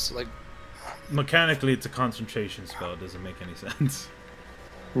buffs? Like, Mechanically, it's a concentration spell. It doesn't make any sense.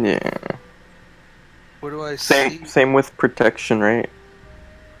 Yeah. what do I see? Same with protection, right?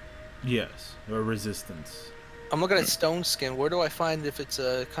 Yes, or resistance. I'm looking at stone skin. Where do I find if it's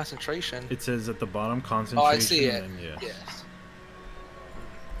a concentration? It says at the bottom concentration. Oh, I see it. And then, yeah. Yes.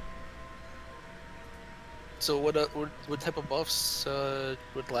 So what type of buffs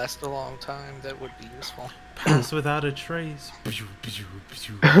would last a long time that would be useful? Pass without a trace. Get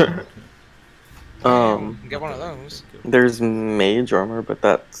one of those. There's mage armor,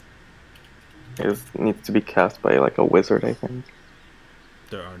 but needs to be cast by like a wizard, I think.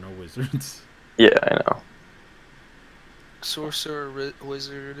 There are no wizards. Yeah, I know. Sorcerer,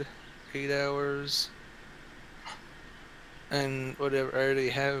 wizard, 8 hours, and whatever. I already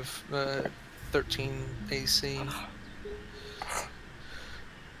have 13 AC.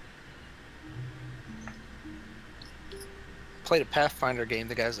 Played a Pathfinder game.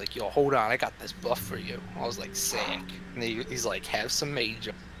 The guy's like, "Yo, hold on, I got this buff for you." I was like, "Sick." And he's like, "Have some mage,"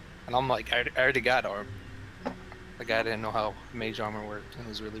 and I'm like, "I already got armor." The guy didn't know how mage armor worked, and it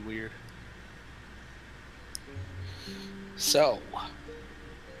was really weird. So,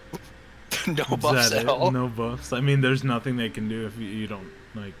 no Is buffs that at it? all. No buffs. I mean, there's nothing they can do if you don't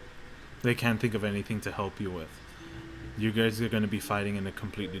like. They can't think of anything to help you with. You guys are going to be fighting in a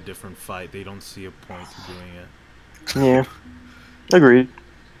completely different fight. They don't see a point to doing it. Yeah. Agreed.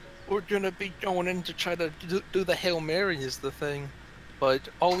 We're gonna be going in to try to do the Hail Mary is the thing, but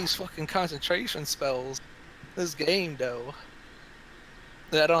all these fucking concentration spells. This game though.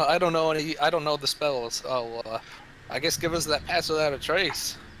 I don't know any. I don't know the spells. Oh, I guess give us that pass without a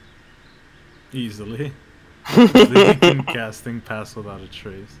trace. Easily. They can casting pass without a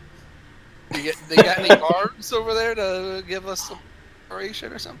trace. They got any barbs over there to give us some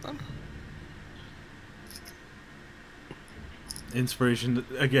inspiration or something? Inspiration,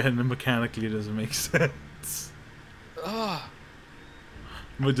 again, mechanically doesn't make sense. Ugh.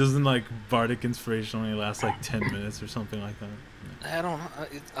 But doesn't, like, bardic inspiration only last, like, 10 minutes or something like that? I don't know.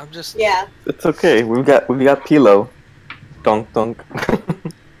 I'm just. Yeah. It's okay. We've got Pilo. Donk donk.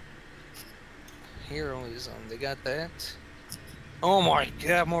 Heroism. They got that. Oh my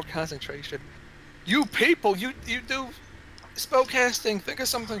god, more concentration. You people, you do spellcasting. Think of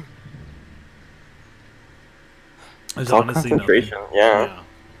something. There's It's all honestly concentration, nothing. yeah.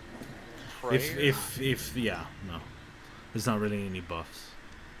 If, yeah, no. There's not really any buffs.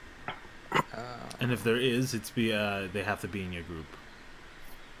 And if there is, they have to be in your group.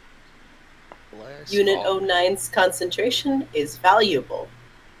 Unit 09's concentration is valuable.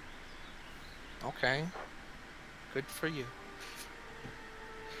 Okay. Good for you.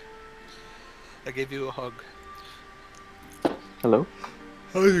 I gave you a hug. Hello?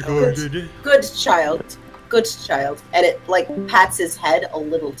 How's it going, JJ? Good child. Good child. And it, like, pats his head a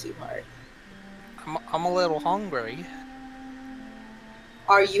little too hard. I'm a little hungry.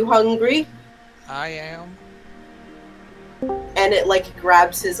 Are you hungry? I am. And it, like,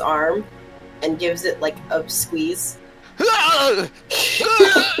 grabs his arm and gives it, like, a squeeze.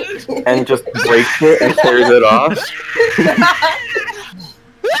 And just breaks it and tears it off.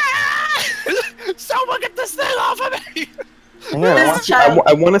 Someone get this thing off of me! Hang on,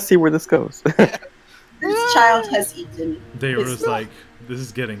 I want to see where this goes. This child has eaten. Dayra's like, this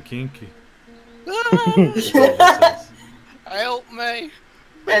is getting kinky. Help me!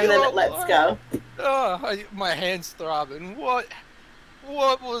 And then it lets go. My hand's throbbing. What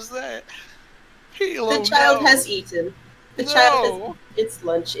was that? Hilo, The child no. has eaten. The child No. has its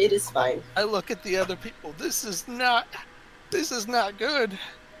lunch. It is fine. I look at the other people. This is not good.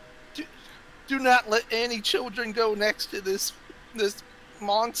 Do not let any children go next to this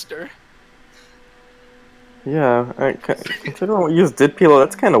monster. Yeah, considering what you just did, Pilo,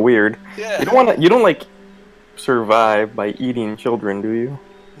 that's kind of weird. Yeah. You don't like survive by eating children, do you?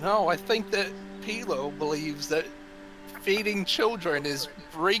 No, I think that Pilo believes that feeding children is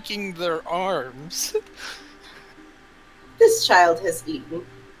breaking their arms. This child has eaten.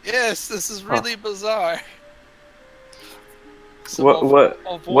 Yes, this is really bizarre. So What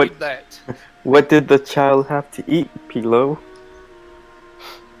avoid that. What did the child have to eat, Pilo?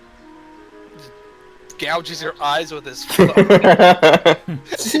 Gouges your eyes with his phone.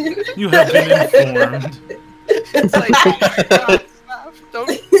 You have been informed. It's like, oh my God, stop. Don't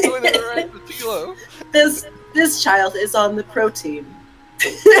interact with Pilo. This child is on the protein.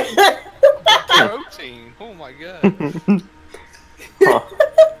 Protein. Oh my God. Huh.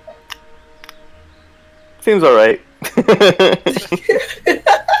 Seems alright.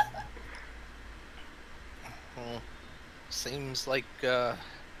 Well, seems like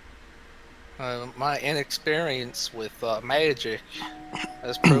my inexperience with magic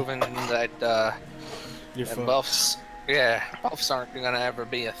has proven that You're that fucked. buffs aren't gonna ever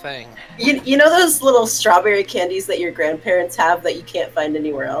be a thing. You know those little strawberry candies that your grandparents have that you can't find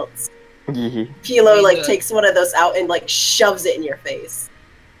anywhere else? Yeah. Pilo like Yeah. takes one of those out and like shoves it in your face.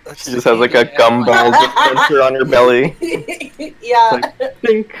 She just has like a gumball dispenser on her belly. Yeah. Like,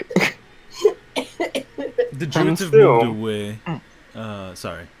 think. The druids have still- moved away.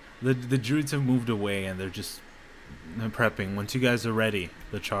 Sorry. The druids have moved away and they're prepping. Once you guys are ready,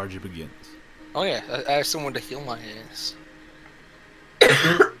 the charge begins. Oh yeah, I have someone to heal my ass.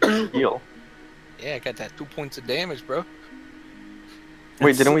 Heal. Yeah, I got that 2 points of damage, bro.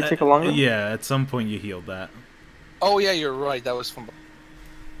 Wait, didn't we take a long rest? Yeah, at some point you healed that. Oh yeah, you're right. That was from.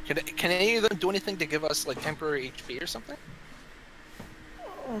 Can any of them do anything to give us like temporary HP or something?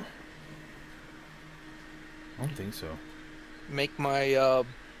 I don't think so. Make my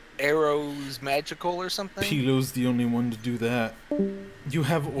arrows magical or something? Pilo's the only one to do that. You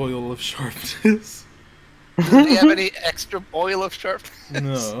have oil of sharpness. Do they have any extra oil of sharpness?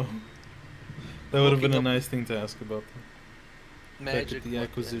 No. That would have been a Looking up- nice thing to ask about. Magic at the weapon,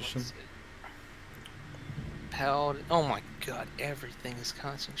 acquisition. what's it? Paladin. Oh my god, everything is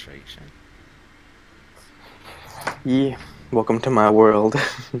concentration. Yeah. Welcome to my world.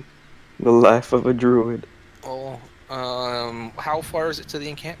 The life of a druid. Oh, how far is it to the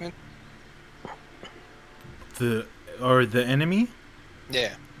encampment? The enemy?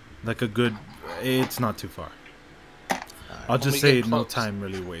 Yeah. Like a good. It's not too far. I'll when just we say get no close, time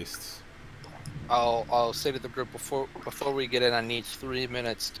really wastes. I'll say to the group before we get in, I need 3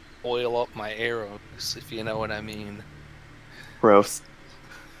 minutes to oil up my arrows, if you know what I mean. Gross.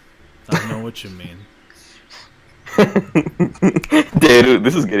 I know what you mean. Dude,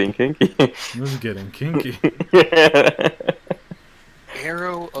 this is getting kinky. This is getting kinky.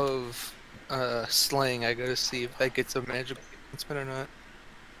 Arrow of slaying. I gotta see if that gets a magic enhancement or not.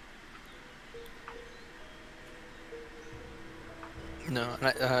 No, and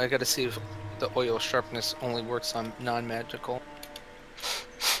I gotta see if the oil sharpness only works on non-magical.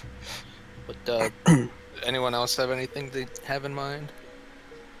 But anyone else have anything they have in mind?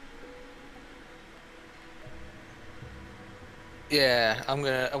 Yeah, I'm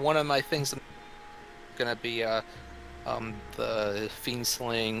gonna. One of my things gonna be the fiend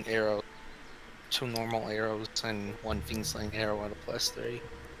slaying arrow, 2 normal arrows and 1 fiend slaying arrow at a +3.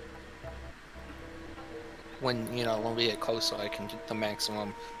 When we get close, so I can get the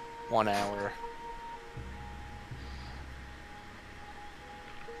maximum 1 hour.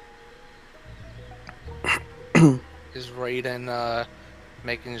 Is Raiden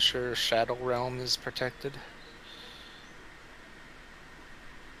making sure Shadow Realm is protected?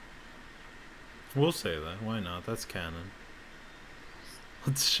 We'll say that. Why not? That's canon.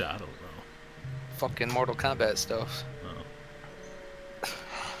 What's Shadow Realm? Fucking Mortal Kombat stuff.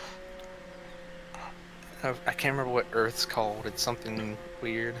 Oh. I can't remember what Earth's called. It's something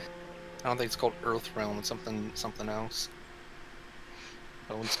weird. I don't think it's called Earth Realm. It's something else.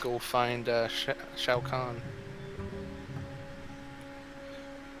 So let's go find Shao Kahn.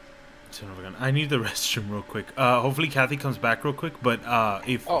 Son of a gun. I need the restroom real quick. Hopefully Kathy comes back real quick. But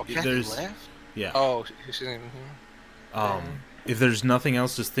if Kathy there's left? yeah, She's not even here. if there's nothing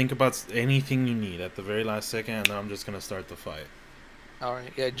else, just think about anything you need at the very last second, and then I'm just gonna start the fight. All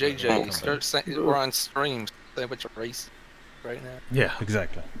right, yeah, JJ, we're on stream. Say what's your race right now? Yeah,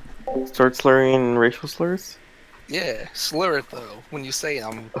 exactly. Start slurring racial slurs? Yeah, slur it though. When you say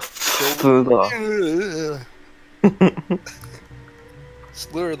I'm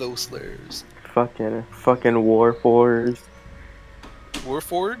slur those slurs. fucking Warforged.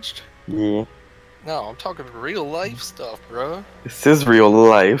 Warforged? Yeah. No, I'm talking real life stuff, bro. This is real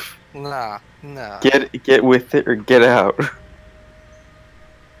life. Nah. Get with it or get out.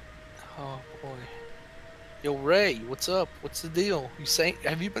 Oh boy. Yo, Ray, what's up? What's the deal?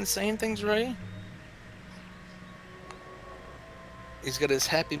 Have you been saying things, Ray? He's got his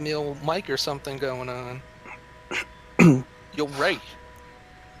Happy Meal mic or something going on. Yo, Ray.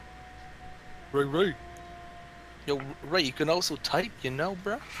 Ray. Yo, Ray, you can also type,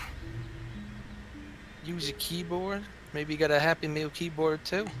 bro? Use your keyboard. Maybe you got a Happy Meal keyboard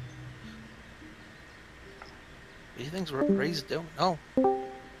too. What do you think's Ray's doing? Oh,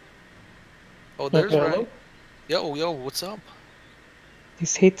 there's Ray. Yo, what's up?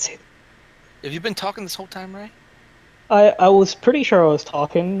 These hits. Have you been talking this whole time, Ray? I was pretty sure I was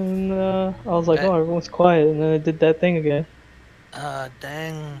talking, and I was like, oh, everyone's quiet, and then I did that thing again.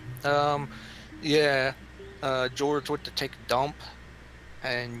 Dang. Yeah. George went to take a dump,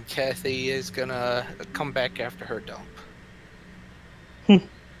 and Kathy is gonna come back after her dump. I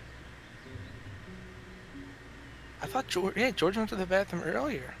thought George went to the bathroom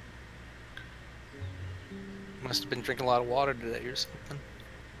earlier. Must have been drinking a lot of water today or something.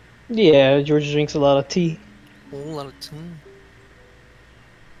 Yeah, George drinks a lot of tea. A whole lot of tea.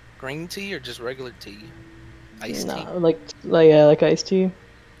 Green tea or just regular tea? Iced tea? Like iced tea.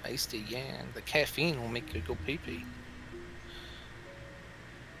 Iced tea, yeah. The caffeine will make you go pee-pee.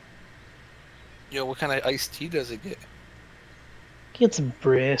 Yo, what kind of iced tea does it get? Gets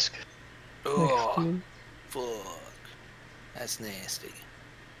brisk. Oh, fuck. That's nasty.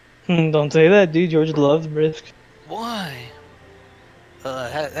 Don't say that, dude. George loves brisk. Why?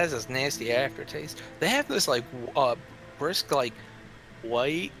 Has this nasty aftertaste. They have this like brisk like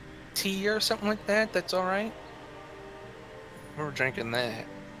white tea or something like that. That's all right. We're drinking that,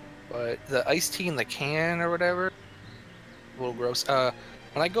 but the iced tea in the can or whatever, a little gross. When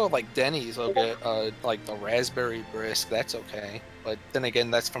I go like Denny's, I'll get like the raspberry brisk. That's okay, but then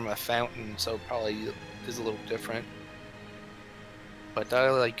again, that's from a fountain, so probably is a little different. But I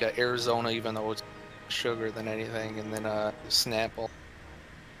like Arizona, even though it's sugar than anything, and then Snapple.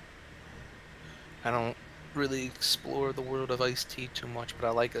 I don't really explore the world of iced tea too much, but I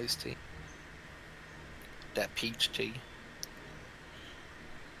like iced tea. That peach tea.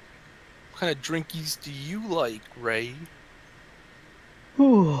 What kind of drinkies do you like, Ray?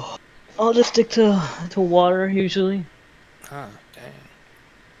 Ooh, I'll just stick to water usually. Ah, dang.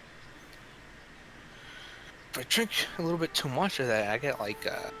 If I drink a little bit too much of that, I get like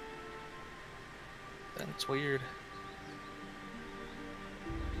then it's weird.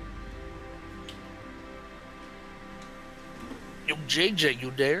 Yo, JJ, you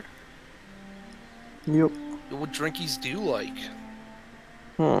there? Yep. Yo, what drinkies do you like?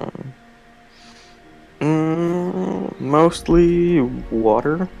 Mostly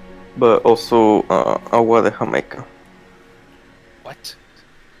water, but also agua de Jamaica. What?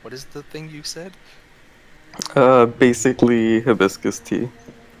 What is the thing you said? Basically hibiscus tea,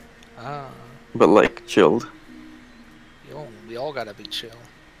 Ah, but like chilled. yo, we all gotta be chill.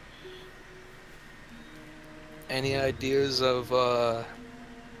 Any ideas of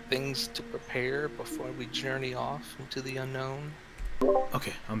things to prepare before we journey off into the unknown?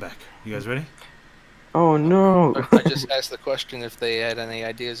 Okay, I'm back. You guys ready? Oh no! I just asked the question if they had any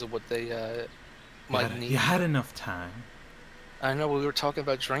ideas of what they might need. You had enough time. I know we were talking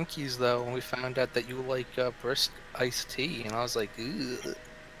about drinkies though, and we found out that you like brisk iced tea, and I was like, ugh.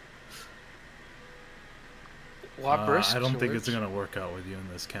 Why brisk? I don't think Rich? it's gonna work out with you in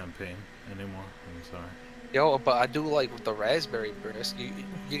this campaign anymore. I'm sorry. Yo, but I do like the raspberry brisk.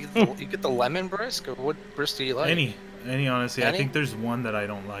 You get the lemon brisk, or what brisk do you like? Any honestly, I Any? think there's one that I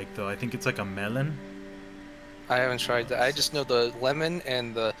don't like though. I think it's like a melon. I haven't tried that. I just know the lemon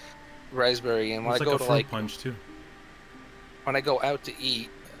and the raspberry. And when It's I like go a to fruit like punch too. when I go out to eat,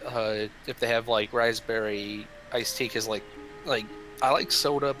 if they have like raspberry iced tea, cause like I like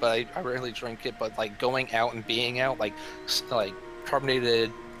soda, but I rarely drink it. But like going out and being out, like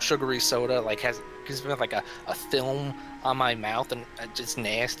carbonated sugary soda, like gives me like a film on my mouth and it's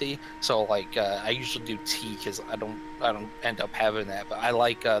nasty. So like I usually do tea because I don't end up having that. But I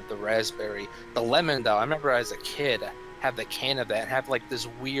like the raspberry, the lemon though. I remember as a kid have the can of that and have like this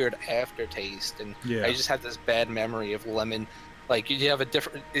weird aftertaste, and Yeah. I just have this bad memory of lemon. Like, do you have a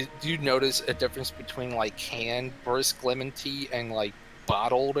different? Do you notice a difference between like canned brisk lemon tea and like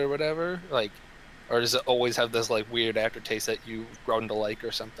bottled or whatever? Like, or does it always have this like weird aftertaste that you've grown to like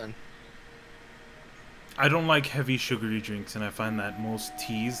or something? I don't like heavy sugary drinks, and I find that most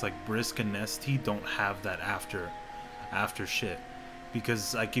teas, like brisk and Nestea, don't have that after shit.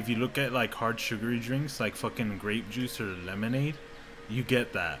 Because like if you look at like hard sugary drinks, like fucking grape juice or lemonade, you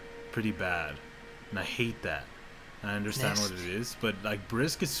get that pretty bad, and I hate that. I understand what it is, but like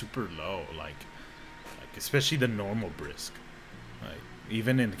brisk is super low, like especially the normal brisk, like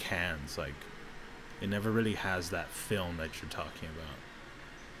even in cans, like it never really has that film that you're talking about.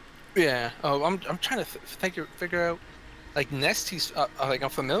 Yeah. Oh, I'm trying to figure out like Nestee's. Like I'm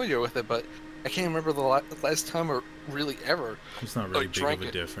familiar with it, but I can't remember the last time or really ever. It's not really like, big of drank a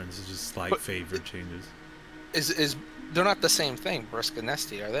it. difference. It's just slight But flavor changes. Is they're not the same thing, brisk and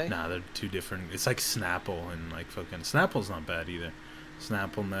Nestea, are they? Nah, they're two different. It's like Snapple and like fucking Snapple's not bad either.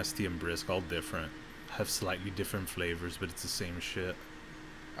 Snapple, Nestea, and Brisk all different. Have slightly different flavors, but it's the same shit.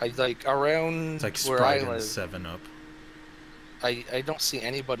 I like around It's like where I Sprite and live. 7-Up. I don't see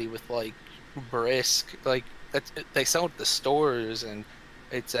anybody with like brisk like they sell it at the stores and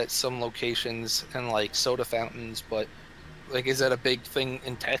it's at some locations and like soda fountains, but like is that a big thing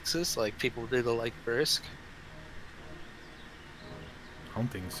in Texas? Like people really like brisk? I don't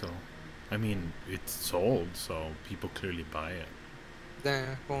think so. I mean, it's sold, so people clearly buy it.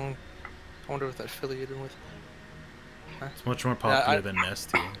 Yeah, well, I wonder what that's affiliated with. It's much more popular I- than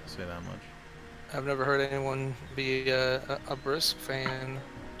Nestea, I'll say that much. I've never heard anyone be a brisk fan.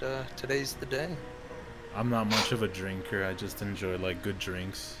 Today's the day. I'm not much of a drinker. I just enjoy like good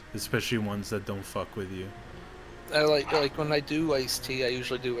drinks, especially ones that don't fuck with you. I like when I do iced tea, I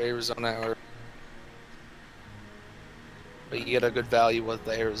usually do Arizona or. But you get a good value with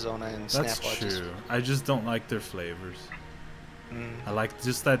the Arizona and That's Snapple. true. I just don't like their flavors. I like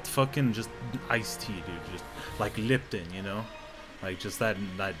just that fucking just iced tea, dude. Just like Lipton, you know, like just that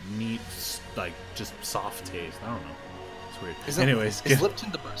neat, like just soft taste. I don't know. It's weird. Anyways, is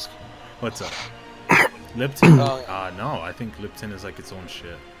Lipton the brisk? what's up? Lipton? Oh. No, I think Lipton is like its own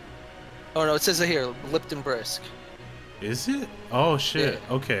shit. Oh no, it says it here, Lipton brisk. Is it? Oh shit.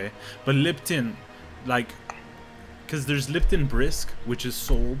 Yeah. Okay, but Lipton, like, cause there's Lipton Brisk, which is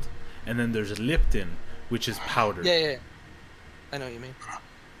sold, and then there's Lipton, which is powdered. Yeah. I know what you mean.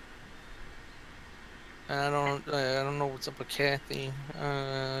 I don't know what's up with Kathy.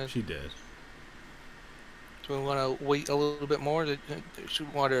 She did. Do we want to wait a little bit more?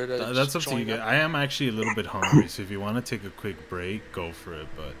 Should we want her to That's just up to you join guys. I am actually a little bit hungry, so if you want to take a quick break, go for it.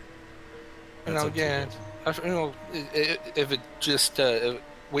 But that's up to you yeah. guys. If it just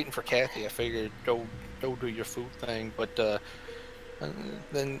waiting for Kathy, I figured go do your food thing. But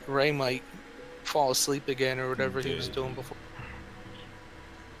then Ray might fall asleep again or whatever he was Dude. doing before.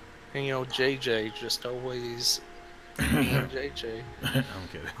 And you know, JJ just always me and JJ. I'm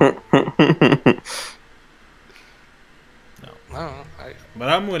kidding. No, But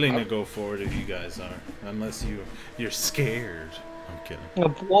I'm willing to go forward if you guys are, unless you're scared. I'm kidding. Oh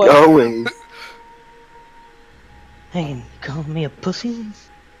boy. Always. Hey, you calling me a pussy?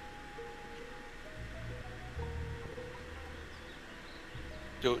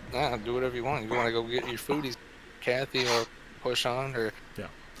 do whatever you want. You want to go get your foodies, Kathy, or push on, or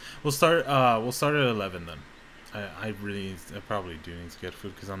We'll start at 11 then. I probably do need to get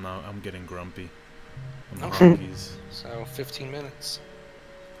food because I'm getting grumpy. I'm Okay. hungry. so 15 minutes.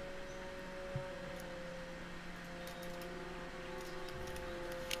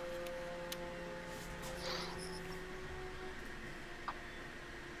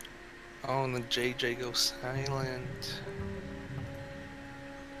 Oh, and then JJ goes silent.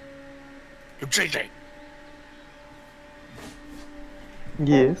 Yo, JJ,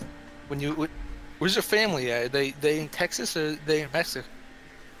 Yes. where's your family at? They in Texas or they in Mexico?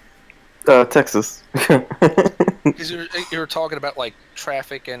 Texas. Because you were talking about like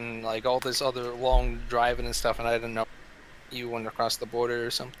traffic and like all this other long driving and stuff, and I didn't know you went across the border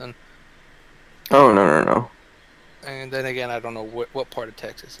or something. Oh, no. And then again, I don't know what part of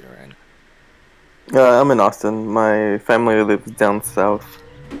Texas you're in. I'm in Austin. My family lives down south,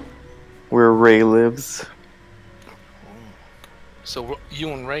 where Ray lives. So you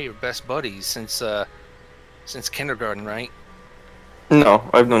and Ray are best buddies since kindergarten, right? No,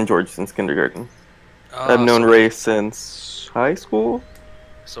 I've known George since kindergarten. I've known Ray since high school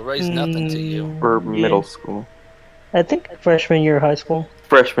So Ray's nothing to you. or Yeah. middle school. I think freshman year of high school.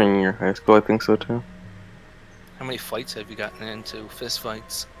 Freshman year of high school, I think so too. How many fights have you gotten into? Fist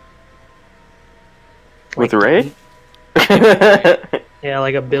fights? With Ray? Yeah,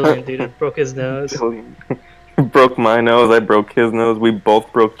 like a billion, dude. It broke his nose. Broke my nose, I broke his nose, we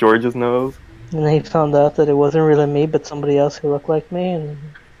both broke George's nose. And then he found out that it wasn't really me, but somebody else who looked like me, and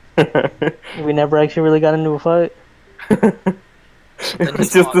we never actually really got into a fight.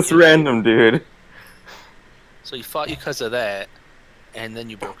 It's just this random dude. So he fought you because of that, and then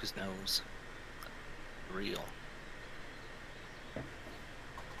you broke his nose. Real.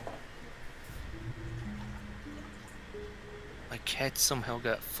 My cat somehow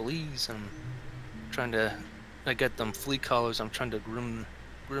got fleas. I'm trying to. I got them flea collars. I'm trying to groom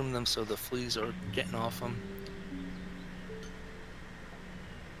them so the fleas are getting off them.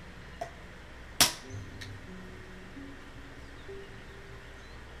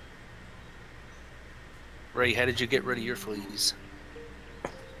 Ray, how did you get rid of your fleas?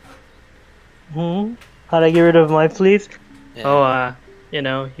 How'd I get rid of my fleas? Yeah.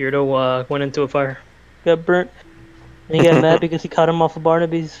 Oh, Yurdo went into a fire. Got burnt. And he got mad because he caught him off of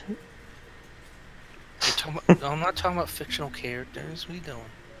Barnaby's. I'm not talking about fictional characters. What are you doing?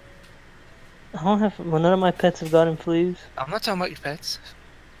 I don't have. Well, none of my pets have gotten fleas. I'm not talking about your pets.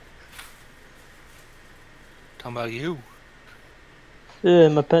 I'm talking about you. Yeah,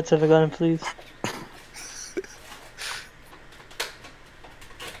 my pets haven't gotten fleas.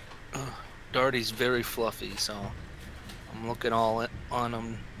 Darty's very fluffy, so I'm looking all on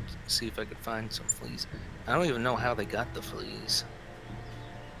them to see if I can find some fleas. I don't even know how they got the fleas.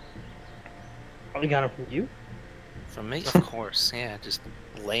 Probably got them from you. From me, of course. Yeah, just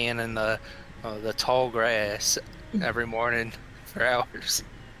laying in the tall grass every morning for hours.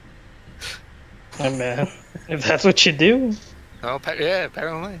 Hey man, if that's what you do. Oh, yeah,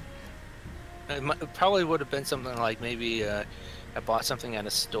 apparently. It probably would have been something like maybe I bought something at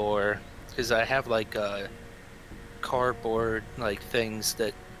a store, because I have like cardboard like things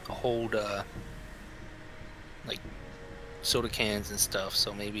that hold like soda cans and stuff.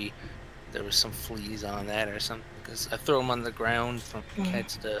 So maybe there was some fleas on that or something, because I throw them on the ground for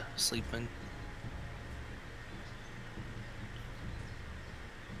cats to sleep in.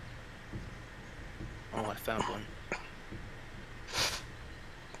 Oh, I found one.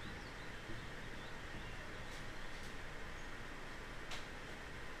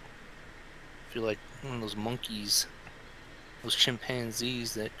 I feel like one of those monkeys, those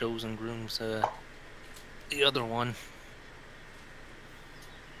chimpanzees that goes and grooms the other one.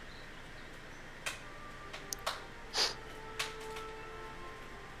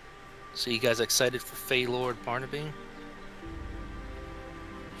 So you guys excited for Feylord Barnaby?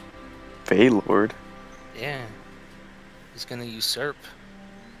 Feylord? Yeah. He's gonna usurp.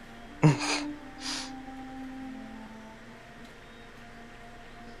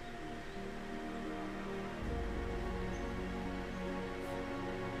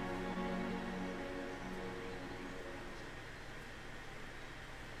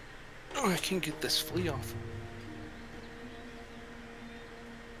 Oh, I can't get this flea off.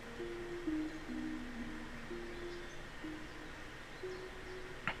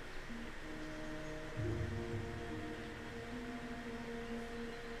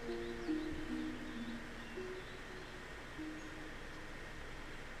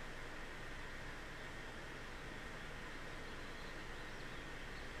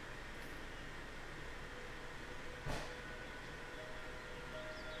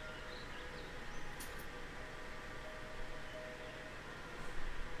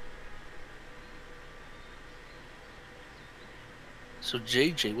 So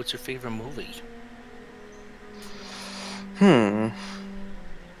JJ, what's your favorite movie?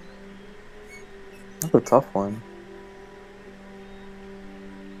 That's a tough one.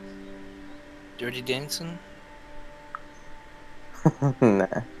 Dirty Dancing? Nah.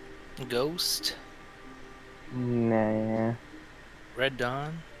 Ghost? Nah. Red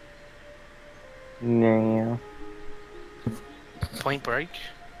Dawn? Nah. Point Break?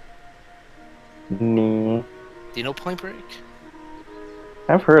 Nah. Do you know Point Break?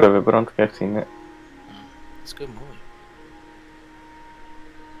 I've heard of it, but I don't think I've seen it. It's a good movie.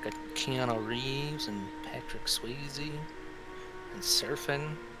 Got Keanu Reeves and Patrick Swayze and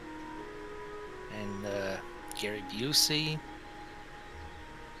surfing and Gary Busey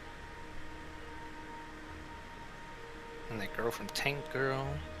and that girl from Tank Girl.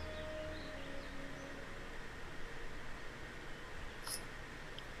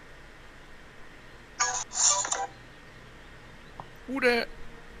 Who that?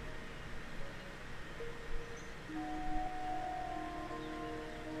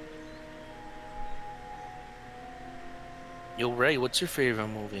 Yo, Ray, what's your favorite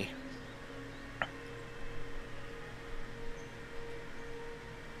movie?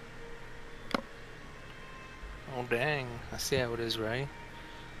 Oh, dang. I see how it is, Ray.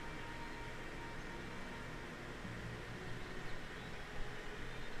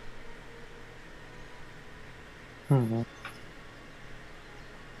 Hmm.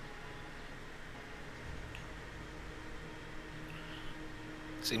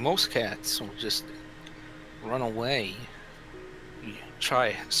 See, most cats will just run away. You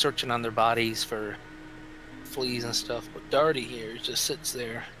try searching on their bodies for fleas and stuff, but Darty here just sits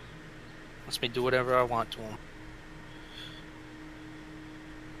there. Lets me do whatever I want to him.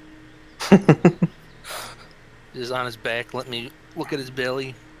 Just on his back, let me look at his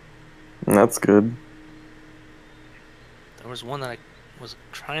belly. That's good. There was one that I was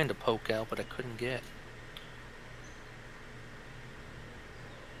trying to poke out, but I couldn't get.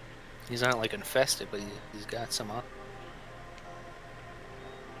 He's not like infested, but he's got some up.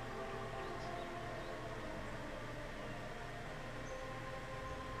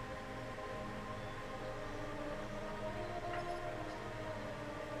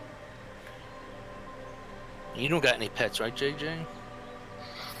 You don't got any pets, right, JJ?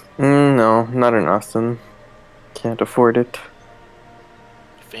 No, not in Austin. Can't afford it.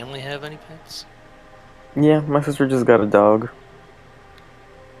 Your family have any pets? Yeah, my sister just got a dog.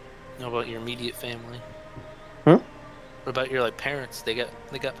 How about your immediate family? Hmm? What about your like parents? They got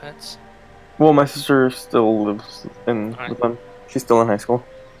pets? Well, my sister still lives in Alright. with them. She's still in high school.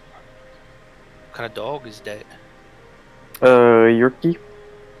 What kind of dog is that? Yorkie,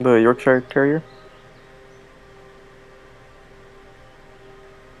 the Yorkshire Terrier.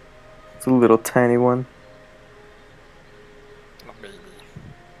 It's a little tiny one. Oh, baby.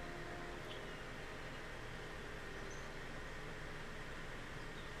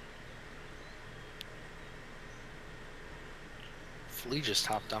 Flea just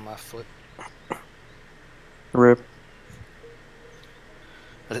hopped on my foot, Rip.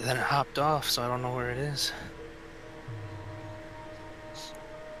 but then it hopped off, so I don't know where it is.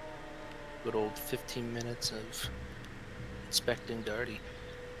 Good old 15 minutes of inspecting Darty.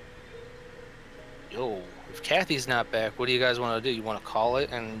 Yo, if Kathy's not back, what do you guys want to do? You want to call it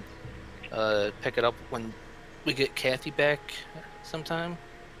and pick it up when we get Kathy back sometime?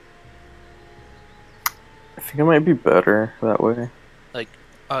 I think it might be better that way. Like,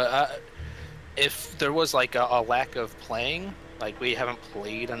 if there was like a lack of playing, like we haven't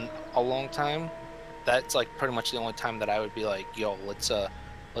played in a long time, that's like pretty much the only time that I would be like, yo, let's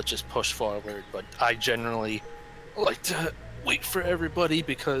just push forward. But I generally like to wait for everybody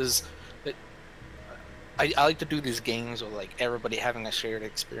because I like to do these games with like everybody having a shared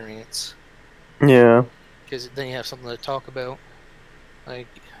experience, Yeah. because then you have something to talk about. Like,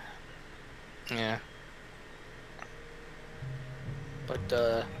 yeah. But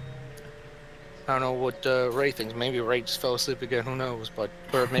I don't know what Ray thinks. Maybe Ray just fell asleep again. Who knows? But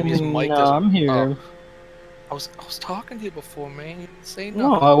or maybe his mic No, doesn't. I'm here. Oh, I was talking to you before, man. You didn't say No,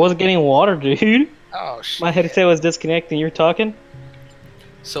 nothing. I wasn't getting water, dude. Oh shit. My headset was disconnecting. You're talking?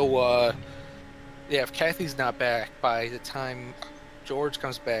 So yeah, if Kathy's not back by the time George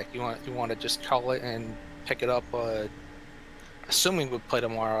comes back, you want to just call it and pick it up. Assuming we play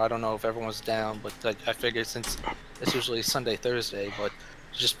tomorrow. I don't know if everyone's down, but I figured since it's usually Sunday, Thursday, but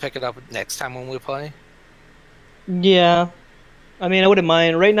just pick it up next time when we play. Yeah. I mean, I wouldn't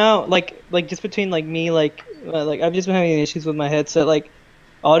mind. Right now, like just between like me, like I've just been having issues with my headset. Like,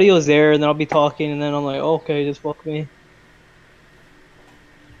 audio is there, and then I'll be talking, and then I'm like, okay, just fuck me.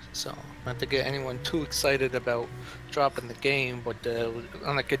 So not to get anyone too excited about dropping the game, but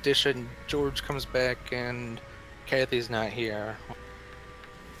on the condition George comes back and Kathy's not here,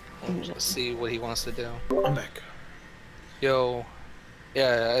 we'll just see what he wants to do. I'm back. Yo,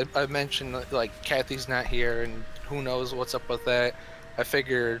 yeah, I mentioned like Kathy's not here, and who knows what's up with that. I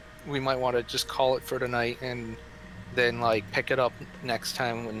figured we might want to just call it for tonight, and then like pick it up next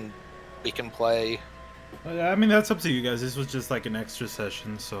time when we can play. I mean, that's up to you guys. This was just like an extra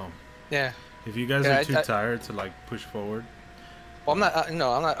session, so Yeah. if you guys Yeah, are too tired to like push forward, Well, I'm not.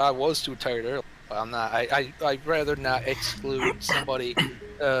 No, I'm not. I was too tired earlier. But I'm not. I'd rather not exclude somebody,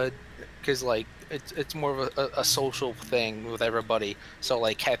 because like it's more of a social thing with everybody. So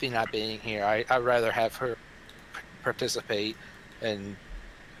like Kathy not being here, I'd rather have her participate, and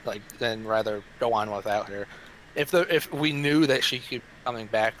like then rather go on without her. If we knew that she could be coming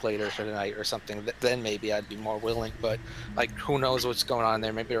back later tonight or something, then maybe I'd be more willing. But like, who knows what's going on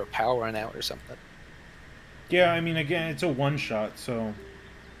there? Maybe her power went out or something. Yeah, I mean, again, it's a one shot, so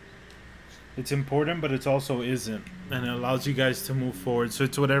it's important, but it also isn't, and it allows you guys to move forward. So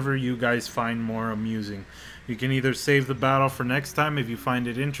it's whatever you guys find more amusing. You can either save the battle for next time if you find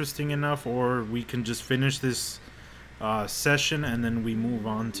it interesting enough, or we can just finish this session and then we move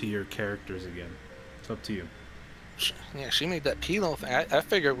on to your characters again. It's up to you. Yeah, she made that Pilo thing. I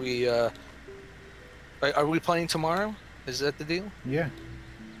figure we are we playing tomorrow? Is that the deal? Yeah.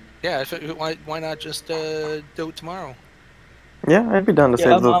 Yeah, I figure, why not just do it tomorrow? Yeah, I'd be down to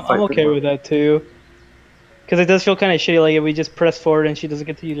Yeah, save the I'm fight. okay with that too. Because it does feel kind of shitty, like if we just press forward and she doesn't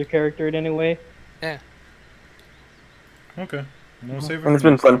get to use her character in any way. Yeah. Okay. We'll save it And it's for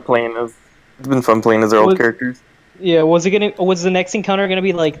been next fun time. playing as their old Was- characters. Yeah, was the next encounter gonna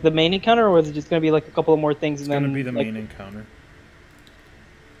be like the main encounter, or was it just gonna be like a couple of more things? It's and then gonna be the like, main encounter.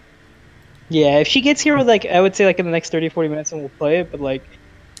 Yeah, if she gets here with like, I would say like in the next 30-40 minutes, and we'll play it. But like,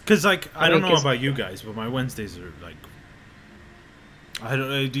 Cause like I don't know 'cause- about you guys, but my Wednesdays are like. I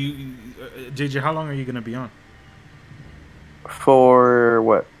don't. Do you, JJ? How long are you gonna be on? For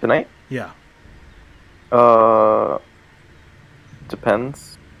what? Tonight? Yeah.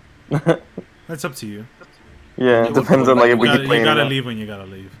 Depends. That's up to you. Yeah, it depends on like if we You keep playing. gotta enough. leave when you gotta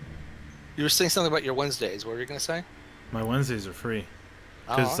leave. You were saying something about your Wednesdays. What were you gonna say? My Wednesdays are free.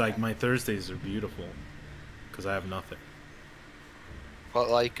 Oh, Cause okay. like my Thursdays are beautiful. Cause I have nothing. But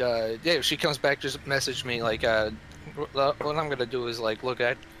like, yeah, if she comes back, just message me. Like, what I'm gonna do is like look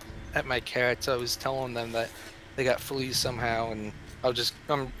at my cats. I was telling them that they got fleas somehow, and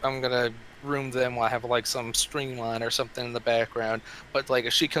I'm gonna room them while I have like some streamline or something in the background. But like,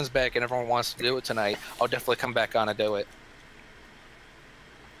 if she comes back and everyone wants to do it tonight, I'll definitely come back on and do it.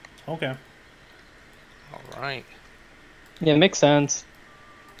 Okay. All right. yeah, it makes sense.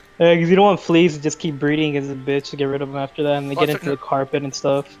 Because you don't want fleas to just keep breeding as a bitch to get rid of them after that, and they Well, get I into think- the carpet and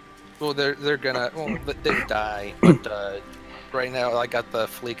stuff. Well, they're gonna they die, but right now I got the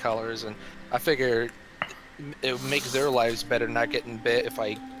flea collars, and I figure it would make their lives better not getting bit if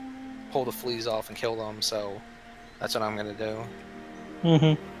I pull the fleas off and kill them. So that's what I'm gonna do.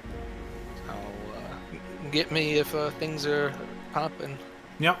 Mm-hmm. So get me if things are popping.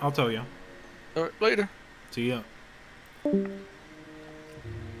 Yeah, I'll tell you. All right, later. See ya.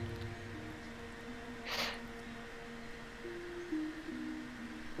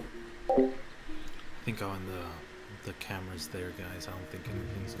 I think on the camera's there, guys. I don't think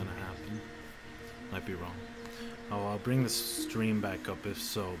anything's gonna happen. Might be wrong. I'll bring the stream back up if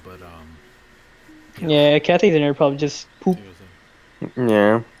so, but Yeah, Kathy's in there probably just poop. see you soon.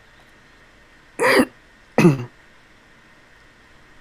 Yeah.